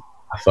again. And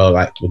I felt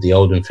like with the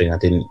Oldham thing, I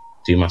didn't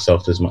do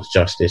myself as much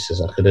justice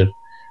as I could have.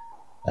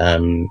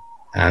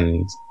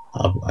 And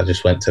I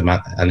just went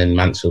to and then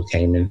Mansfield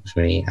came in for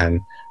me. And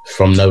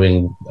from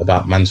knowing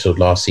about Mansfield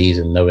last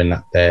season, knowing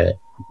that they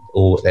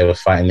were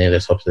fighting near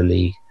the top of the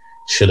league,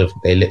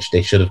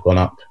 they should have gone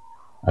up.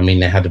 I mean,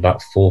 they had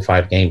about 4 or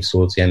 5 games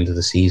towards the end of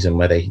the season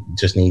where they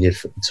just needed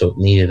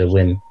a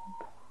win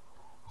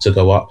to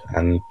go up,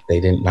 and they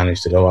didn't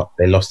manage to go up.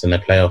 They lost in the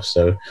playoffs,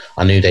 so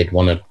I knew they'd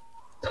want to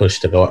push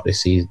to go up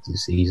this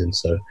season.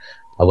 So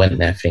I went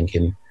there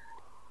thinking,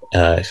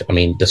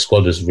 the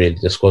squad's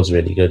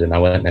really good, and I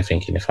went there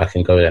thinking if I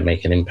can go there,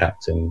 make an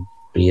impact, and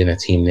be in a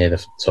team near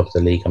the top of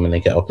the league, they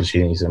get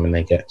opportunities,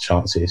 they get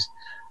chances.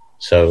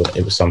 So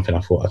it was something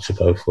I thought I should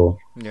go for.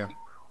 Yeah.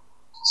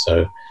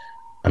 So,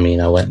 I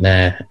went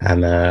there,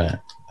 and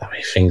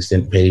things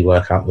didn't really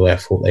work out the way I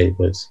thought they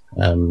would.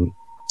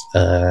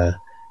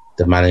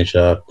 The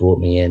manager brought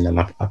me in, and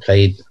I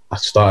played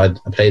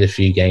a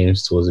few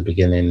games towards the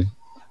beginning,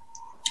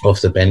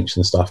 off the bench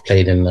and stuff.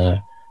 Played in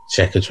the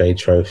Checker Trade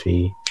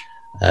Trophy.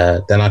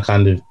 Then I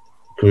kind of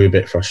grew a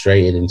bit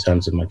frustrated in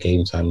terms of my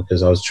game time,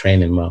 because I was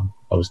training well,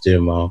 I was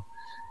doing well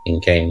in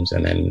games,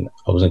 and then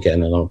I wasn't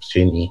getting an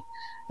opportunity,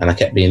 and I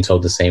kept being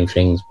told the same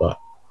things, but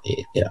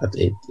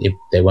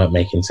they weren't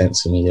making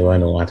sense to me. They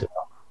weren't all added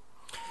up.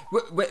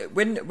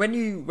 When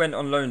you went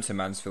on loan to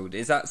Mansfield,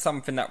 is that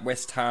something that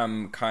West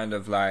Ham kind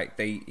of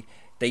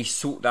they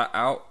sort that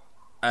out,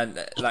 and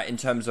in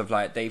terms of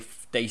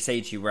they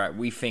say to you, right,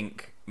 we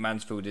think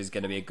Mansfield is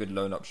going to be a good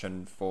loan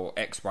option for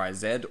X, Y,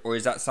 Z, or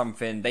is that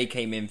something they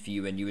came in for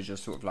you and you were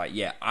just sort of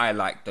I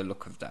like the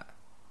look of that?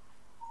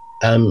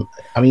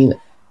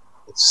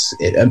 It's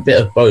a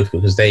bit of both,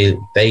 because they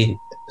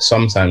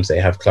sometimes they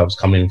have clubs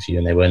come in for you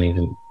and they won't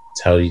even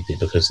tell you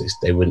because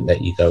they wouldn't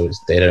let you go.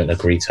 They don't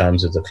agree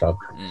terms with the club.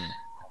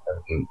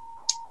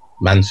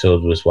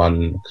 Mansfield was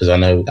one, because I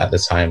know at the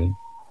time,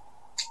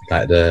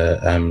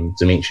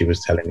 Dimitri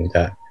was telling me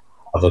that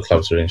other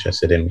clubs were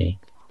interested in me,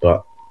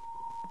 but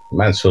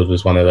Mansfield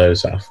was one of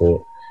those that I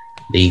thought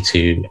League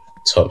 2,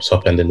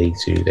 top end of League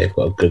 2, they've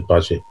got a good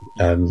budget.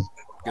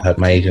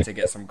 My agent to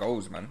get some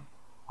goals, man.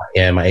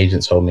 Yeah, my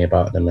agent told me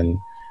about them and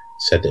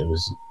said it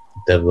was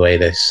the way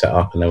they're set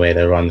up and the way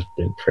they run's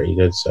been pretty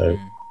good. So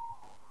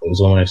it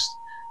was almost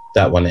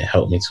that one, it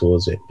helped me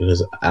towards it,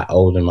 because at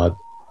Oldham at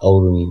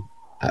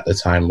the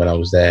time when I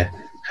was there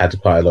had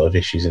quite a lot of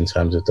issues in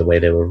terms of the way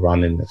they were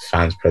running, the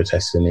fans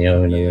protesting the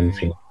owner and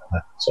things like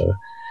that. So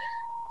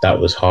that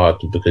was hard,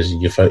 because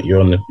you're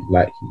on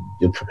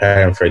you're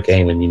preparing for a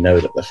game and you know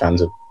that the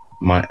fans are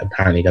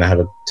apparently going to have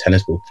a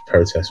tennis ball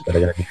protest where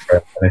they're going to be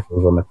throwing tennis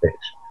balls on the pitch.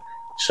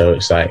 So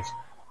it's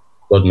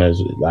God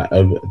knows,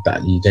 over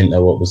that you didn't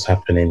know what was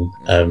happening.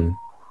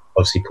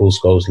 Obviously, Paul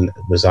Scholes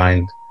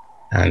resigned,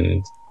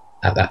 and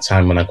at that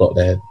time when I got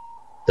there,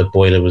 the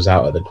boiler was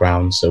out at the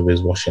ground, so we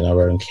was washing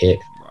our own kit.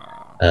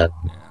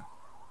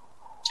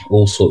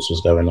 All sorts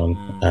was going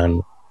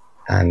on,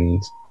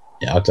 and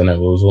I don't know. It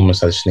was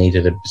almost I just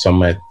needed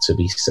somewhere to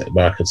be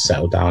where I could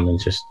settle down and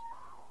just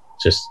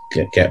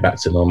get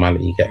back to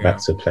normality, get back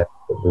to play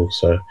football.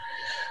 So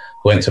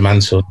went to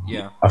Mansfield.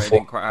 Yeah, I thought it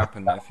didn't quite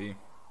happen there for you.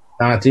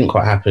 No, it didn't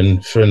quite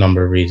happen for a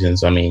number of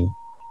reasons. I mean,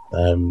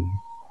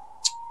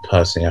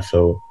 personally, I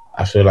feel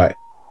like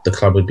the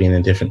club would be in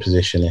a different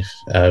position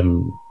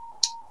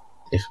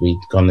if we'd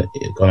gone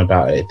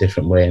about it a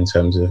different way in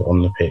terms of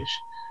on the pitch.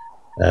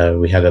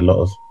 We had a lot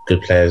of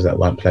good players that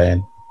weren't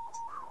playing.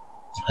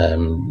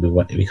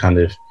 We kind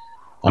of,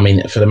 I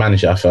mean, for the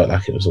manager, I felt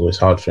like it was always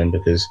hard for him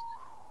because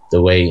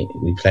the way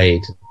we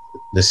played,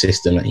 the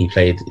system that he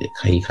played,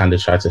 he kind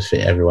of tried to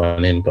fit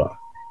everyone in, but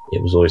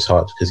it was always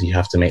hard because you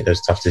have to make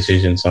those tough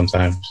decisions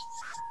sometimes.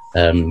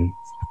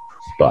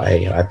 But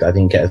I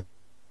didn't get as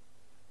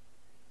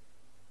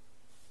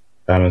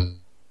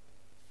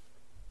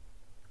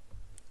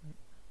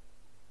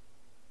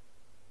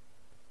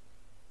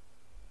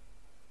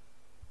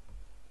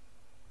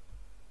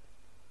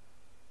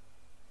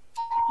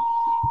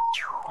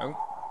Oh,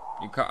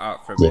 you cut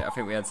out for a bit. Yeah. I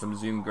think we had some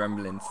Zoom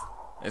gremlins.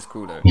 It's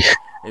cool though.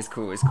 It's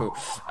cool.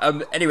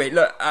 Anyway,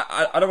 look,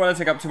 I don't want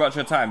to take up too much of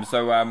your time,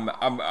 so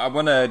I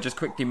want to just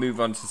quickly move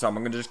on to some.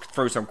 I'm going to just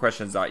throw some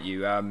questions at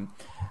you.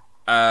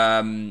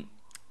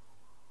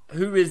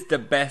 Who is the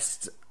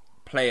best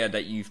player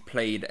that you've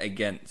played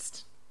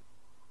against?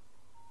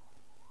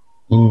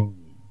 I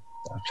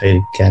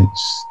played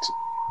against.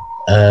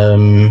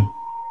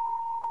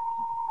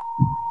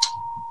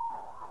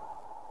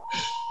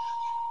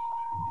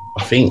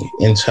 I think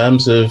in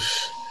terms of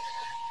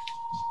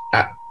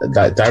like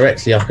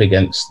directly up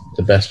against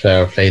the best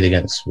player I've played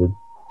against would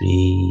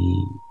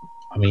be.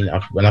 I mean,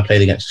 when I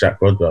played against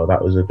Jack Rodwell,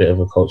 that was a bit of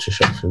a culture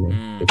shock for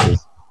me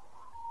because,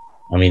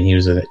 I mean, he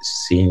was a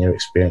senior,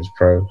 experienced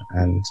pro,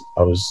 and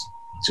I was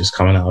just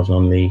coming out of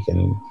non-league,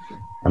 and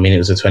I mean, it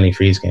was a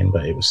 23s game,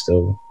 but it was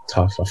still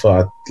tough. I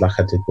thought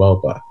I did well,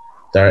 but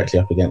directly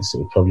up against it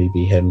would probably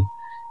be him.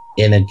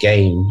 In a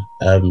game,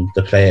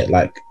 the player,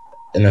 like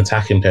an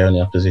attacking player on the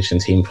opposition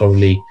team,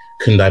 probably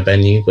Kundai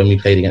Benyu when we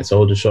played against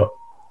Aldershot.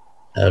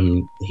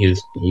 He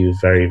was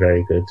very,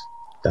 very good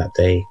that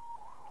day.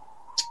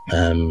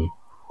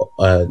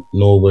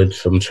 Norwood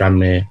from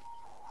Tranmere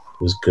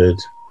was good.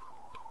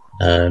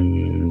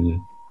 Who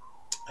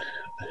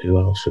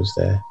else was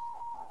there?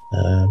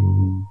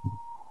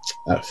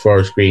 At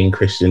Forest Green,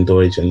 Christian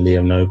Deutsch and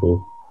Liam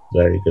Noble,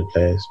 very good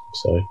players.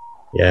 So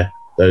yeah,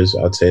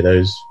 I'd say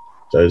those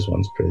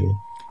ones pretty.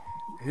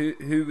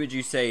 Who would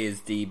you say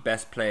is the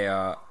best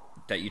player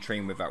that you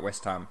train with at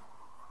West Ham?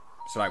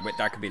 So like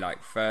that could be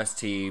like first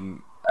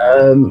team,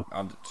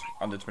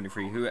 under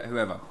 23,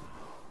 whoever.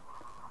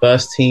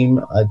 First team,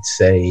 I'd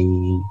say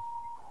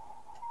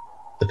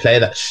the player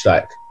that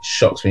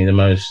shocked me the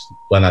most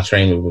when I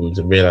trained with them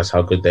to realise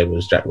how good they were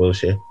was Jack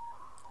Wilshere.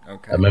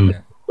 Okay. I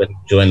remember when he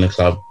joined the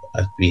club,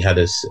 we had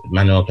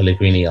Manuel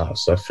Pellegrini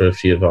asked for a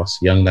few of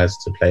us young lads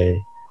to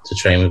train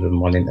with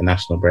him on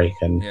international break,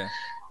 and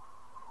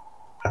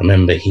I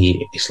remember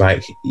it's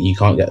like you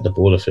can't get the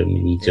ball off him.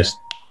 He just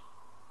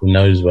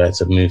knows where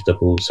to move the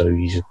ball, so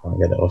you just can't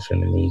get it off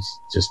him, and he's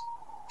just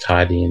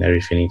tidy in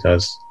everything he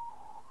does.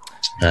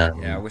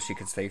 I wish he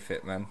could stay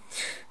fit, man.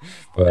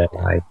 But,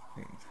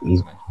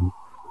 he's a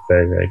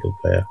very, very good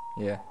player.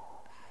 Yeah.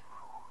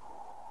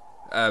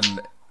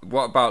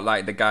 What about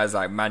like the guys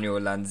like Manuel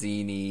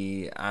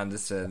Lanzini,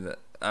 Anderson,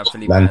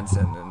 Felipe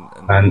Anderson,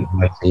 and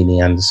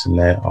Lanzini, Anderson?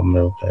 They're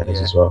unreal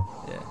players as well.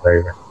 Yeah.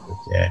 Very, very good.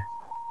 Yeah.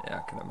 Yeah,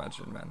 I can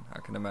imagine, man. I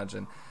can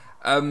imagine.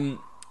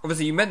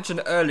 Obviously, you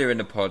mentioned earlier in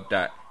the pod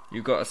that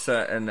you got a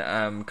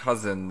certain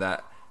cousin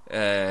that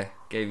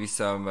gave you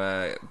some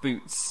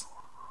boots.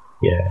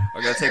 Yeah.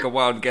 I'm gonna take a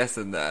wild guess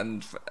in that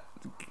and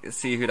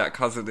see who that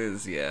cousin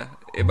is. Yeah,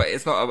 but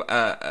it's not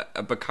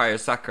a Bukayo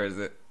Saka, is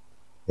it?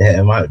 Yeah,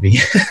 it might be.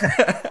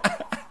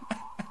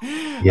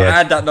 Yeah, I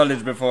had that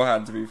knowledge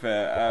beforehand. To be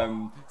fair,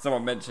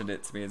 someone mentioned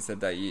it to me and said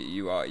that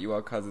you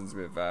are cousins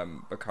with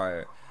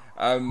Bukayo.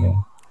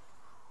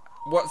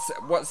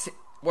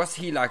 What's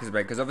he like as a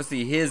player? Because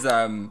obviously his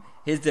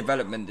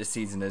development this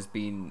season has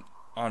been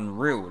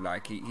unreal.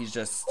 Like he's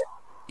just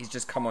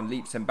come on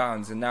leaps and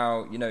bounds, and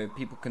now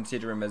people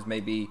consider him as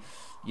maybe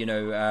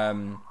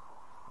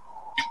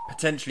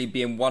potentially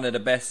being one of the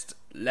best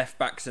left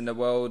backs in the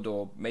world,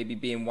 or maybe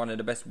being one of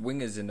the best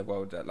wingers in the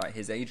world at like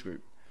his age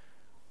group.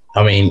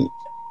 I mean,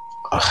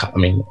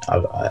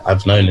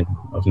 I've known him.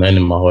 I've known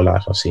him my whole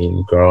life. I've seen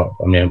him grow up.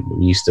 I mean,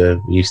 we used to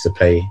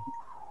play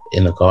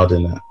in the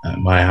garden at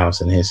my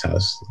house and his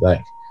house.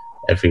 Like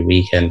every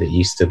weekend, it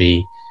used to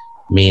be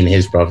me and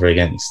his brother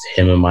against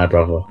him and my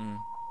brother.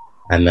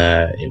 And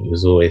it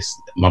was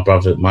always my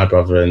brother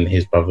and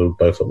his brother were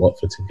both at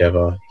Watford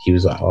together. He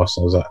was at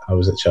Arsenal, I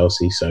was at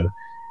Chelsea. So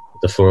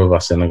the four of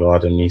us in the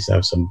garden used to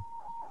have some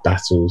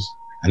battles.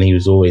 And he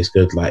was always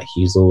good. Like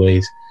he was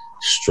always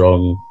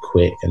strong,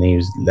 quick, and he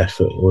was left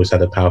foot. Always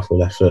had a powerful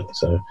left foot.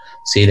 So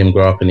seeing him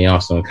grow up in the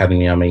Arsenal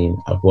academy, I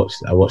mean, I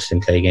watched him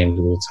play games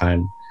all the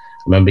time.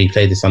 I remember he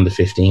played this under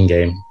 15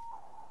 game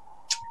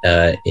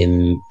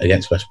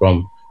against West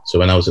Brom. So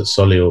when I was at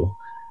Solihull,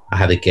 I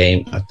had a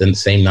game. The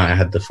same night I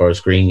had the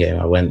Forest Green game,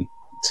 I went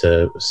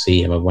to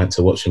see him. I went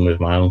to watch him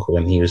with my uncle,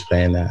 and he was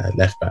playing at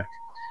left back.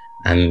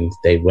 And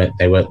they were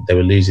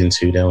losing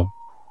 2-0,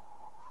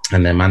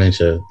 and their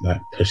manager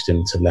pushed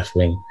him to left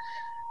wing.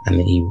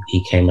 and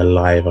he came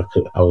alive.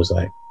 I was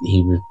like,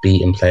 he was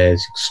beating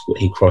players.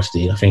 He crossed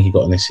it. I think he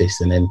got an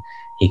assist, and then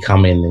he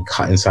come in and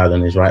cut inside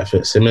on his right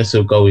foot, similar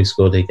to a goal he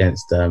scored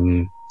against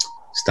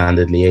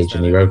Standard Liège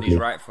in Europa League.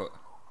 Right foot.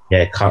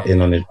 Yeah, cut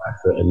in on his right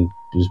foot and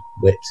just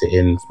whips it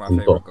in. That's my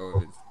favourite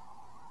goal.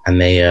 And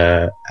they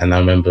and I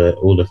remember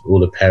all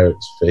the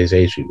parents for his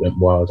age group went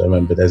wild. I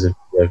remember there's a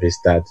video of his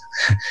dad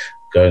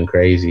going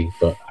crazy,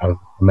 but I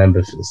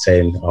remember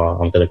saying, "Oh,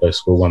 I'm gonna go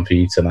score one for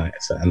you tonight,"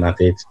 and I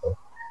did. So,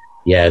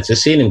 yeah,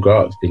 just seeing him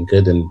grow up has been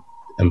good, and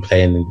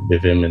playing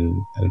with him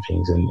and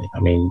things. And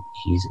I mean,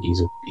 he's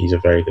a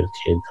very good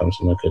kid. Comes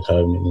from a good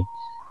home, and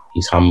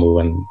he's humble.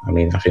 And I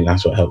mean, I think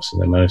that's what helps him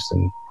the most.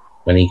 And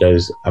when he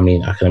goes, I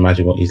mean, I can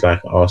imagine what he's like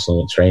at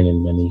Arsenal at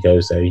training. When he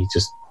goes there, he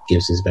just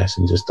gives his best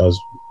and just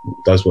does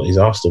what he's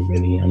asked of.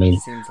 Really, I mean, he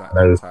seems like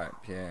that type.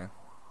 Yeah,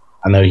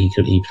 I know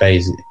he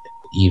plays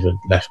either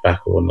left back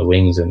or on the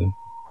wings, and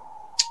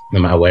no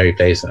matter where he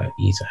plays,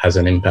 he has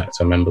an impact.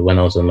 I remember when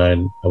I was on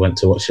loan, I went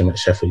to watch him at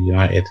Sheffield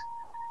United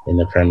in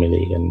the Premier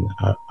League, and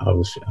I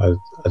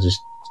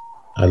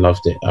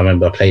loved it. I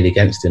remember I played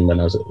against him when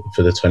I was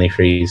for the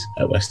 23s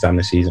at West Ham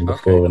the season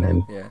before, and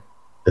then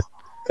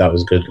that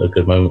was a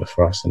good moment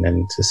for us. And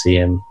then to see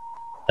him,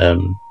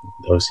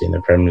 obviously in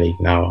the Premier League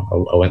now,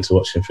 I went to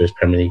watch him for his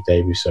Premier League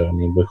debut. So I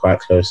mean, we're quite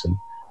close, and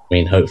I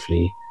mean,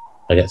 hopefully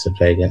I get to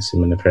play against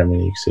him in the Premier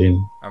League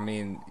soon. I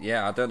mean,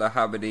 yeah, I don't know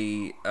how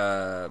many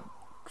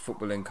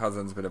footballing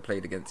cousins would have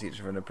played against each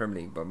other in the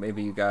Premier League, but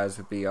maybe you guys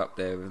would be up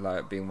there with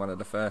like being one of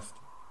the first.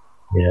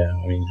 Yeah,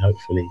 I mean,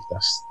 hopefully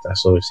that's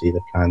obviously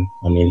the plan.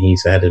 I mean,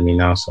 he's ahead of me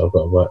now, so I've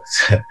got to work.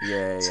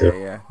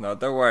 Yeah. No,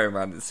 don't worry,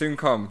 man. It soon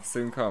come.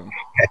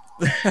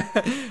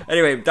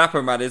 Anyway,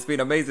 Dapo, man, it's been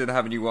amazing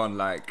having you on.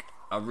 Like,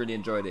 I really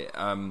enjoyed it.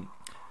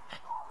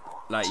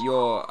 Like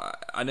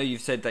I know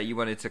you've said that you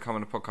wanted to come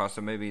on the podcast,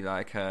 so maybe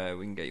like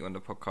we can get you on the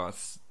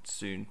podcast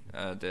soon.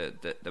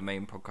 The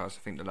main podcast.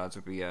 I think the lads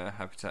will be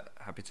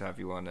happy to have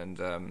you on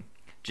and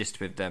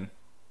gist with them.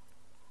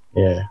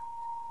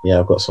 Yeah,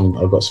 I've got some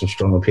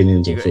strong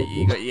opinions on football.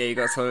 You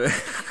got some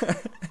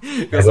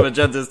some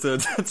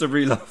agendas to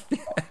reel off.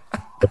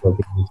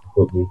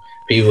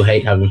 People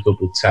hate having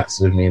football chats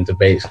with me and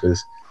debates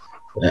because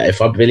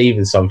if I believe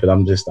in something, I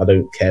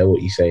don't care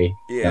what you say.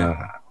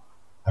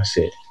 That's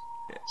it.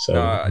 So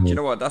do you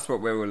know what? That's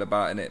what we're all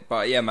about, innit?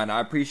 But yeah, man, I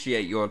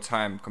appreciate your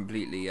time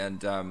completely,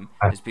 and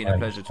it's been a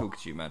pleasure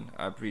talking to you, man.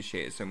 I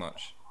appreciate it so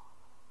much.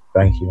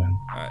 Thank you, man.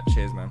 All right,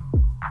 cheers, man.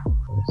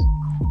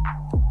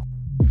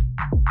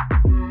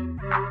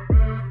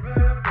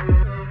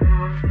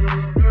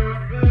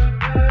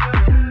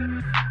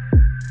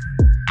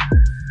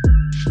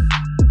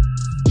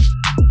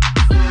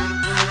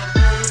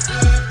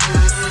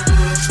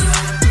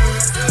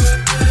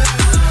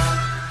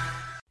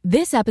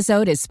 This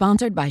episode is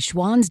sponsored by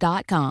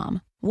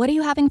Schwans.com. What are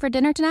you having for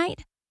dinner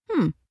tonight?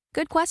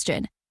 Good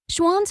question.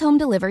 Schwans Home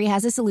Delivery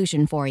has a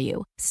solution for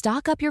you.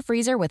 Stock up your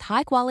freezer with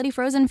high-quality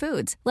frozen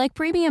foods like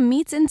premium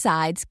meats and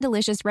sides,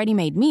 delicious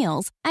ready-made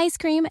meals, ice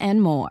cream,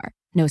 and more.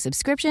 No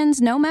subscriptions,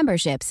 no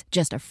memberships,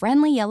 just a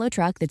friendly yellow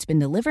truck that's been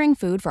delivering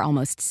food for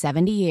almost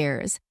 70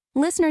 years.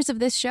 Listeners of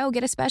this show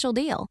get a special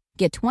deal.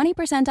 Get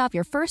 20% off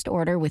your first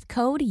order with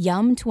code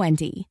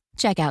YUM20.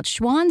 Check out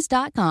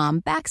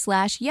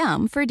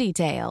schwans.com/YUM for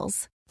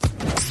details.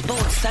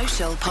 Sports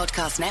Social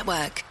Podcast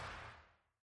Network.